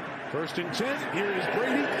 1st and 10. Here is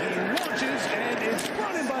Brady. He launches, and it's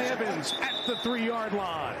brought in by Evans at the 3-yard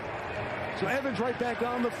line. So Evans right back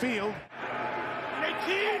on the field.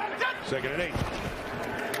 2nd and 8.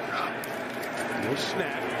 No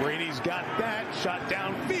snap. Brady's got that. Shot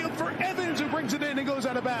downfield for Evans, who brings it in and goes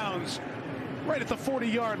out of bounds. Right at the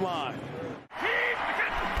 40-yard line.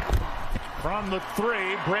 From the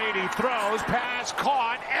 3, Brady throws. Pass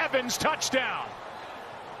caught. Evans touchdown.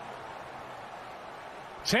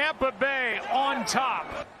 Tampa Bay on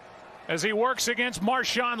top as he works against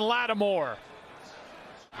Marshawn Lattimore.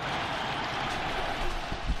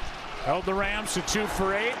 Held the Rams to 2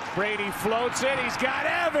 for 8. Brady floats it. He's got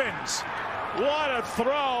Evans. What a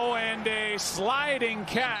throw and a sliding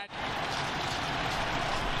catch.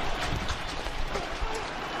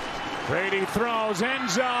 Brady throws end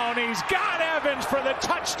zone. He's got Evans for the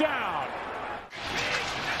touchdown.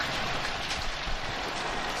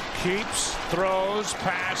 Keeps, throws,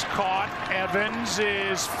 pass caught. Evans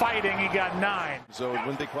is fighting. He got 9. So it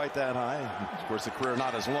wouldn't be quite that high. Of course, the career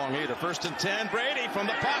not as long either. 1st and 10. Brady from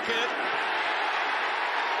the pocket.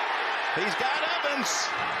 He's got Evans.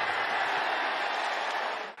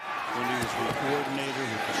 When he was the coordinator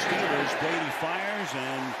with the Steelers, Brady fires,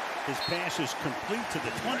 and his pass is complete to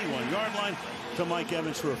the 21-yard line to Mike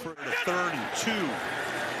Evans for a 3rd and 2.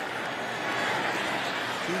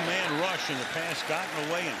 Two-man rush, and the pass gotten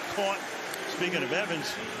away and caught. Speaking of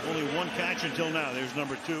Evans, only 1 catch until now. There's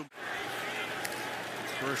number 2.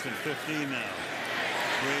 1st and 15 now.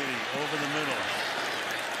 Brady over the middle.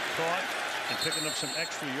 Caught and picking up some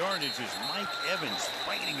extra yardage is Mike Evans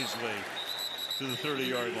fighting his way to the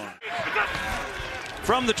 30-yard line.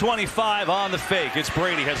 From the 25 on the fake. It's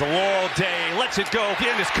Brady. Has a all day. Lets it go.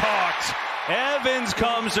 It is caught. Evans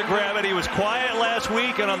comes to grab it. He was quiet last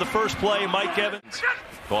week, and on the first play, Mike Evans.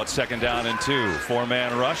 Caught 2nd down and 2.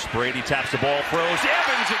 4-man rush. Brady taps the ball, throws.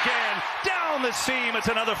 Evans again down the seam. It's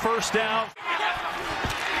another first down.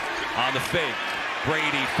 On the fake,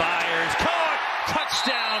 Brady fires. Caught.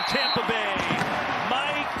 Touchdown, Tampa Bay.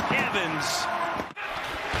 Mike Evans.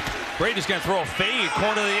 Brady's going to throw a fade.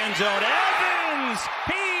 Corner of the end zone. Evans!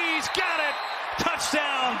 He's got it.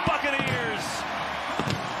 Touchdown, Buccaneers.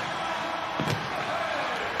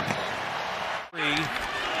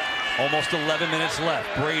 Almost 11 minutes left.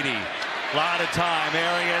 Brady, a lot of time,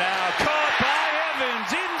 airing it out. Caught by Evans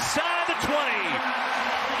inside the 20.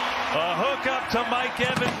 A hook up to Mike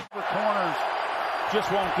Evans. The corners just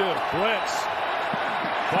won't do. Blitz.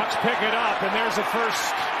 Bucs pick it up, and there's the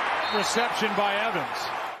first reception by Evans.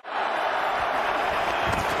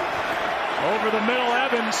 Over the middle,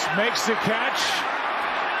 Evans makes the catch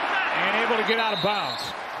and able to get out of bounds.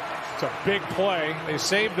 It's a big play. They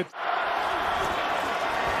saved the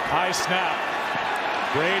high snap.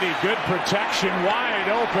 Brady, good protection. Wide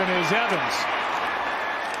open is Evans.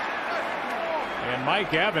 And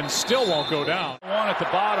Mike Evans still won't go down. One at the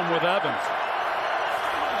bottom with Evans.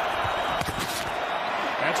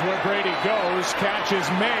 That's where Brady goes. Catch is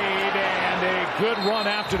made, and a good run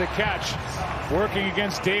after the catch. Working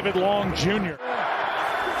against David Long Jr.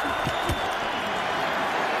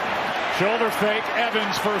 Shoulder fake.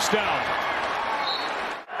 Evans first down.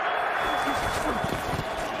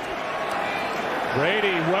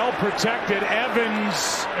 Brady well protected.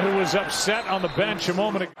 Evans, who was upset on the bench a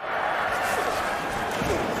moment ago.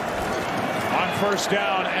 On first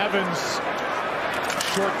down, Evans,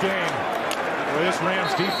 short gain. Well, this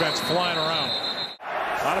Rams defense flying around.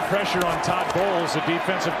 A lot of pressure on Todd Bowles, the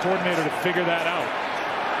defensive coordinator, to figure that out.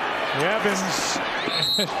 Evans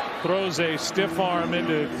throws a stiff arm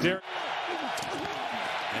into Derek.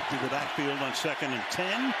 Empty the backfield on 2nd and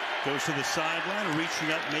 10. Goes to the sideline,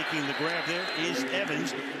 reaching up, making the grab. There is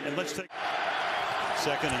Evans. And let's take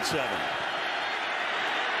 2nd and 7.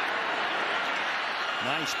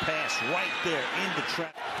 Nice pass right there into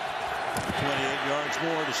trap. 28 yards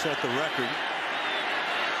more to set the record.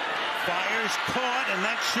 Fires, caught, and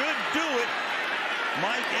that should do it.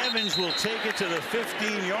 Mike Evans will take it to the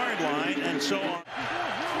 15-yard line, and so on.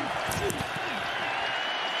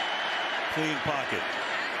 Clean pocket.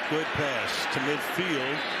 Good pass to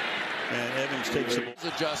midfield, and Evans takes the ball.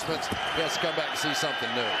 Adjustments. He has to come back and see something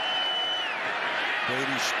new.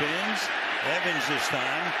 Brady spins. Evans this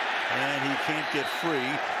time, and he can't get free.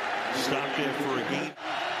 Stopped there for a gain.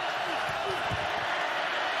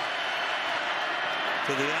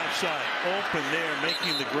 To the outside, open there,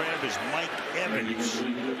 making the grab is Mike Evans. 17,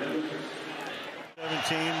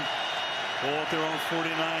 ball at their own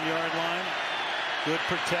 49-yard line. Good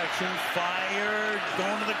protection, fired,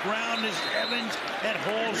 going to the ground is Evans, and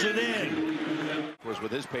hauls it in. Was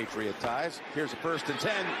with his Patriot ties. Here's a 1st and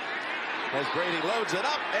 10 as Brady loads it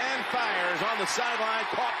up and fires on the sideline,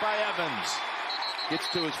 caught by Evans. Gets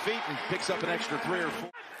to his feet and picks up an extra 3 or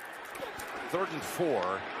 4. 3rd and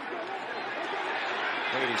 4.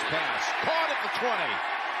 Brady's pass, caught at the 20.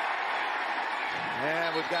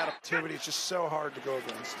 And we've got activity. It's just so hard to go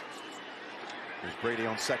against. Here's Brady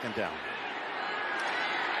on 2nd down.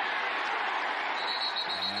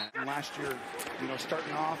 And last year,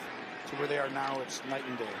 starting off to where they are now, it's night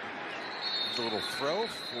and day. There's a little throw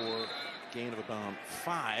for gain of about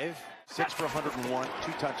 5. 6 for 101,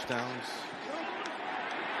 2 touchdowns.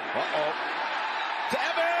 Uh-oh. To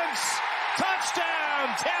Evans!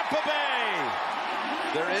 Touchdown, Tampa Bay!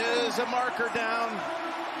 There is a marker down.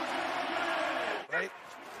 Right.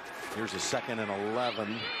 Here's a 2nd and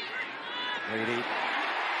 11. Brady.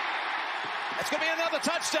 That's going to be another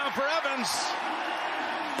touchdown for Evans.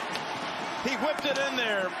 He whipped it in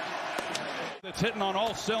there. It's hitting on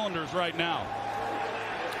all cylinders right now.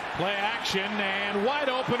 Play action, and wide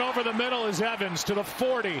open over the middle is Evans to the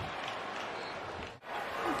 40.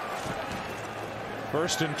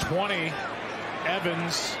 1st and 20.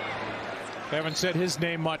 Evans. Haven't said his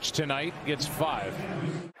name much tonight. Gets 5.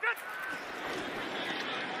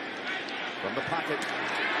 From the pocket,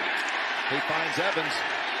 he finds Evans.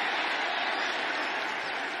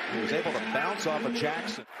 He was able to bounce off of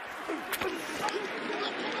Jackson.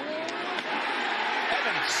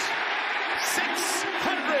 Evans,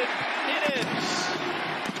 600 it is.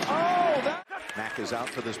 Oh, that. Mack is out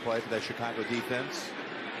for this play for that Chicago defense.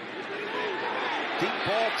 Deep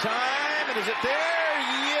ball time, and is it there?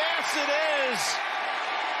 Yes, it is.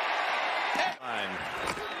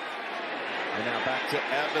 And now back to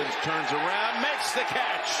Evans, turns around, makes the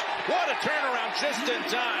catch. What a turnaround just in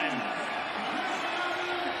time.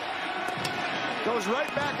 Goes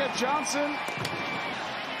right back at Johnson.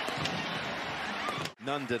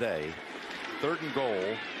 None today. 3rd and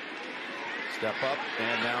goal. Step up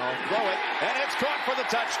and now throw it. And it's caught for the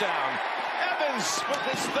touchdown. Evans with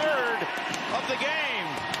his 3rd of the game.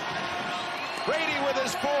 Brady with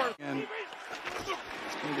his 4th. And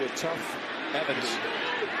it's going to be a tough. Evans.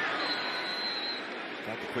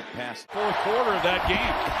 Got the quick pass. 4th quarter of that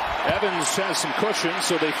game. Evans has some cushion,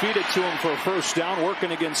 so they feed it to him for a 1st down,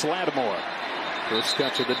 working against Lattimore. First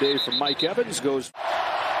catch of the day from Mike Evans goes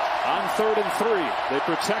on 3rd and 3. They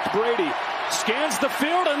protect Brady. Scans the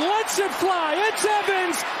field and lets it fly. It's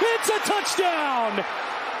Evans. It's a touchdown.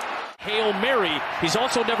 Hail Mary. He's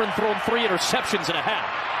also never thrown 3 interceptions in a half.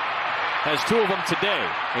 Has 2 of them today.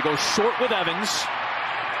 He goes short with Evans.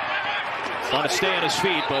 Trying to stay on his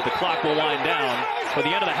feet, but the clock will wind down for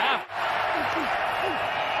the end of the half.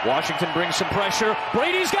 Washington brings some pressure.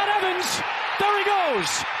 Brady's got Evans. There he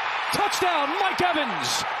goes. Touchdown, Mike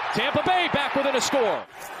Evans. Tampa Bay back within a score.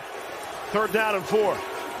 3rd down and 4.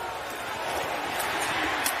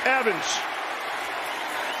 Evans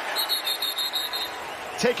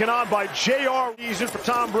taken on by J.R. He's in for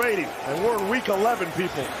Tom Brady. And we're in week 11,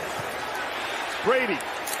 people. Brady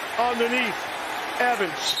underneath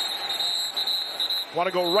Evans. Want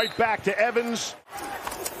to go right back to Evans.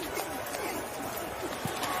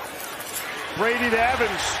 Brady to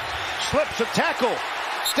Evans. Slips a tackle.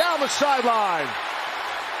 Down the sideline.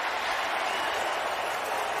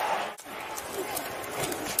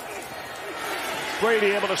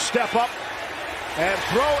 Brady able to step up and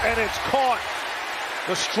throw, and it's caught.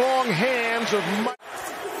 The strong hands of Mike.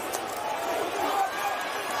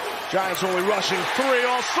 Giants only rushing 3,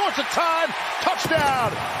 all sorts of time.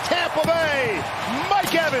 Touchdown, Tampa Bay,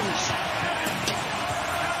 Mike Evans.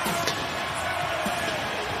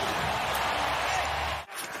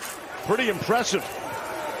 Pretty impressive.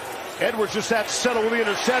 Edwards just had to settle with the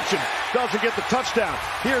interception. Doesn't get the touchdown.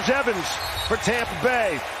 Here's Evans for Tampa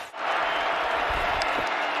Bay.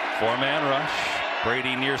 4-man rush.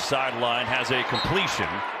 Brady near sideline has a completion.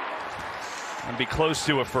 And be close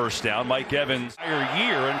to a first down. Mike Evans entire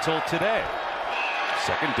year until today.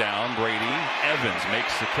 Second down, Brady. Evans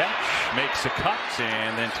makes the catch, makes a cut,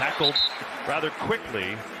 and then tackled rather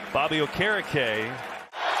quickly. Bobby Okereke.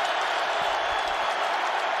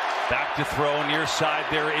 Back to throw near side.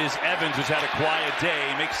 There is Evans, who's had a quiet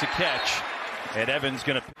day. Makes the catch. And Evans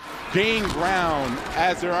going to gain ground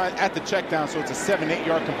as they're at the check down, so it's a 7-8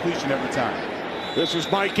 yard completion every time. This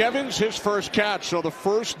is Mike Evans, his first catch, so the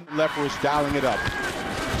first. Leftwich dialing it up.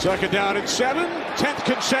 Second down and 7. 10th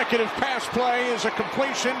consecutive pass play is a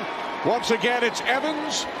completion. Once again, it's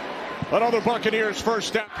Evans. Another Buccaneers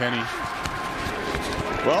first down. Penny.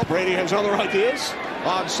 Well, Brady has other ideas.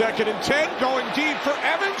 On 2nd and 10, going deep for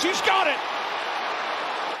Evans. He's got it.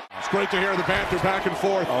 It's great to hear the banter back and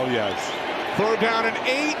forth. Oh, yes. 3rd down and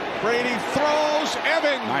 8. Brady throws.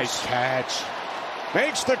 Evans. Nice catch.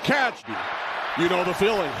 Makes the catch. You know the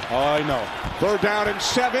feeling. Oh, I know. 3rd down and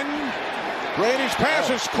 7. Brady's pass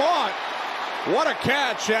is caught. What a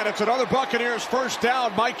catch, and it's another Buccaneers first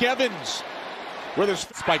down. Mike Evans with his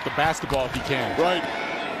spike the basketball if he can. Right.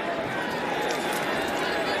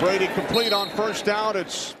 Brady complete on first down.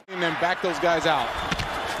 It's and then back those guys out.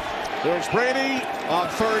 There's Brady on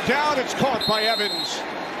 3rd down. It's caught by Evans.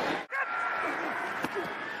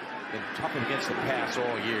 Been tough against the pass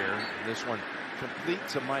all year. This one complete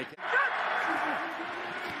to Mike.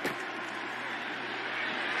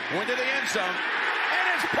 Going to the end zone, and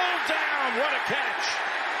it's pulled down. What a catch.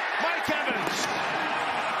 Mike Evans.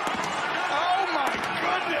 Oh, my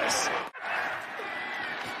goodness.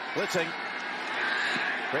 Blitzing.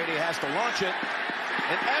 Brady has to launch it,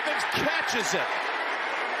 and Evans catches it.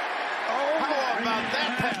 Oh, how about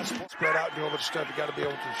that pass? Spread out, do all the stuff. You got to be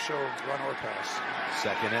able to show run or pass.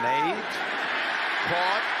 2nd and 8.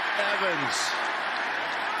 Caught. Evans.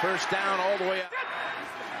 First down all the way up.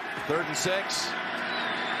 3rd and 6.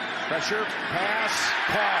 Pressure, pass,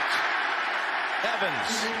 caught.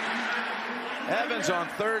 Evans on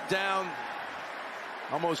 3rd down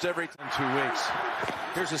almost every 2 weeks.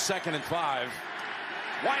 Here's a 2nd and 5.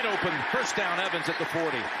 Wide open, first down, Evans at the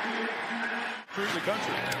 40. Through the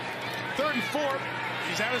country. 3rd and 4.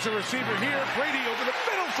 He's out as a receiver here. Brady over the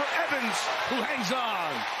middle for Evans, who hangs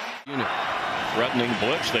on. Threatening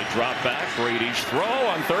blitz. They drop back. Brady's throw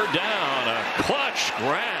on 3rd down. A clutch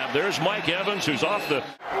grab. There's Mike Evans, who's off the.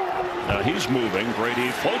 Now he's moving.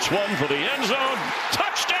 Brady floats one for the end zone.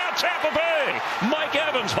 Touchdown, Tampa Bay. Mike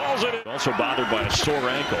Evans hauls it. Also bothered by a sore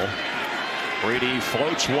ankle. Brady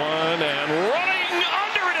floats one and running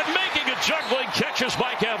under it and making a juggling catch is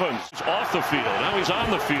Mike Evans. He's off the field. Now he's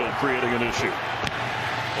on the field, creating an issue.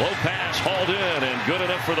 Low pass hauled in and good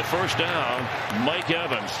enough for the first down. Mike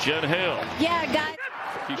Evans, Jen Hill. Yeah, guys.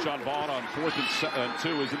 Keyshawn Vaughn on 4th and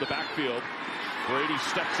 2 is in the backfield. Brady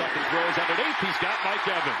steps up and throws underneath. He's got Mike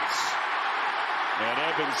Evans. And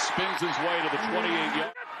Evans spins his way to the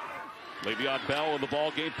 28-yard. Le'Veon Bell in the ball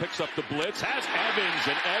game picks up the blitz. Has Evans,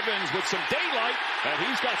 and Evans with some daylight. And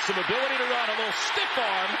he's got some ability to run. A little stiff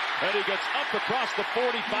arm. And he gets up across the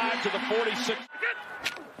 45 to the 46.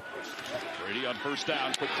 Brady on first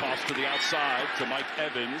down. Quick toss to the outside to Mike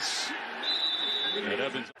Evans. And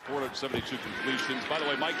Evans, 472 completions. By the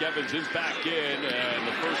way, Mike Evans is back in, and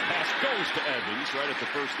the first pass goes to Evans right at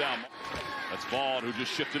the first down. That's Vaughn, who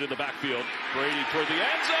just shifted in the backfield. Brady toward the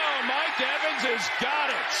end zone. Mike Evans has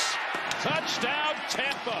got it. Touchdown,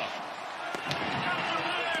 Tampa.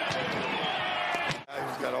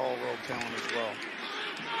 He's got all-world talent as well.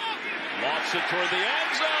 Launches it toward the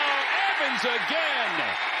end zone. Evans again.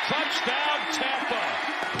 Touchdown, Tampa.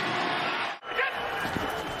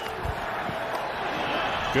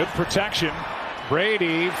 Good protection.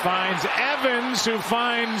 Brady finds Evans, who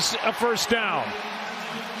finds a first down.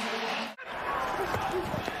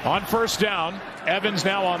 On first down, Evans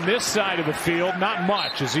now on this side of the field. Not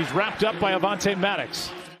much as he's wrapped up by Avonte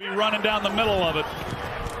Maddox. Be running down the middle of it.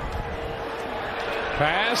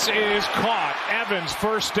 Pass is caught. Evans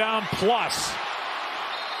first down plus.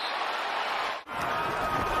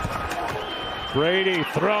 Brady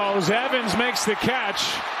throws. Evans makes the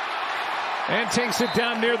catch and takes it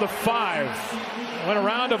down near the 5. Went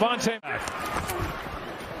around Avonte.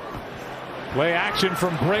 Play action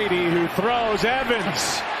from Brady, who throws.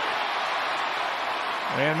 Evans.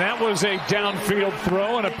 And that was a downfield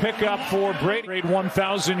throw and a pickup for Brady.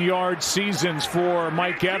 1,000-yard seasons for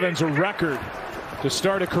Mike Evans, a record to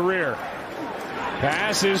start a career.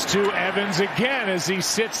 Passes to Evans again as he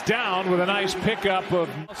sits down with a nice pickup of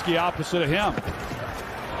opposite of him.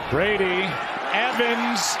 Brady,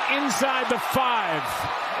 Evans inside the 5.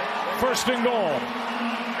 First and goal.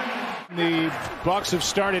 The Bucs have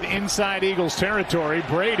started inside Eagles territory.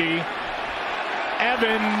 Brady,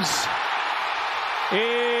 Evans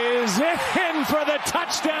is in for the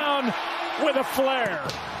touchdown with a flare.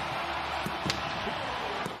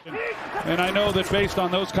 And I know that based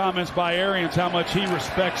on those comments by Arians, how much he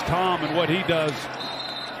respects Tom and what he does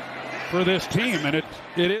for this team. And it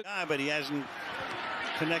is. But he hasn't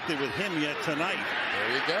connected with him yet tonight.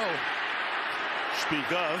 There you go.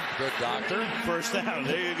 Speak of. Good doctor. First down.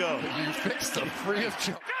 There you go. You fixed them free of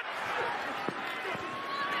charge.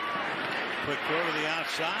 Quick throw to the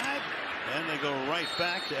outside. And they go right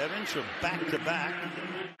back to Evans. So back to back.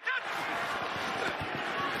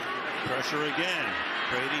 Pressure again.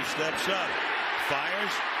 Brady steps up,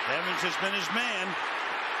 fires. Evans has been his man.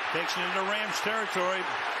 Takes it into Rams territory,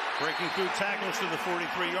 breaking through tackles to the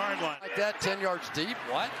 43-yard line. Like that, 10 yards deep.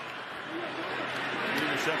 What?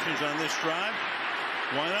 3 receptions on this drive.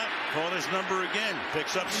 Why not? Call his number again.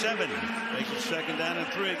 Picks up 7. Makes it second down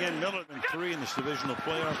and 3 again. Miller and 3 in this divisional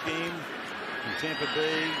playoff game. And Tampa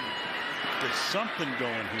Bay gets something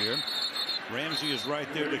going here. Ramsey is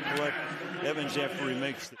right there to collect Evans after he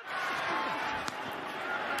makes the.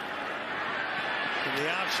 To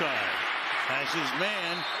the outside. Has his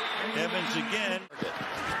man. Evans again.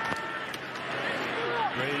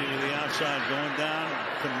 Brady to the outside. Going down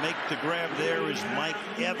to make the grab there is Mike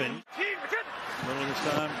Evans. Middle of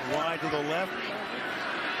this time. Wide to the left.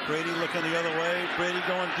 Brady looking the other way. Brady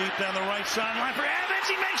going deep down the right sideline for Evans.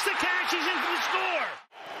 He makes the catch. He's in for the score.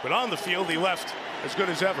 But on the field, he left as good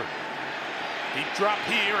as ever. Deep drop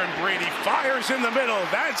here, and Brady fires in the middle.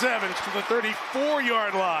 That's Evans to the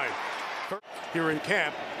 34-yard line. Here in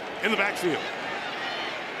camp, in the backfield.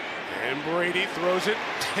 And Brady throws it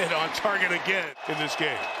dead on target again in this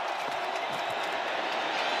game.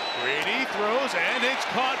 Brady throws, and it's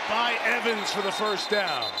caught by Evans for the first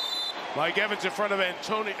down. Mike Evans in front of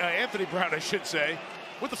Anthony Brown, I should say,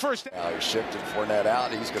 with the first down. Now he's shifting Fournette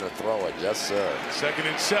out. He's going to throw it. Yes, sir. 2nd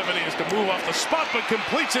and 7. He has to move off the spot, but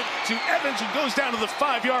completes it to Evans, who goes down to the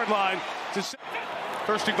 5-yard line.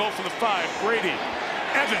 First and goal for the 5. Brady.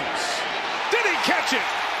 Evans. Did he catch it?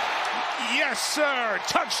 Yes, sir.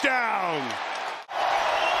 Touchdown.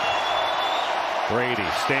 Brady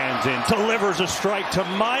stands in, delivers a strike to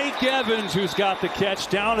Mike Evans, who's got the catch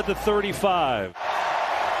down at the 35.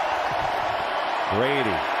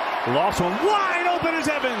 Brady lost one. Wide open is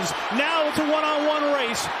Evans. Now it's a one-on-one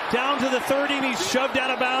race down to the 30, and he's shoved out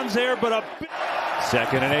of bounds there, but a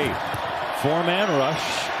 2nd and 8. 4-man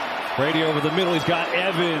rush. Brady over the middle. He's got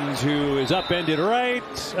Evans, who is upended right.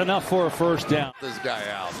 Enough for a first down. This guy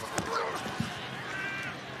out.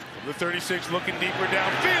 From the 36, looking deeper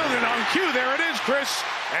downfield, and on cue, there it is, Chris.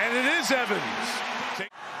 And it is Evans.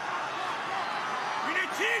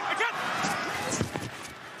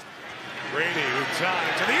 Brady with time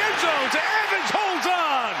to the end zone. To Evans, holds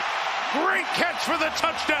on. Great catch for the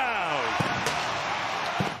touchdown.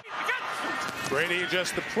 Brady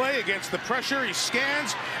adjusts the play against the pressure. He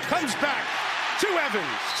scans, comes back to Evans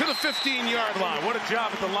to the 15-yard line. What a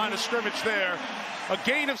job at the line of scrimmage there. A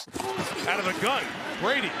gain of out of the gun.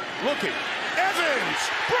 Brady looking. Evans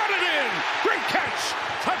brought it in. Great catch.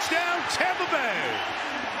 Touchdown, Tampa Bay.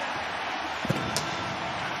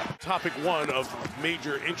 Topic 1 of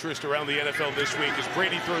major interest around the NFL this week is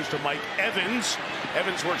Brady throws to Mike Evans.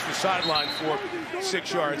 Evans works the sideline for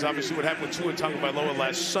 6 yards. Obviously, what happened with Tua Tagovailoa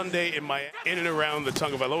last Sunday in and around the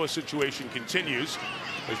Tagovailoa situation continues.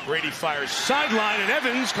 As Brady fires sideline, and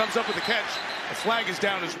Evans comes up with the catch. The flag is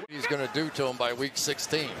down as well. He's going to do to him by week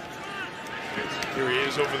 16. Here he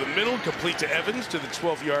is over the middle, complete to Evans to the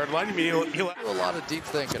 12-yard line. I mean, he'll do a lot of deep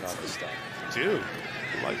thinking on this stuff. Dude,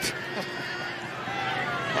 like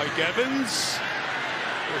Mike Evans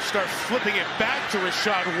will start flipping it back to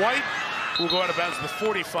Rachaad White. We'll go out of bounds to the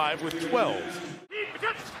 45 with 12.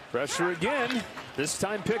 Pressure again. This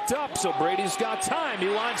time picked up, so Brady's got time. He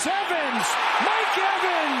wants Evans. Mike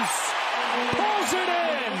Evans pulls it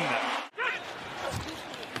in.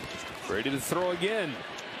 Brady to throw again.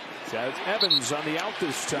 Has Evans on the out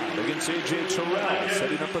this time against A.J. Terrell,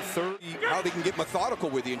 setting up a third. How they can get methodical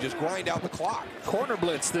with you and just grind out the clock. Corner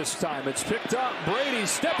blitz this time. It's picked up. Brady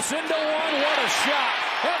steps into one. What a shot.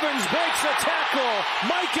 Evans breaks a tackle.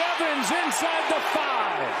 Mike Evans inside the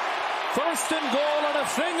 5. First and goal and a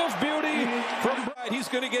thing of beauty from Brady. He's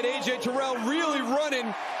going to get A.J. Terrell really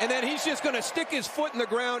running, and then he's just going to stick his foot in the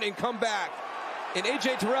ground and come back. And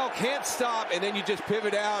A.J. Terrell can't stop, and then you just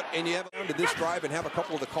pivot out, and you have to this drive and have a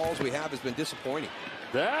couple of the calls we have has been disappointing.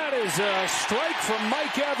 That is a strike from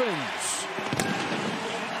Mike Evans.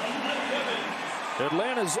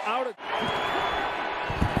 Atlanta's out of...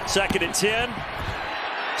 2nd and 10.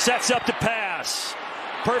 Sets up the pass.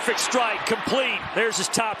 Perfect strike, complete. There's his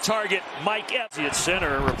top target, Mike Evans at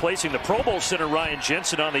center, replacing the Pro Bowl center Ryan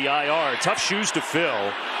Jensen on the IR. Tough shoes to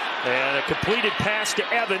fill. And a completed pass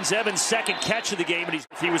to Evans. Evans' second catch of the game. And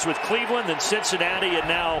he was with Cleveland, then Cincinnati, and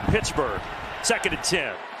now Pittsburgh. 2nd and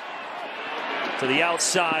 10. To the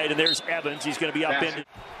outside, and there's Evans. He's going to be upended.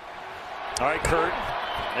 All right, Kurt.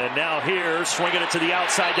 And now here, swinging it to the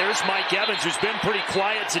outside. There's Mike Evans, who's been pretty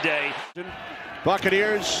quiet today.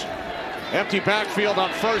 Buccaneers, empty backfield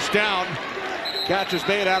on first down. Catch is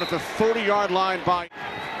made out at the 30-yard line by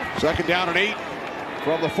 2nd down and 8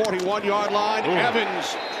 from the 41-yard line. Ooh.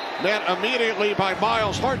 Evans met immediately by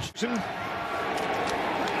Miles Hartson.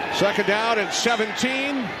 2nd down and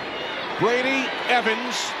 17. Brady,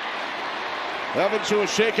 Evans. Evans, who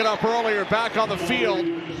was shaken up earlier, back on the field.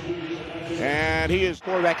 And he is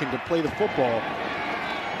quarterback and to play the football.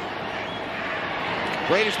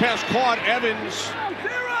 Brady's pass caught. Evans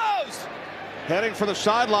heading for the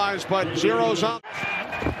sidelines, but zeros up.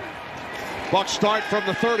 Bucs start from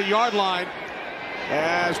the 30-yard line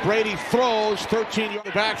as Brady throws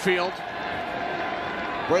 13-yard backfield.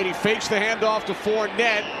 Brady fakes the handoff to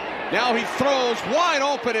Fournette. Now he throws wide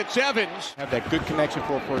open. It's Evans. Have that good connection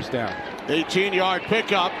for a first down. 18-yard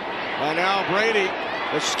pickup. And now Brady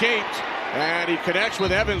escaped, and he connects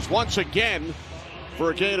with Evans once again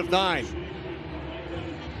for a gain of 9.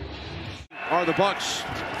 Are the Bucs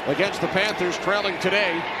against the Panthers, trailing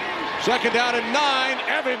today. 2nd down and 9.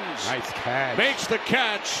 Evans nice catch. Makes the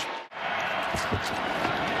catch.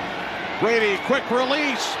 Brady, quick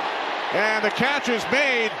release, and the catch is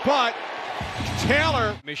made, but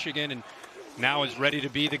Taylor. Michigan, and now is ready to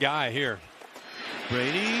be the guy here.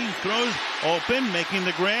 Brady throws open, making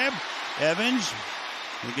the grab. Evans,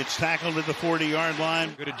 he gets tackled at the 40-yard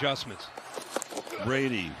line. Good adjustments.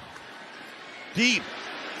 Brady deep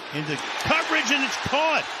into coverage, and it's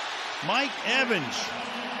caught. Mike Evans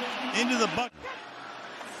into the bucket.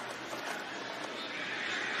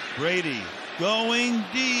 Brady going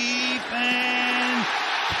deep and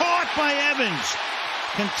caught by Evans.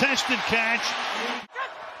 Contested catch.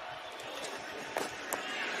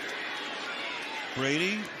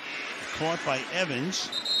 Brady caught by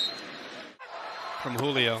Evans. From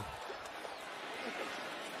Julio.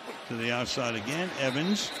 To the outside again.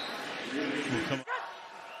 Evans will come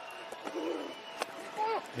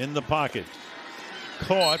in the pocket.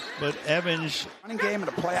 Caught, but Evans. Running game and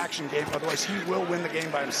a play action game, otherwise he will win the game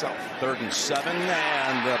by himself. 3rd and 7,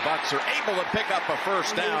 and the Bucs are able to pick up a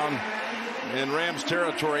first down in Rams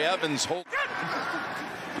territory. Evans holds.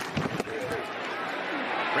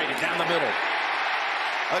 Brady down the middle.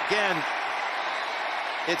 Again,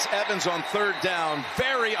 it's Evans on 3rd down.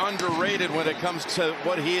 Very underrated when it comes to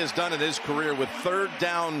what he has done in his career with 3rd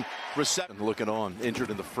down reception. Looking on, injured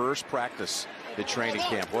in the first practice at training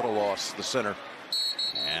camp. What a loss, the center.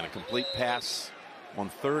 And a complete pass on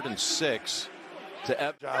 3rd and 6 to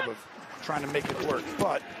Evans. Job of trying to make it work,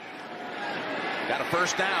 but got a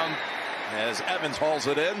first down as Evans hauls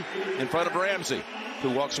it in front of Ramsey,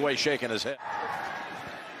 who walks away shaking his head.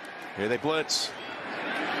 Here they blitz.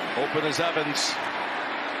 Open is Evans.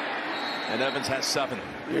 And Evans has 7.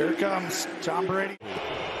 Here comes Tom Brady.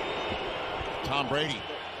 Tom Brady,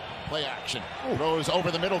 play action. Throws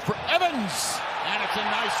over the middle for Evans. And it's a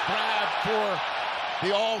nice grab for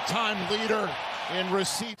the all-time leader in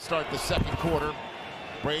receipt. Start the 2nd quarter.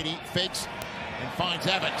 Brady fakes and finds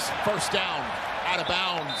Evans. First down, out of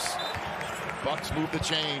bounds. Bucs move the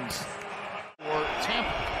chains for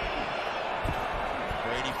Tampa.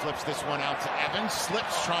 Brady flips this one out to Evans.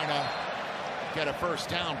 Slips, trying to get a first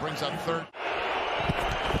down. Brings up 3rd.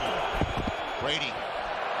 Brady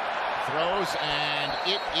throws, and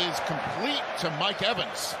it is complete to Mike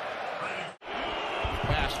Evans.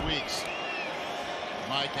 Past weeks,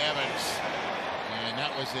 Mike Evans And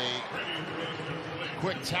that was a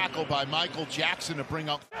quick tackle by Michael Jackson to bring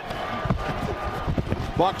up.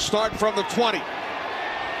 Bucs start from the 20.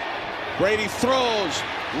 Brady throws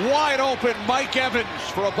wide open. Mike Evans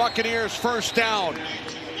for a Buccaneers first down.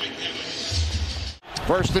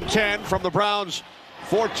 First and 10 from the Browns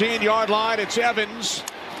 14-yard line. It's Evans.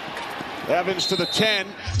 Evans to the 10.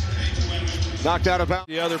 Knocked out of bounds.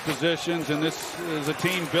 The other positions, and this is a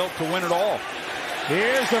team built to win it all.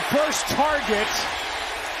 Here's the first target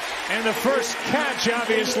and the first catch,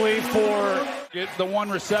 obviously, for the one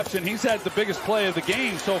reception. He's had the biggest play of the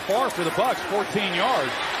game so far for the Bucs, 14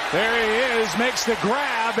 yards. There he is, makes the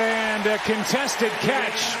grab and a contested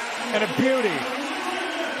catch and a beauty.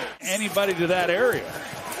 Anybody to that area.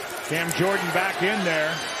 Cam Jordan back in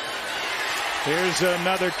there. Here's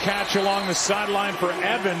another catch along the sideline for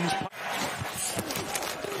Evans.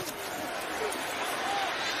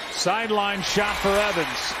 Sideline shot for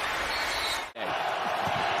Evans.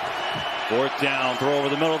 Fourth down, throw over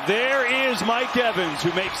the middle. There is Mike Evans,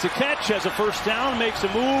 who makes the catch, has a first down, makes a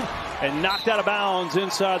move, and knocked out of bounds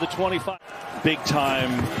inside the 25.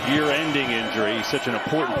 Big-time year-ending injury. He's such an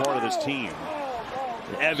important part of this team.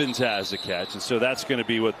 Evans has the catch, and so that's going to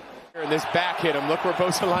be what... And this back hit him. Look where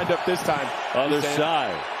Bosa lined up this time. Other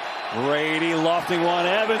side. Brady lofting one.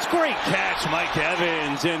 Evans, great catch. Mike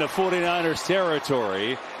Evans into 49ers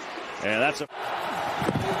territory. And that's a...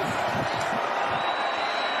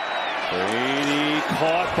 Brady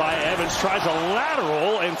caught by Evans, tries a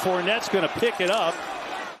lateral, and Fournette's going to pick it up.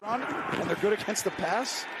 And they're good against the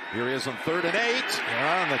pass. Here he is on 3rd and 8.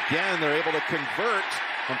 And again, they're able to convert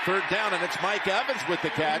on 3rd down, and it's Mike Evans with the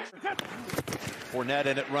catch. Fournette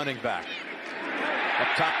in at running back. Up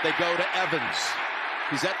top they go to Evans.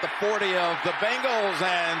 He's at the 40 of the Bengals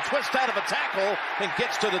and twists out of a tackle and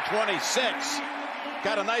gets to the 26.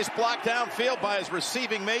 Got a nice block downfield by his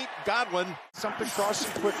receiving mate, Godwin. Something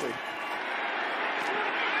crossing quickly.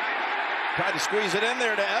 Tried to squeeze it in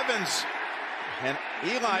there to Evans. And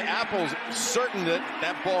Eli Apple's certain that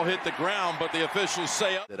that ball hit the ground, but the officials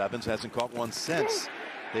say that Evans hasn't caught one since.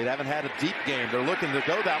 They haven't had a deep game. They're looking to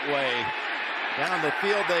go that way. Down the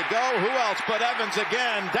field they go. Who else but Evans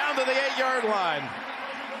again, down to the 8-yard line.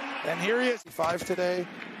 And here he is, 5 today.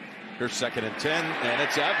 Here's 2nd and 10, and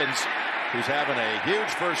it's Evans, who's having a huge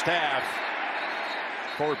first half.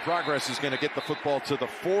 Forward progress is going to get the football to the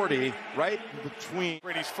 40, right between.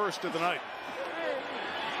 Brady's first of the night.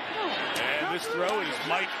 And this throw is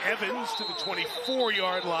Mike Evans to the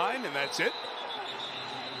 24-yard line, and that's it.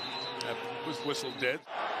 That was whistled dead.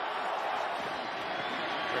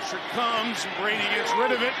 Pressure comes, Brady gets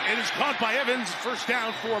rid of it. It is caught by Evans. First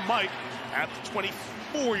down for Mike at the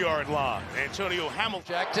 24-yard line. Antonio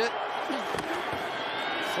Hamilton checked it.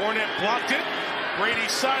 Fournette blocked it.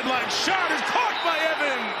 Brady's sideline shot is caught by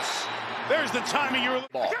Evans. There's the timing you're looking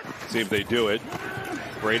for. See if they do it.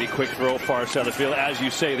 Brady, quick throw, far side of the field. As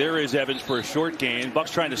you say, there is Evans for a short gain.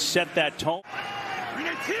 Bucs trying to set that tone.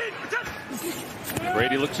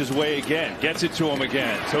 Brady looks his way again, gets it to him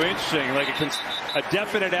again. So interesting, like a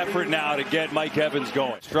definite effort now to get Mike Evans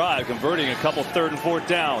going. Stride converting a couple 3rd and 4th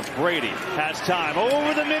downs. Brady has time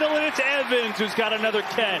over the middle, and it's Evans who's got another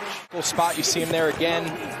catch. Cool spot, you see him there again.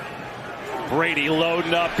 Brady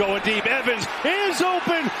loading up, going deep. Evans is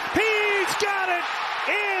open. He's got it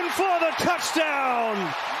in for the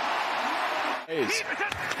touchdown.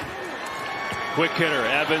 Quick hitter,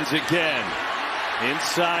 Evans again.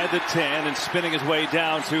 Inside the 10 and spinning his way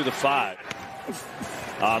down to the 5.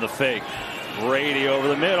 On the fake. Brady over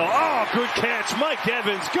the middle. Oh, good catch. Mike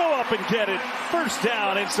Evans, go up and get it. First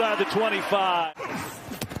down inside the 25.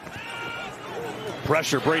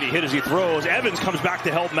 Pressure, Brady hit as he throws. Evans comes back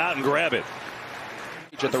to help him out and grab it.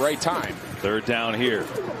 At the right time. 3rd down here.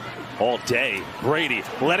 All day. Brady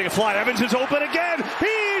letting it fly. Evans is open again.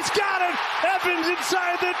 He's got it. Evans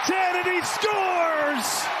inside the 10 and he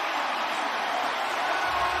scores.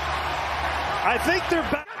 I think they're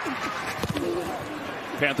back.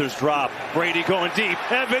 Panthers drop. Brady going deep.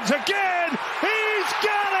 Evans again. He's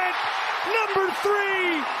got it. Number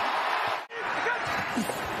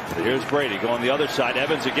 3. Here's Brady going the other side.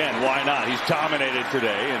 Evans again. Why not? He's dominated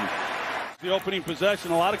today. And the opening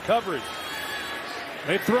possession, a lot of coverage.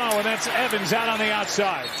 They throw, and that's Evans out on the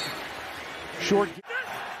outside. Short.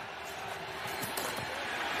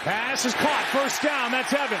 Pass is caught. First down.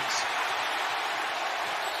 That's Evans.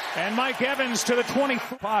 And Mike Evans to the 20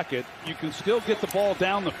 pocket. You can still get the ball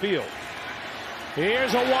down the field.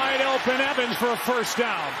 Here's a wide open Evans for a first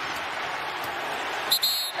down.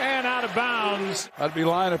 And out of bounds. I'd be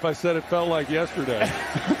lying if I said it felt like yesterday.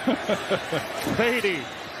 Brady,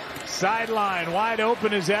 sideline, wide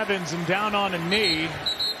open is Evans and down on a knee.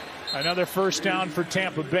 Another first down for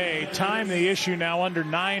Tampa Bay. Time the issue now, under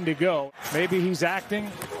 9 to go. Maybe he's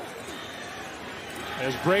acting.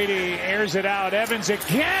 As Brady airs it out, Evans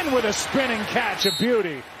again with a spinning catch, a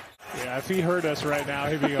beauty. Yeah, if he heard us right now,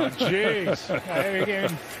 he'd be going, jeez, I can't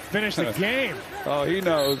finish the game. Oh, he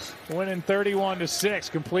knows. Winning 31-6,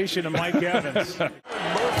 completion of Mike Evans. Murphy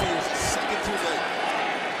is second too late.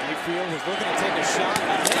 Mayfield is looking to take a shot,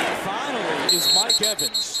 and then finally is Mike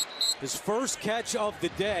Evans. His first catch of the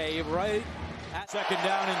day, right at second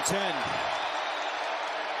down and 10.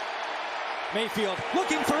 Mayfield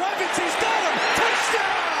looking for Evans. He's got him.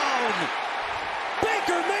 Touchdown!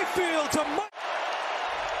 Baker Mayfield to Mike.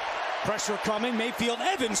 Pressure coming. Mayfield.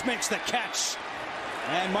 Evans makes the catch.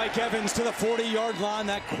 And Mike Evans to the 40-yard line.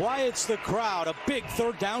 That quiets the crowd. A big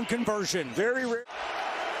third down conversion. Very rare.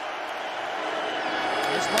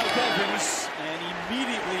 There's Mike Evans, and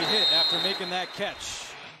immediately hit after making that catch.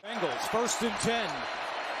 Bengals, 1st and 10.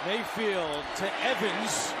 Mayfield to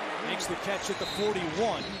Evans. Makes the catch at the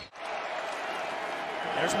 41.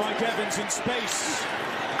 There's Mike Evans in space.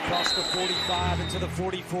 Across the 45 into the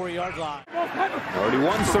 44-yard line. Already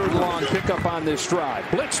 1/3 long pickup on this drive.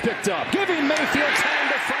 Blitz picked up, giving Mayfield time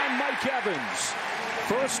to find Mike Evans.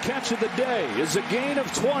 First catch of the day is a gain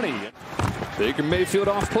of 20. Baker Mayfield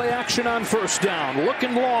off play action on first down.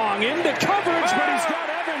 Looking long into coverage, but he's got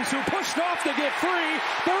Evans who pushed off to get free.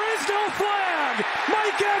 There is no flag.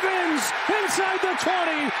 Mike Evans inside the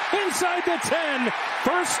 20, inside the 10.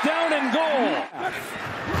 First down and goal.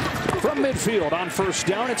 From midfield on first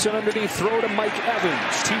down, it's an underneath throw to Mike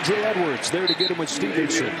Evans. T.J. Edwards there to get him with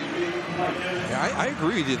Stevenson. Yeah, I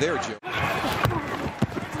agree with you there, Joe.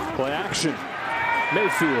 Play action.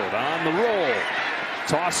 Mayfield on the roll.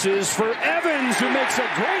 Tosses for Evans, who makes a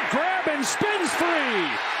great grab and spins free.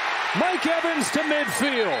 Mike Evans to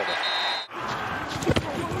midfield.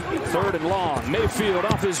 3rd and long. Mayfield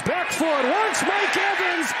off his back foot. Wants Mike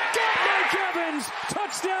Evans. Got Mike Evans.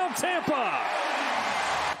 Touchdown Tampa.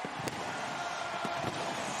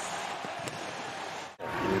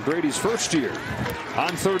 Brady's first year.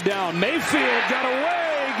 On 3rd down, Mayfield got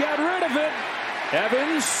away, got rid of it.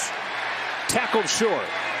 Evans tackled short.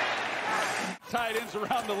 Tight ends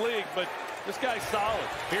around the league, but this guy's solid.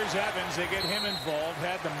 Here's Evans. They get him involved.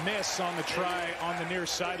 Had the miss on the try on the near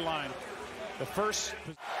sideline. The first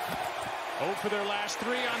for their last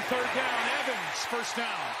 3 on 3rd down. Evans, first down.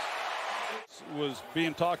 Was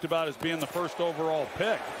being talked about as being the first overall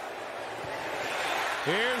pick.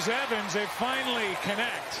 Here's Evans. They finally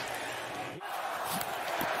connect.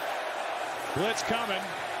 Blitz coming.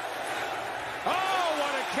 Oh,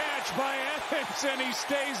 what a catch by Evans, and he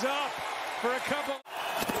stays up for a couple.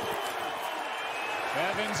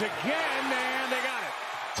 Evans again, and they got it.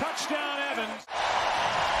 Touchdown, Evans.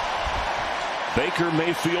 Baker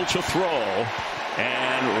Mayfield to throw,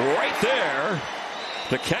 and right there,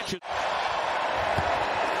 the catch.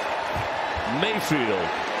 Mayfield.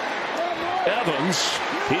 Evans,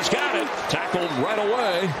 he's got it. Tackled right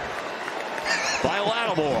away by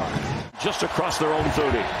Lattimore. Just across their own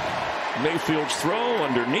 30. Mayfield's throw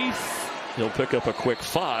underneath. He'll pick up a quick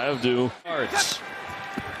 5 to yards.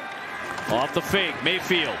 Off the fake,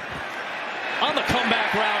 Mayfield. On the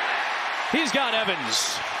comeback route, he's got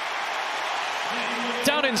Evans.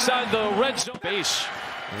 Down inside the red zone base.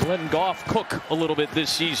 Letting Goff cook a little bit this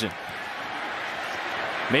season.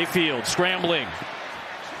 Mayfield scrambling.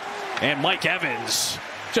 And Mike Evans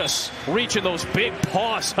just reaching those big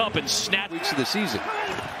paws up and snap. Weeks of the season.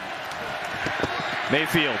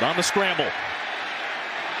 Mayfield on the scramble.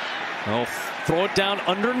 Oh, throw it down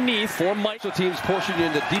underneath for Mike. So teams pushing you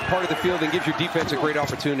in the deep part of the field and gives your defense a great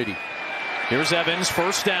opportunity. Here's Evans,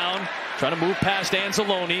 first down. Trying to move past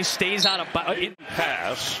Anzalone. Stays out of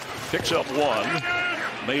pass. Picks up 1.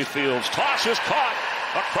 Mayfield's toss is caught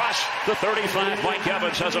across the 35. Mike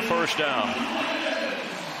Evans has a first down.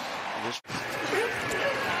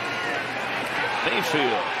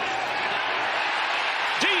 Mayfield.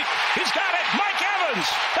 Deep. He's got it. Mike Evans.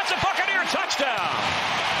 That's a Buccaneer touchdown.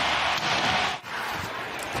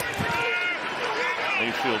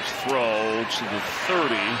 Mayfield's throw to the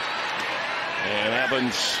 30. And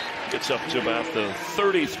Evans gets up to about the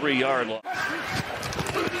 33-yard line.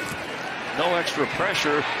 No extra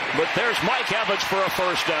pressure, but there's Mike Evans for a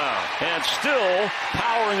first down. And still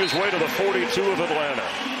powering his way to the 42 of Atlanta.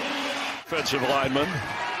 Offensive lineman.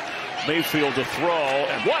 Mayfield to throw,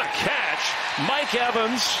 and what a catch! Mike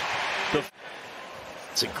Evans.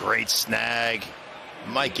 It's a great snag.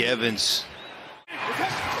 Mike Evans.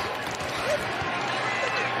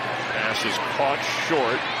 Pass is caught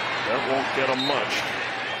short. That won't get him much.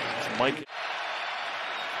 It's Mike.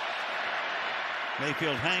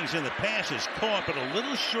 Mayfield hangs in. The pass is caught, but a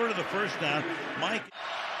little short of the first down. Mike,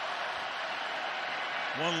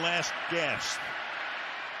 one last gasp.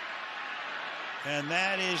 And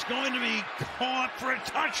that is going to be caught for a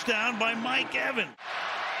touchdown by Mike Evans.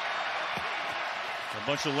 A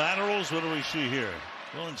bunch of laterals. What do we see here?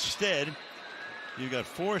 Well, instead, you've got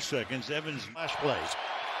 4 seconds. Evans. Flash plays.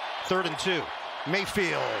 3rd and 2.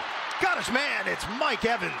 Mayfield got his man. It's Mike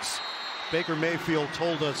Evans. Baker Mayfield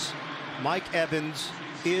told us Mike Evans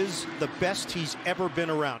is the best he's ever been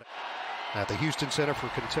around. At the Houston Center for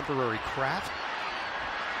Contemporary Craft.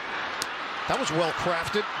 That was well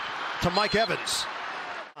crafted to Mike Evans.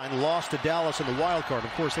 And lost to Dallas in the wild card.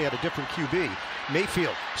 Of course, they had a different QB.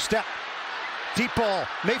 Mayfield, step, deep ball.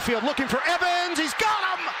 Mayfield looking for Evans. He's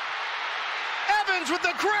got him! Evans with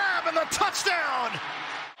the grab and the touchdown!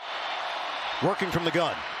 Working from the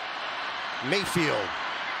gun. Mayfield,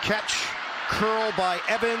 catch, curl by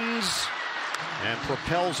Evans, and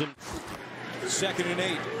propels him. 2nd and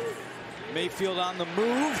 8. Mayfield on the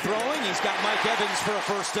move, throwing. He's got Mike Evans for a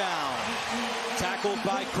first down. Tackled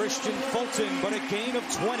by Christian Fulton, but a gain of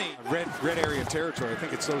 20. Red area territory. I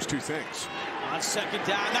think it's those 2 things. On 2nd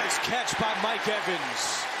down, nice catch by Mike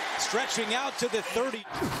Evans. Stretching out to the 30.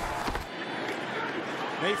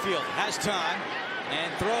 Mayfield has time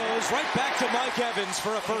and throws right back to Mike Evans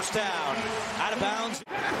for a first down. Out of bounds.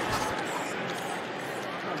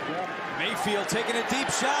 Mayfield taking a deep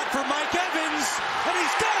shot for Mike Evans, and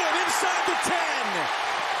he's got him inside the 10.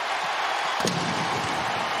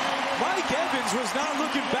 Mike Evans was not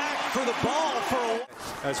looking back for the ball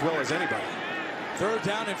as well as anybody. 3rd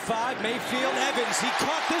down and 5. Mayfield, Evans, he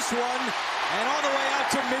caught this one, and all the way out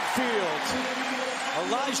to midfield.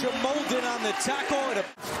 Elijah Molden on the tackle. And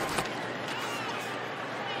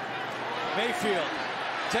Mayfield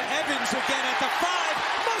to Evans again at the 5.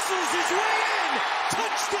 Muscles his way in.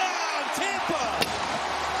 Touchdown, Tampa.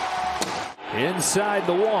 Inside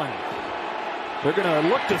the 1. They're going to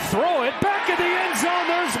look to throw it back in the end zone.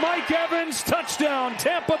 There's Mike Evans. Touchdown,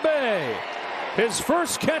 Tampa Bay. His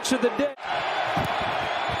first catch of the day.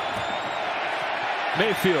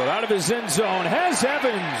 Mayfield out of his end zone has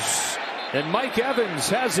Evans. And Mike Evans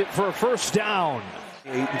has it for a first down.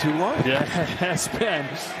 8 and 2 long. Yeah, it has been.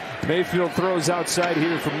 Mayfield throws outside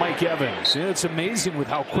here from Mike Evans. Yeah, it's amazing with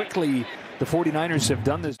how quickly the 49ers have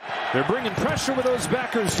done this. They're bringing pressure with those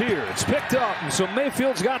backers here. It's picked up, and so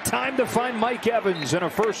Mayfield's got time to find Mike Evans in a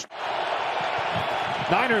first.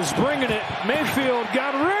 Niners bringing it. Mayfield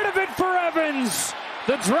got rid of it for Evans.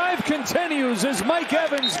 The drive continues as Mike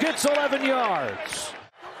Evans gets 11 yards.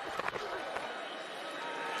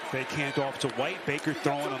 Fake handoff to White. Baker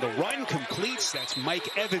throwing on the run. Completes. That's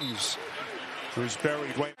Mike Evans, who's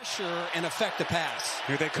buried right. Pressure and affect the pass.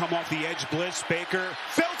 Here they come off the edge blitz. Baker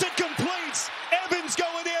felt it, completes. Evans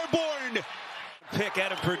going airborne. Pick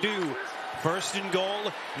out of Purdue. 1st and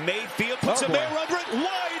goal. Mayfield puts a man under it.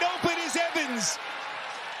 Wide open is Evans.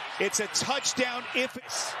 It's a touchdown if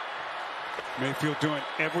it's. Mayfield doing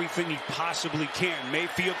everything he possibly can.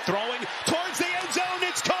 Mayfield throwing towards the end zone.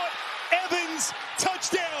 It's caught. Evans,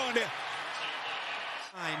 touchdown.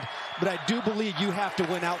 But I do believe you have to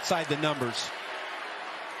win outside the numbers.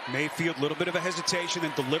 Mayfield, a little bit of a hesitation,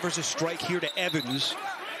 then delivers a strike here to Evans.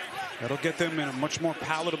 That'll get them in a much more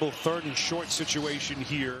palatable 3rd and short situation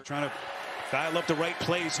here. Trying to dial up the right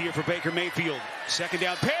plays here for Baker Mayfield. 2nd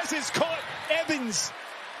down pass is caught. Evans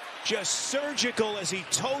just surgical as he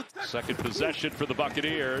towed. Second possession for the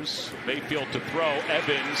Buccaneers. Mayfield to throw.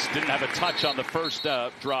 Evans didn't have a touch on the first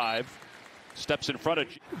drive. Steps in front of.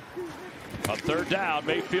 On 3rd down,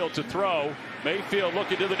 Mayfield to throw. Mayfield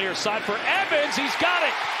looking to the near side for Evans. He's got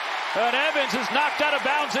it. And Evans is knocked out of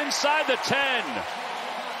bounds inside the 10.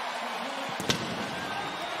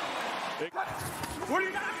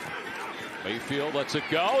 Mayfield lets it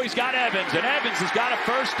go. He's got Evans, and Evans has got a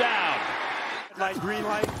first down. Light, green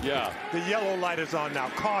light. Yeah. The yellow light is on now.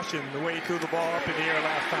 Caution, the way he threw the ball up in the air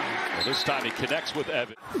last time. Well, this time he connects with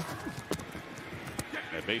Evans.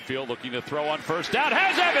 And Mayfield looking to throw on 1st down.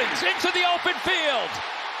 Has Evans into the open field.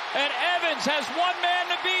 And Evans has one man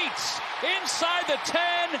to beat. Inside the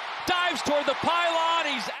 10, dives toward the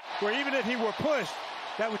pylon. He's where even if he were pushed,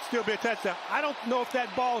 that would still be a touchdown. I don't know if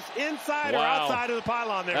that ball's inside or outside of the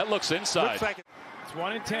pylon there. That looks inside. Looks like it. It's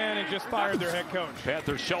 1 and 10 and just fired their head coach.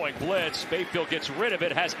 Panthers showing blitz. Mayfield gets rid of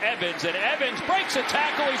it, has Evans, and Evans breaks a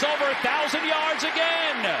tackle. He's over 1,000 yards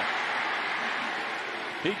again.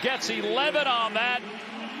 He gets 11 on that.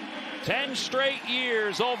 10 straight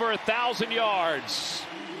years over 1,000 yards.